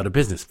companies out of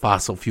business,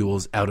 fossil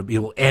fuels he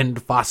will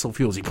end fossil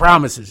fuels. He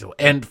promises he'll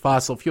end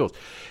fossil fuels.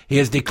 He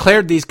has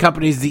declared these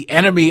companies the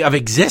enemy of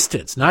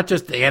existence, not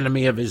just the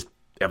enemy of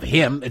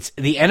him, it's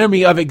the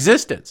enemy of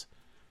existence.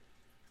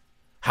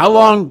 How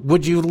long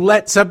would you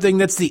let something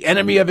that's the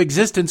enemy of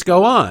existence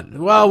go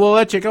on? Well, we'll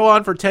let you go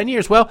on for 10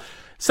 years. Well,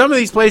 some of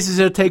these places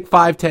it'll take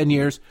 5-10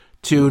 years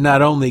to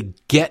not only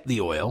get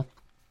the oil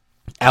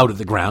out of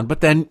the ground,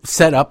 but then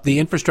set up the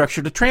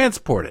infrastructure to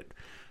transport it.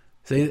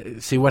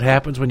 See what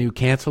happens when you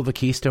cancel the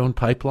Keystone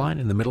Pipeline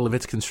in the middle of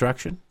its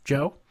construction,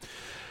 Joe?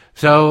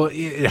 So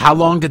how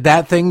long did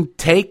that thing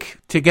take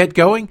to get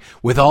going?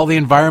 With all the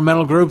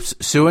environmental groups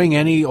suing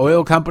any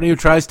oil company who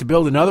tries to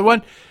build another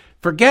one?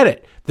 Forget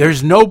it.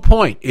 There's no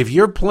point. If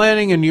you're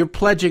planning and you're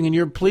pledging and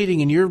you're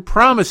pleading and you're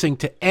promising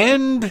to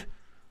end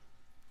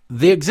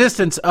the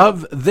existence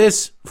of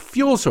this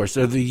fuel source,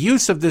 or the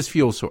use of this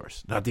fuel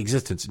source, not the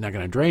existence, it's not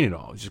going to drain it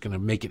all, it's just going to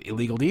make it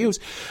illegal to use,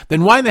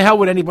 then why the hell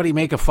would anybody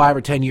make a 5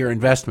 or 10 year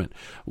investment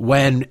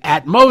when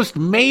at most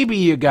maybe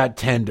you got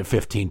 10 to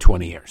 15,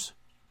 20 years?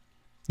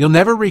 You'll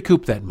never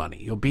recoup that money.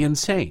 You'll be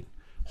insane.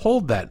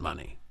 Hold that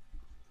money.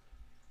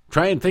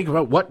 Try and think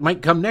about what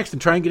might come next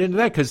and try and get into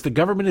that, because the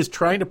government is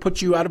trying to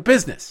put you out of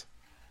business.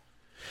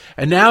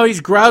 And now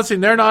he's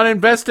grousing, they're not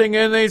investing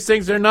in these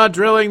things, they're not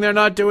drilling, they're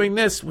not doing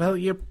this. Well,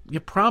 you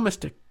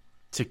promised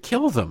to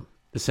kill them,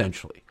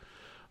 essentially.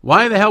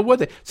 Why the hell would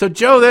they? So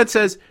Joe then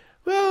says,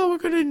 well,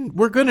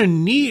 we're gonna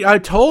need, I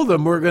told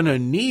them we're gonna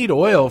need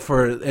oil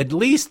for at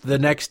least the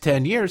next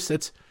 10 years.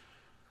 That's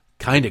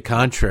kind of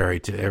contrary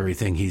to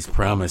everything he's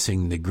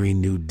promising the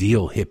Green New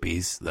Deal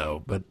hippies,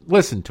 though. But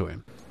listen to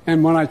him.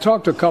 And when I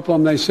talk to a couple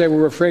of them, they say, well,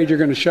 we're afraid you're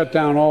going to shut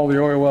down all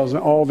the oil wells,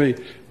 all the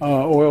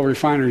oil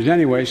refineries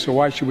anyway, so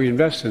why should we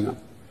invest in them?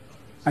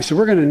 I said,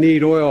 we're going to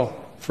need oil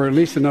for at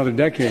least another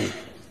decade.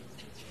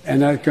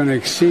 And that's going to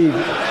exceed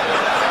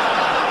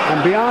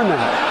and beyond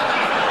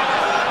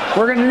that.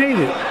 We're going to need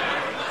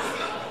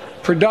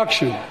it.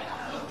 Production.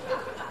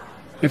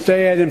 If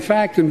they had, in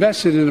fact,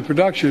 invested in the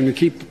production to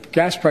keep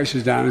gas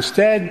prices down,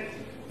 instead,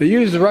 they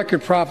used the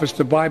record profits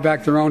to buy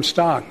back their own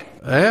stock.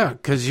 Yeah,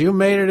 because you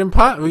made it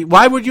impossible.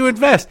 Why would you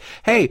invest?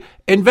 Hey,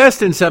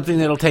 invest in something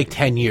that'll take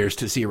 10 years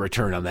to see a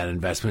return on that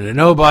investment. And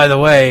oh, by the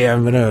way,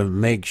 I'm going to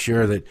make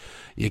sure that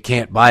you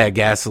can't buy a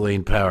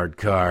gasoline-powered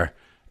car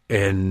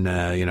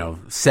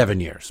in, 7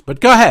 years. But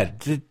go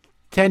ahead,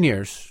 10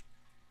 years.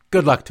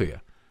 Good luck to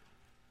you.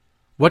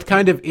 What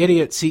kind of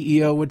idiot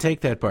CEO would take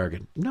that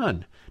bargain?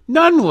 None.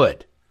 None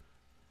would.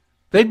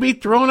 They'd be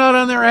thrown out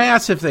on their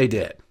ass if they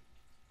did.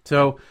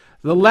 So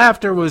the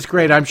laughter was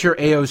great. I'm sure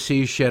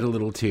AOC shed a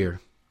little tear,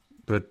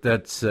 but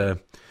that's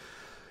what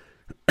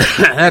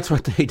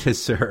they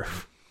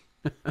deserve.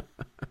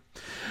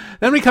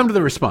 Then we come to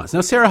the response.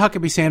 Now, Sarah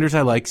Huckabee Sanders,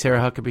 I like Sarah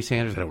Huckabee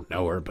Sanders. I don't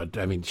know her, but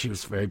I mean, she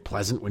was very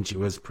pleasant when she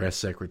was press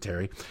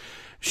secretary.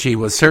 She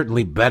was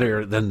certainly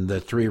better than the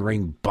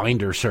 3-ring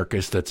binder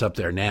circus that's up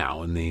there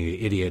now and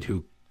the idiot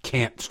who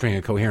can't string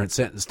a coherent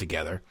sentence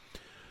together.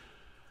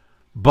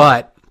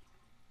 But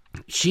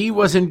she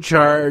was in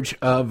charge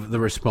of the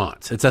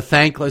response. It's a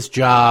thankless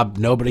job.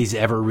 Nobody's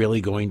ever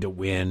really going to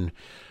win.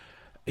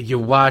 You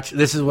watch,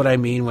 this is what I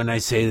mean when I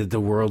say that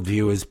the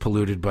worldview is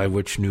polluted by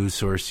which news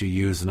source you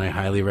use, and I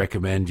highly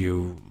recommend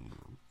you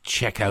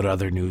check out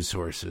other news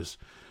sources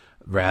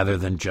rather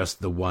than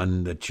just the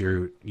one that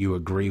you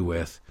agree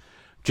with.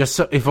 Just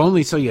so, if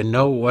only so you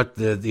know what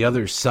the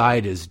other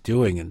side is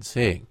doing and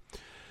saying.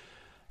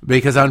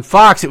 Because on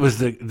Fox, it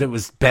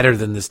was better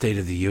than the State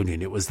of the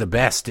Union. It was the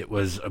best. It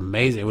was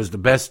amazing. It was the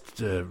best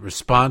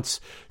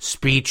response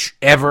speech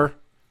ever.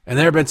 And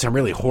there have been some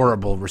really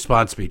horrible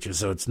response speeches,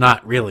 so it's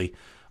not really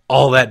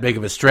all that big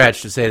of a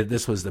stretch to say that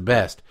this was the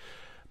best.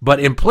 But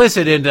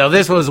implicit in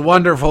this was a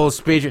wonderful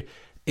speech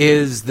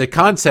is the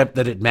concept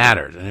that it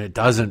matters, and it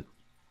doesn't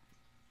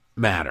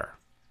matter.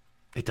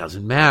 It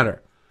doesn't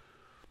matter.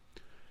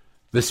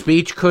 The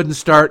speech couldn't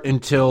start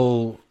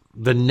until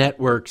the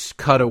networks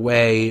cut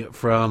away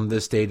from the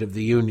State of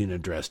the Union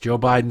address. Joe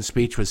Biden's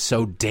speech was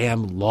so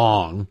damn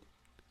long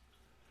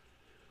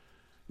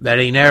that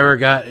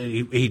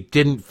he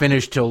didn't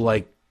finish till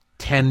like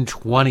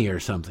 10:20 or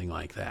something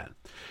like that.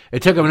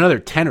 It took him another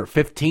 10 or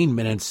 15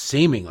 minutes,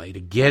 seemingly, to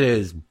get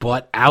his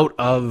butt out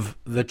of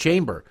the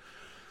chamber.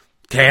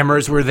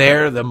 Cameras were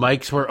there. The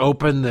mics were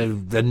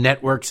open. The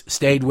networks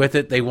stayed with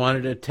it. They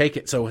wanted to take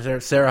it. So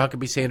Sarah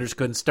Huckabee Sanders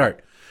couldn't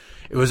start.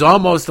 It was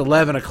almost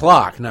 11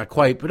 o'clock, not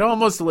quite, but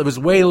almost. It was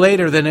way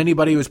later than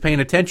anybody who was paying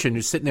attention,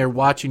 who's sitting there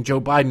watching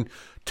Joe Biden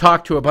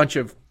talk to a bunch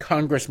of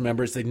Congress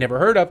members they'd never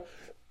heard of.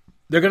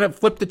 They're going to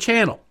flip the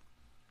channel.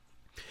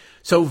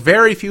 So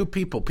very few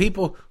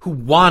people who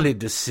wanted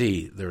to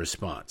see the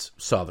response,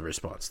 saw the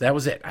response. That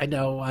was it. I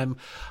know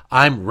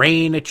I'm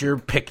rain at your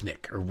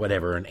picnic or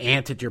whatever, an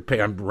ant at your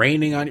picnic. I'm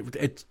raining on you.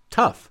 It's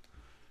tough.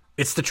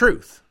 It's the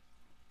truth.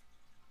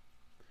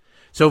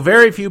 So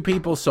very few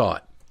people saw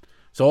it.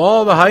 So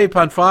all the hype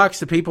on Fox,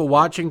 the people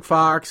watching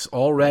Fox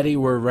already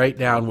were right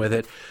down with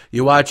it.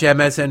 You watch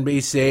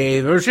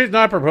MSNBC, she's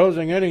not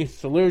proposing any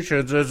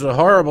solutions. It's a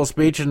horrible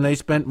speech, and they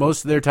spent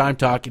most of their time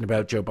talking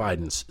about Joe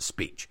Biden's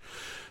speech.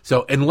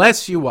 So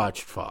unless you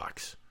watched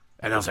Fox,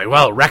 and they'll say,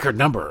 well, record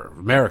number of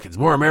Americans,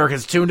 more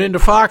Americans tuned into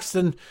Fox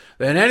than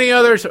any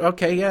others.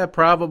 Okay, yeah,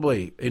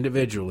 probably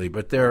individually,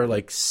 but there are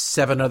like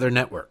 7 other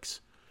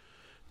networks.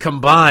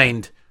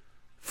 Combined,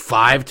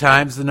 5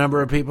 times the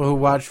number of people who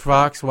watched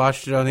Fox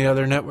watched it on the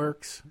other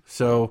networks.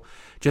 So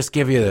just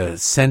give you a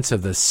sense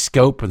of the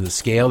scope and the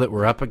scale that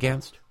we're up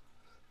against.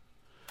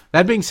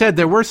 That being said,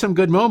 there were some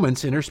good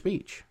moments in her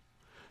speech.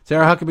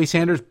 Sarah Huckabee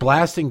Sanders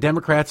blasting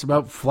Democrats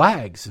about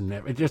flags, and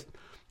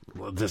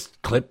this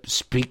clip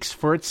speaks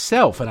for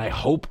itself, and I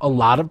hope a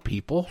lot of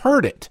people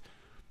heard it.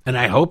 And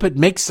I hope it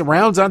makes the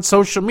rounds on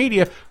social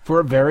media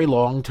for a very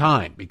long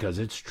time, because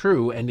it's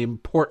true and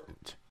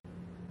important.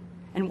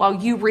 And while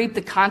you reap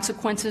the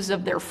consequences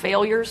of their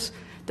failures,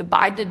 The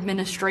Biden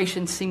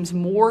administration seems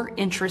more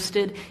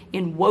interested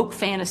in woke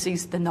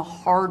fantasies than the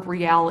hard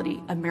reality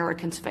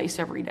Americans face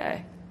every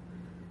day.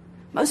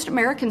 Most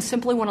Americans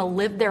simply want to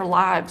live their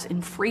lives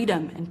in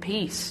freedom and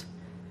peace.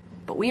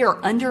 But we are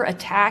under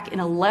attack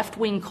in a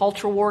left-wing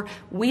culture war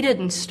we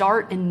didn't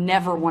start and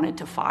never wanted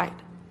to fight.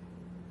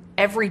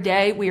 Every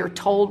day we are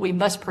told we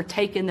must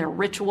partake in their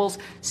rituals,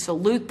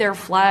 salute their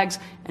flags,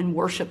 and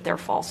worship their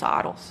false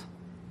idols.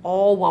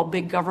 All while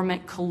big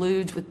government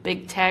colludes with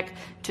big tech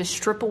to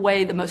strip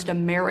away the most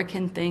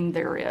American thing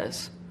there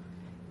is,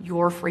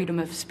 your freedom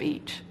of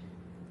speech.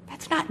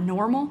 That's not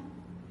normal.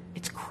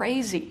 It's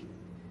crazy,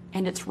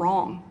 and it's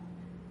wrong.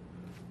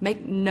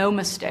 Make no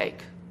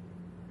mistake,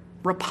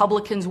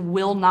 Republicans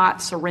will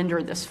not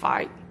surrender this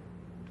fight.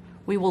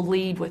 We will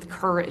lead with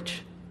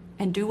courage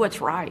and do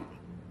what's right,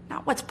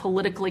 not what's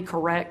politically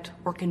correct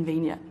or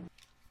convenient.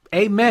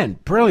 Amen.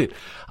 Brilliant.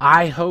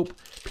 I hope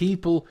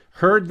people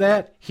heard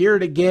that, hear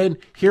it again,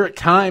 hear it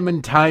time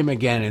and time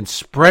again, and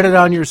spread it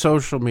on your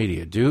social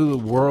media. Do the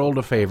world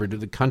a favor, do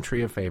the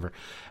country a favor,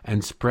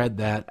 and spread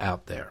that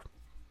out there.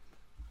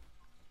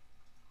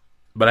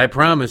 But I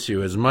promise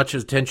you, as much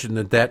attention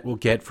that will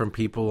get from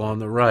people on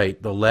the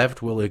right, the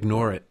left will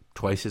ignore it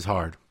twice as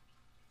hard.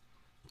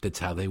 That's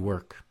how they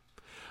work.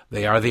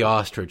 They are the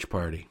ostrich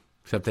party,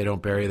 except they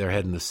don't bury their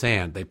head in the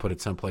sand. They put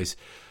it someplace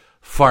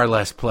far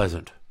less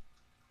pleasant.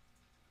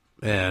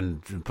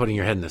 And putting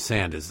your head in the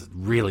sand is a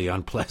really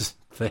unpleasant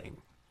thing.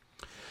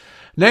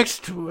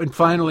 Next, and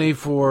finally,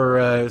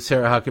 for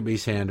Sarah Huckabee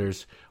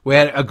Sanders, we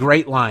had a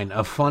great line,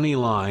 a funny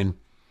line,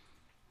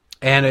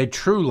 and a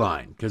true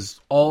line, because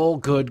all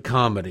good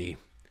comedy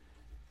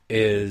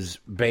is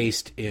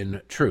based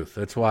in truth.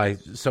 That's why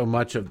so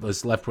much of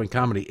this left-wing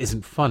comedy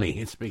isn't funny.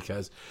 It's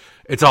because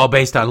it's all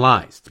based on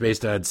lies. It's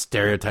based on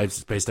stereotypes.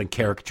 It's based on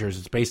caricatures.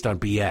 It's based on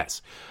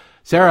BS.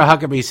 Sarah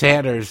Huckabee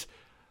Sanders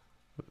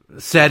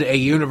said a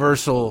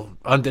universal,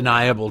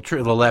 undeniable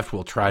truth. The left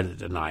will try to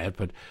deny it,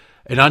 but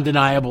an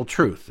undeniable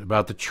truth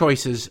about the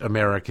choices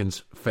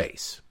Americans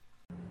face.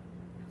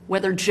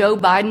 Whether Joe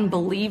Biden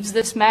believes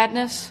this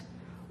madness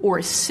or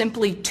is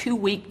simply too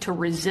weak to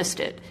resist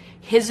it,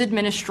 his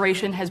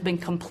administration has been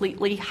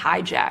completely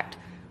hijacked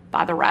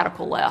by the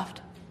radical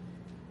left.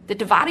 The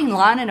dividing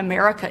line in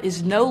America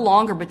is no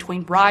longer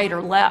between right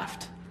or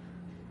left.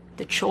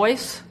 The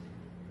choice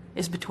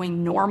is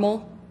between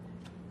normal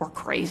or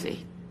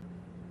crazy.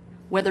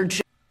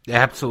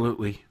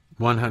 Absolutely,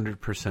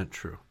 100%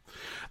 true.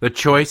 The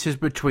choice is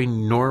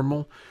between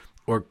normal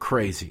or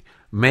crazy.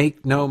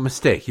 Make no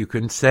mistake, you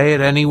can say it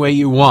any way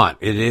you want.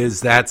 It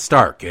is that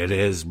stark. It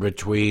is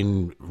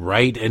between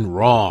right and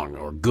wrong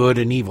or good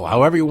and evil,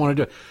 however you want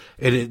to do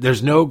it.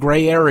 There's no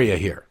gray area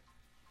here.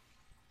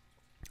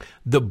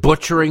 The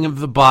butchering of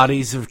the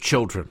bodies of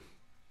children,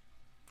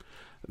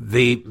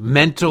 the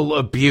mental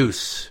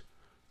abuse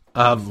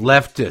of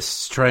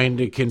leftists trying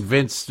to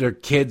convince their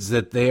kids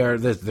that they are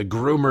the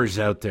groomers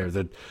out there,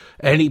 that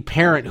any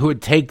parent who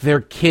would take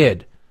their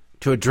kid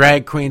to a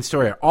drag queen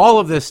story, all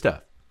of this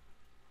stuff.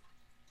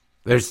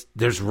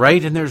 There's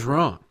right and there's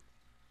wrong.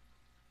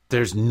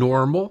 There's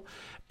normal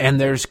and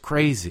there's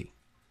crazy.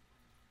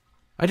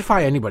 I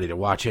defy anybody to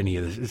watch any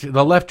of this.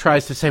 The left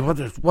tries to say, well,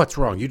 what's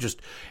wrong?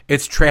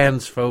 It's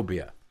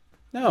transphobia.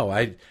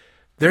 No,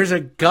 there's a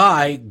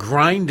guy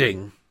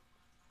grinding.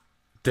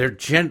 There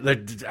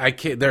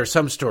are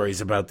some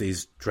stories about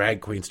these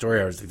drag queen story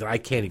hours that I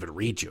can't even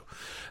read you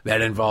that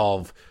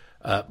involve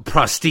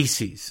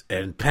prostheses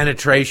and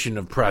penetration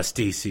of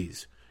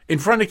prostheses in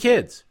front of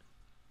kids.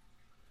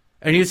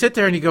 And you sit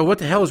there and you go, what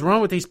the hell is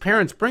wrong with these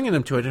parents bringing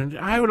them to it? And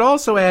I would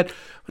also add,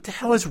 what the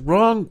hell is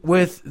wrong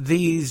with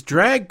these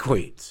drag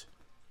queens?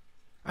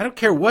 I don't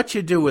care what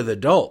you do with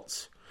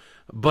adults,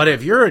 but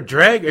if you're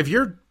if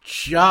your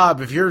job,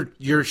 if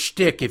your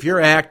shtick, if your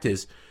act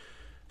is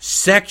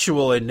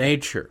sexual in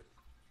nature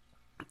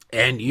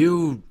and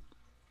you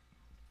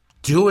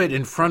do it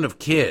in front of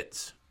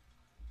kids,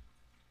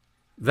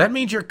 that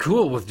means you're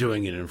cool with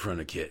doing it in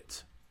front of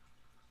kids.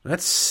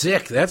 That's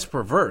sick. That's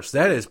perverse.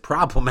 That is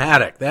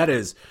problematic. That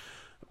is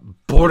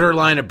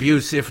borderline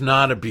abuse, if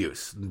not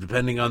abuse,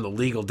 depending on the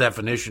legal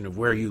definition of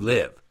where you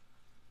live.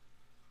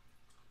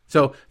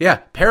 So, yeah,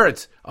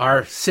 parents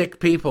are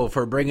sick people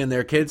for bringing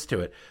their kids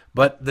to it.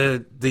 But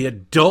the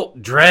adult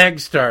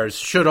drag stars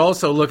should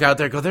also look out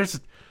there and go, there's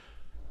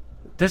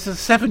a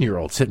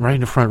 7-year-old sitting right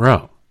in the front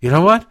row. You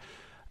know what?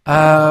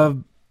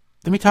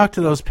 Let me talk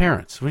to those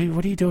parents.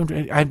 What are you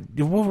doing?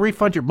 We'll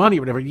refund your money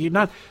or whatever.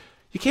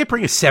 You can't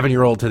bring a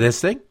 7-year-old to this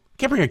thing. You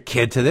can't bring a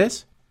kid to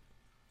this.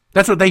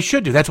 That's what they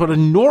should do. That's what a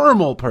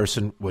normal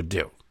person would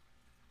do.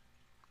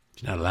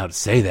 You're not allowed to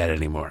say that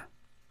anymore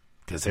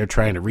because they're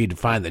trying to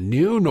redefine the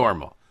new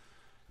normal.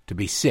 To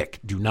be sick,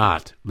 do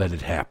not let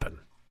it happen.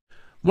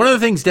 One of the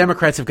things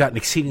Democrats have gotten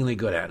exceedingly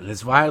good at, and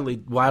it's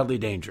wildly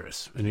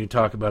dangerous, and you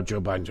talk about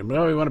Joe Biden,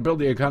 we want to build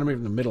the economy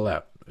from the middle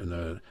out,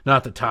 and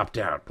not the top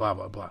down, blah,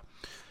 blah, blah.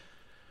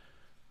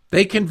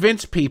 They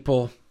convince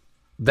people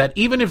that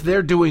even if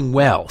they're doing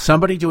well,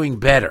 somebody doing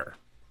better,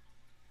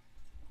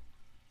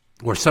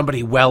 or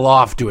somebody well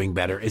off doing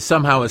better is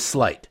somehow a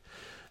slight.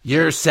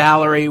 your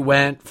salary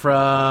went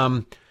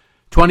from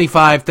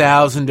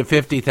 $25,000 to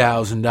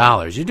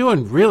 $50,000. You're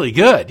doing really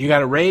good. You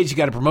got a raise, you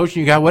got a promotion,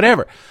 you got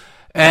whatever.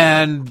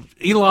 And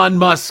Elon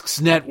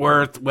Musk's net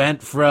worth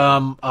went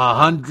from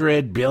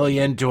 $100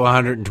 billion to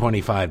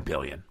 $125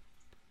 billion.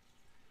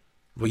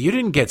 Well, you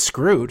didn't get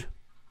screwed.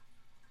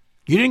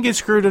 You didn't get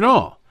screwed at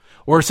all.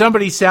 Or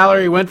somebody's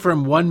salary went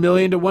from $1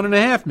 million to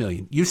 $1.5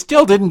 million. You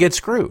still didn't get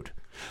screwed.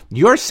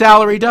 Your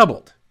salary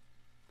doubled.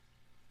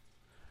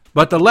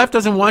 But the left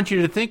doesn't want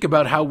you to think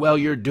about how well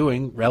you're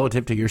doing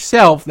relative to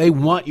yourself. They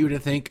want you to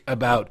think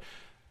about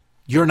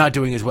you're not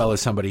doing as well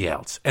as somebody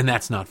else. And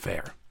that's not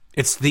fair.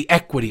 It's the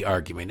equity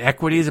argument.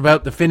 Equity is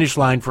about the finish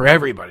line for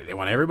everybody. They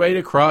want everybody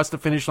to cross the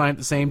finish line at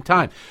the same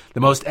time. The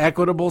most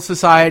equitable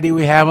society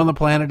we have on the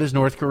planet is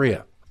North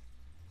Korea.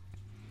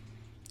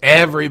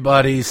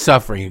 Everybody's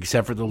suffering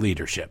except for the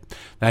leadership.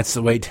 That's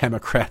the way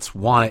Democrats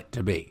want it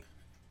to be.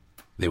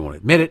 They won't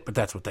admit it, but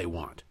that's what they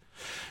want.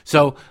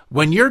 So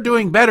when you're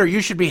doing better,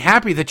 you should be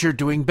happy that you're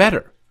doing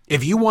better.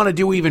 If you want to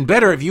do even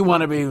better, if you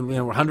want to be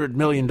 $100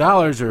 million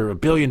or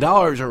 $1 billion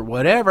or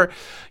whatever,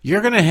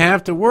 you're going to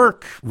have to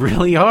work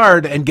really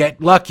hard and get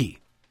lucky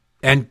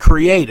and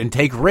create and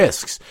take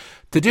risks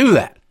to do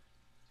that.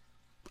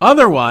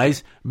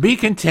 Otherwise, be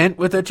content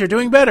with that you're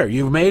doing better.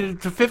 You've made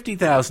it to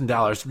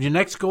 $50,000. Your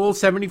next goal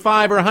is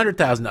 $75,000 or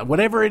 $100,000,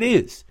 whatever it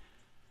is.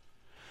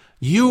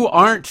 You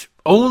aren't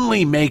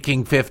only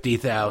making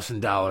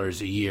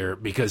 $50,000 a year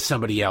because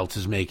somebody else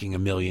is making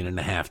 $1.5 million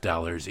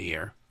a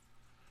year.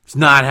 It's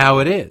not how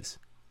it is.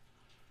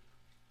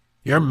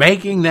 You're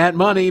making that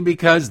money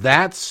because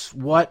that's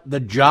what the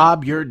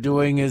job you're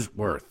doing is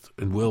worth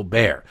and will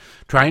bear.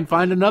 Try and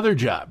find another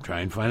job.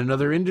 Try and find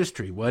another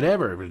industry,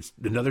 whatever. It's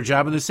another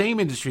job in the same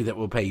industry that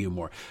will pay you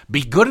more.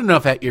 Be good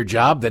enough at your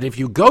job that if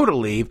you go to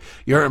leave,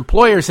 your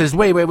employer says,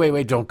 wait,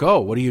 don't go.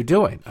 What are you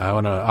doing?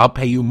 I'll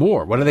pay you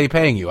more. What are they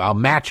paying you? I'll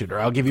match it or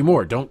I'll give you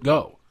more. Don't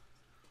go.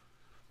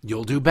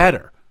 You'll do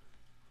better.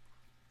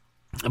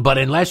 But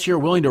unless you're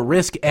willing to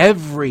risk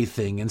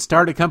everything and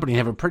start a company and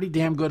have a pretty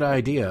damn good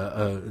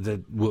idea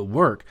that will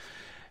work,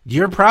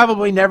 you're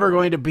probably never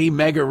going to be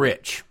mega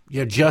rich.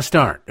 You just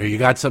aren't. Or you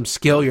got some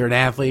skill, you're an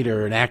athlete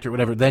or an actor,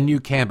 whatever, then you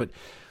can. But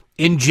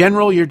in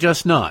general, you're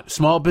just not.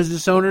 Small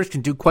business owners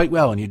can do quite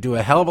well, and you do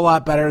a hell of a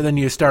lot better than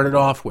you started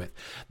off with.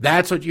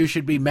 That's what you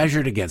should be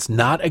measured against,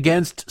 not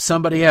against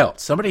somebody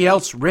else. Somebody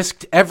else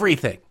risked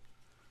everything.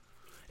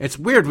 It's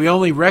weird. We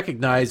only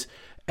recognize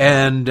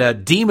and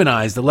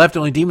demonize, the left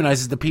only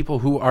demonizes the people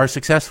who are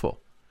successful,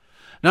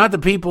 not the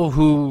people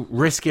who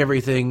risk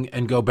everything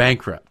and go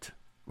bankrupt,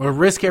 or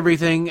risk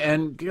everything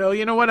and go,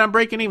 you know what, I'm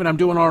breaking even, I'm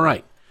doing all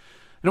right.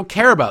 I don't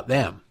care about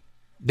them.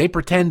 They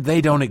pretend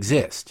they don't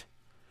exist.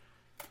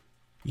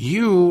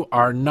 You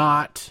are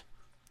not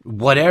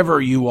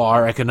whatever you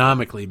are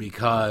economically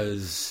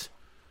because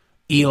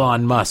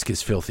Elon Musk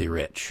is filthy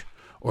rich,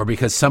 or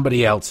because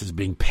somebody else is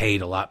being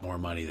paid a lot more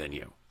money than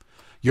you.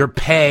 Your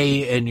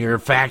pay in your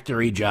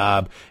factory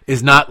job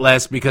is not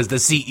less because the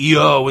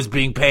CEO is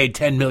being paid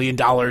 $10 million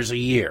a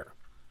year.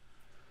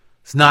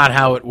 It's not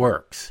how it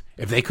works.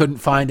 If they couldn't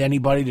find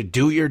anybody to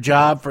do your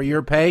job for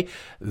your pay,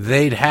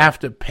 they'd have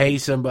to pay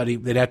somebody,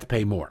 they'd have to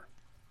pay more.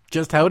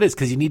 Just how it is,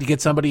 because you need to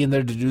get somebody in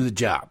there to do the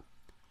job.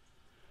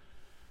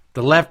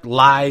 The left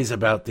lies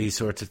about these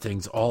sorts of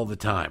things all the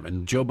time,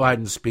 and Joe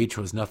Biden's speech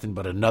was nothing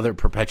but another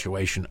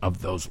perpetuation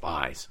of those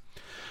lies.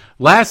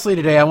 Lastly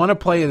today, I want to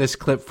play you this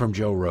clip from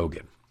Joe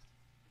Rogan.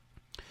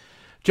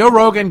 Joe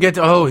Rogan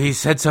he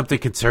said something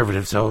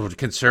conservative, so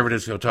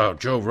conservatives go talk,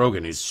 Joe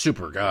Rogan, he's a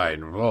super guy,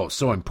 and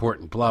so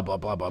important, blah, blah,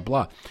 blah, blah,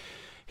 blah.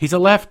 He's a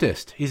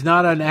leftist. He's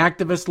not an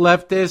activist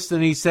leftist,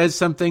 and he says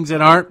some things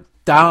that aren't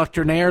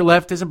doctrinaire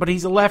leftism, but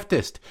he's a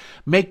leftist.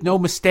 Make no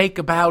mistake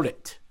about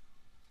it.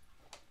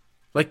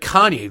 Like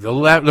Kanye,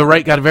 the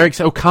right got very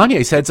excited. Oh,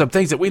 Kanye said some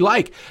things that we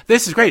like.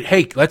 This is great.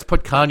 Hey, let's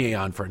put Kanye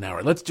on for an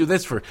hour. Let's do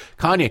this for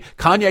Kanye.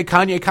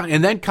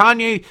 And then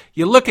Kanye,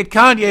 you look at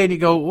Kanye and you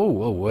go,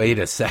 oh, wait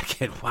a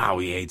second. Wow,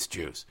 he hates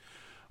Jews.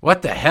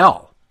 What the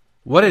hell?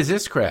 What is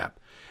this crap?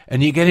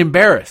 And you get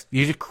embarrassed.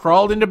 You just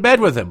crawled into bed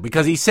with him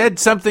because he said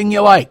something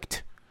you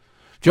liked.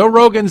 Joe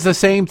Rogan's the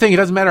same thing. It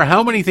doesn't matter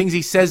how many things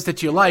he says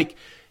that you like.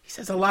 He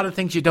says a lot of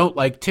things you don't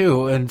like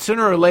too. And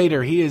sooner or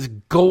later, he is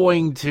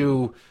going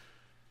to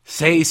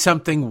say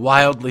something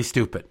wildly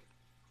stupid.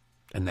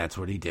 And that's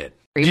what he did.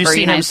 Did you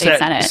see him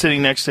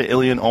sitting next to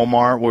Ilhan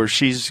Omar, where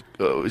she's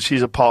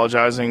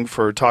apologizing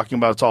for talking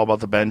about it's all about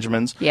the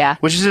Benjamins? Yeah.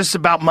 Which is just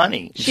about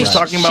money. She's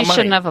talking about money. She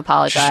shouldn't have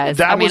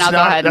apologized. I'll go ahead and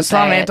say that's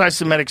not an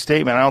anti-Semitic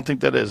statement. I don't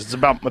think that is. It's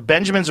about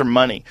Benjamins or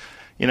money.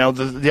 You know,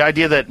 the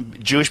idea that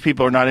Jewish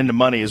people are not into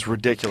money is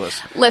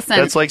ridiculous. Listen.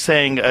 That's like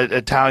saying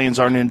Italians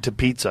aren't into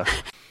pizza.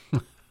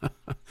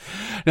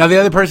 Now, the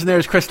other person there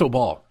is Crystal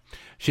Ball.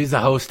 She's the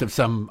host of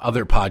some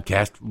other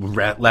podcast,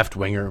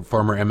 left-winger,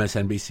 former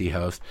MSNBC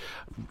host,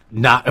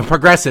 not a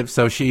progressive,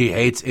 so she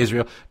hates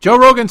Israel. Joe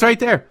Rogan's right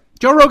there.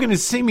 Joe Rogan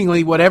is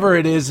seemingly whatever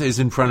it is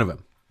in front of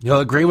him.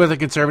 He'll agree with a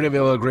conservative,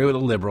 he'll agree with a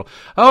liberal.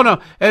 Oh,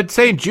 no,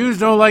 saying Jews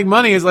don't like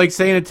money is like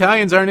saying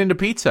Italians aren't into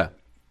pizza.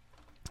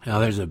 Now,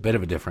 there's a bit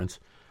of a difference.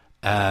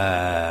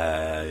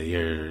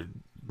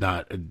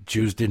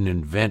 Jews didn't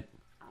invent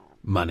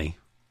money.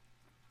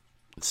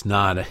 It's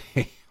not a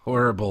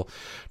horrible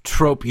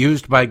trope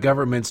used by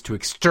governments to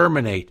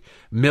exterminate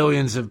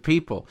millions of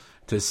people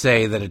to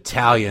say that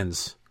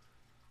Italians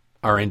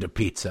are into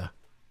pizza.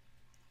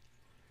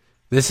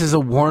 This is a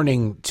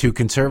warning to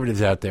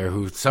conservatives out there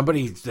who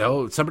somebody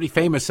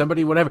famous,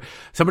 somebody whatever,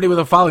 somebody with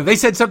a following. They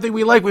said something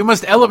we like. We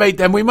must elevate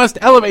them. We must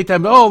elevate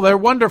them. Oh, they're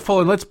wonderful,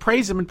 and let's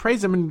praise them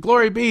and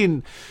glory be.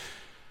 And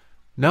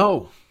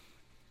no,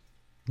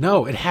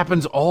 it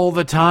happens all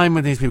the time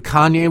with these people.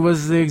 Kanye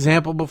was the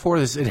example before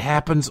this. It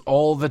happens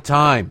all the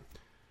time.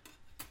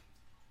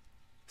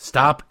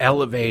 Stop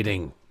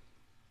elevating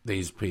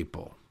these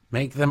people.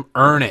 Make them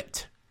earn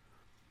it.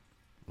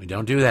 We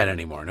don't do that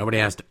anymore. Nobody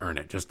has to earn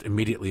it. Just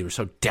immediately, we're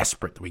so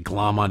desperate that we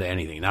glom onto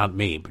anything. Not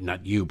me, but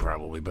not you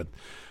probably, but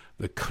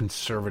the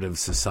conservative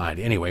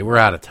society. Anyway, we're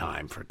out of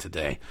time for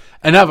today.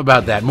 Enough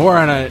about that. More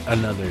on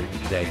another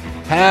day.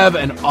 Have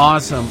an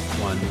awesome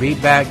one. Be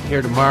back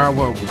here tomorrow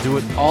where we'll do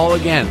it all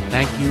again.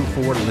 Thank you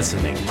for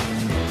listening.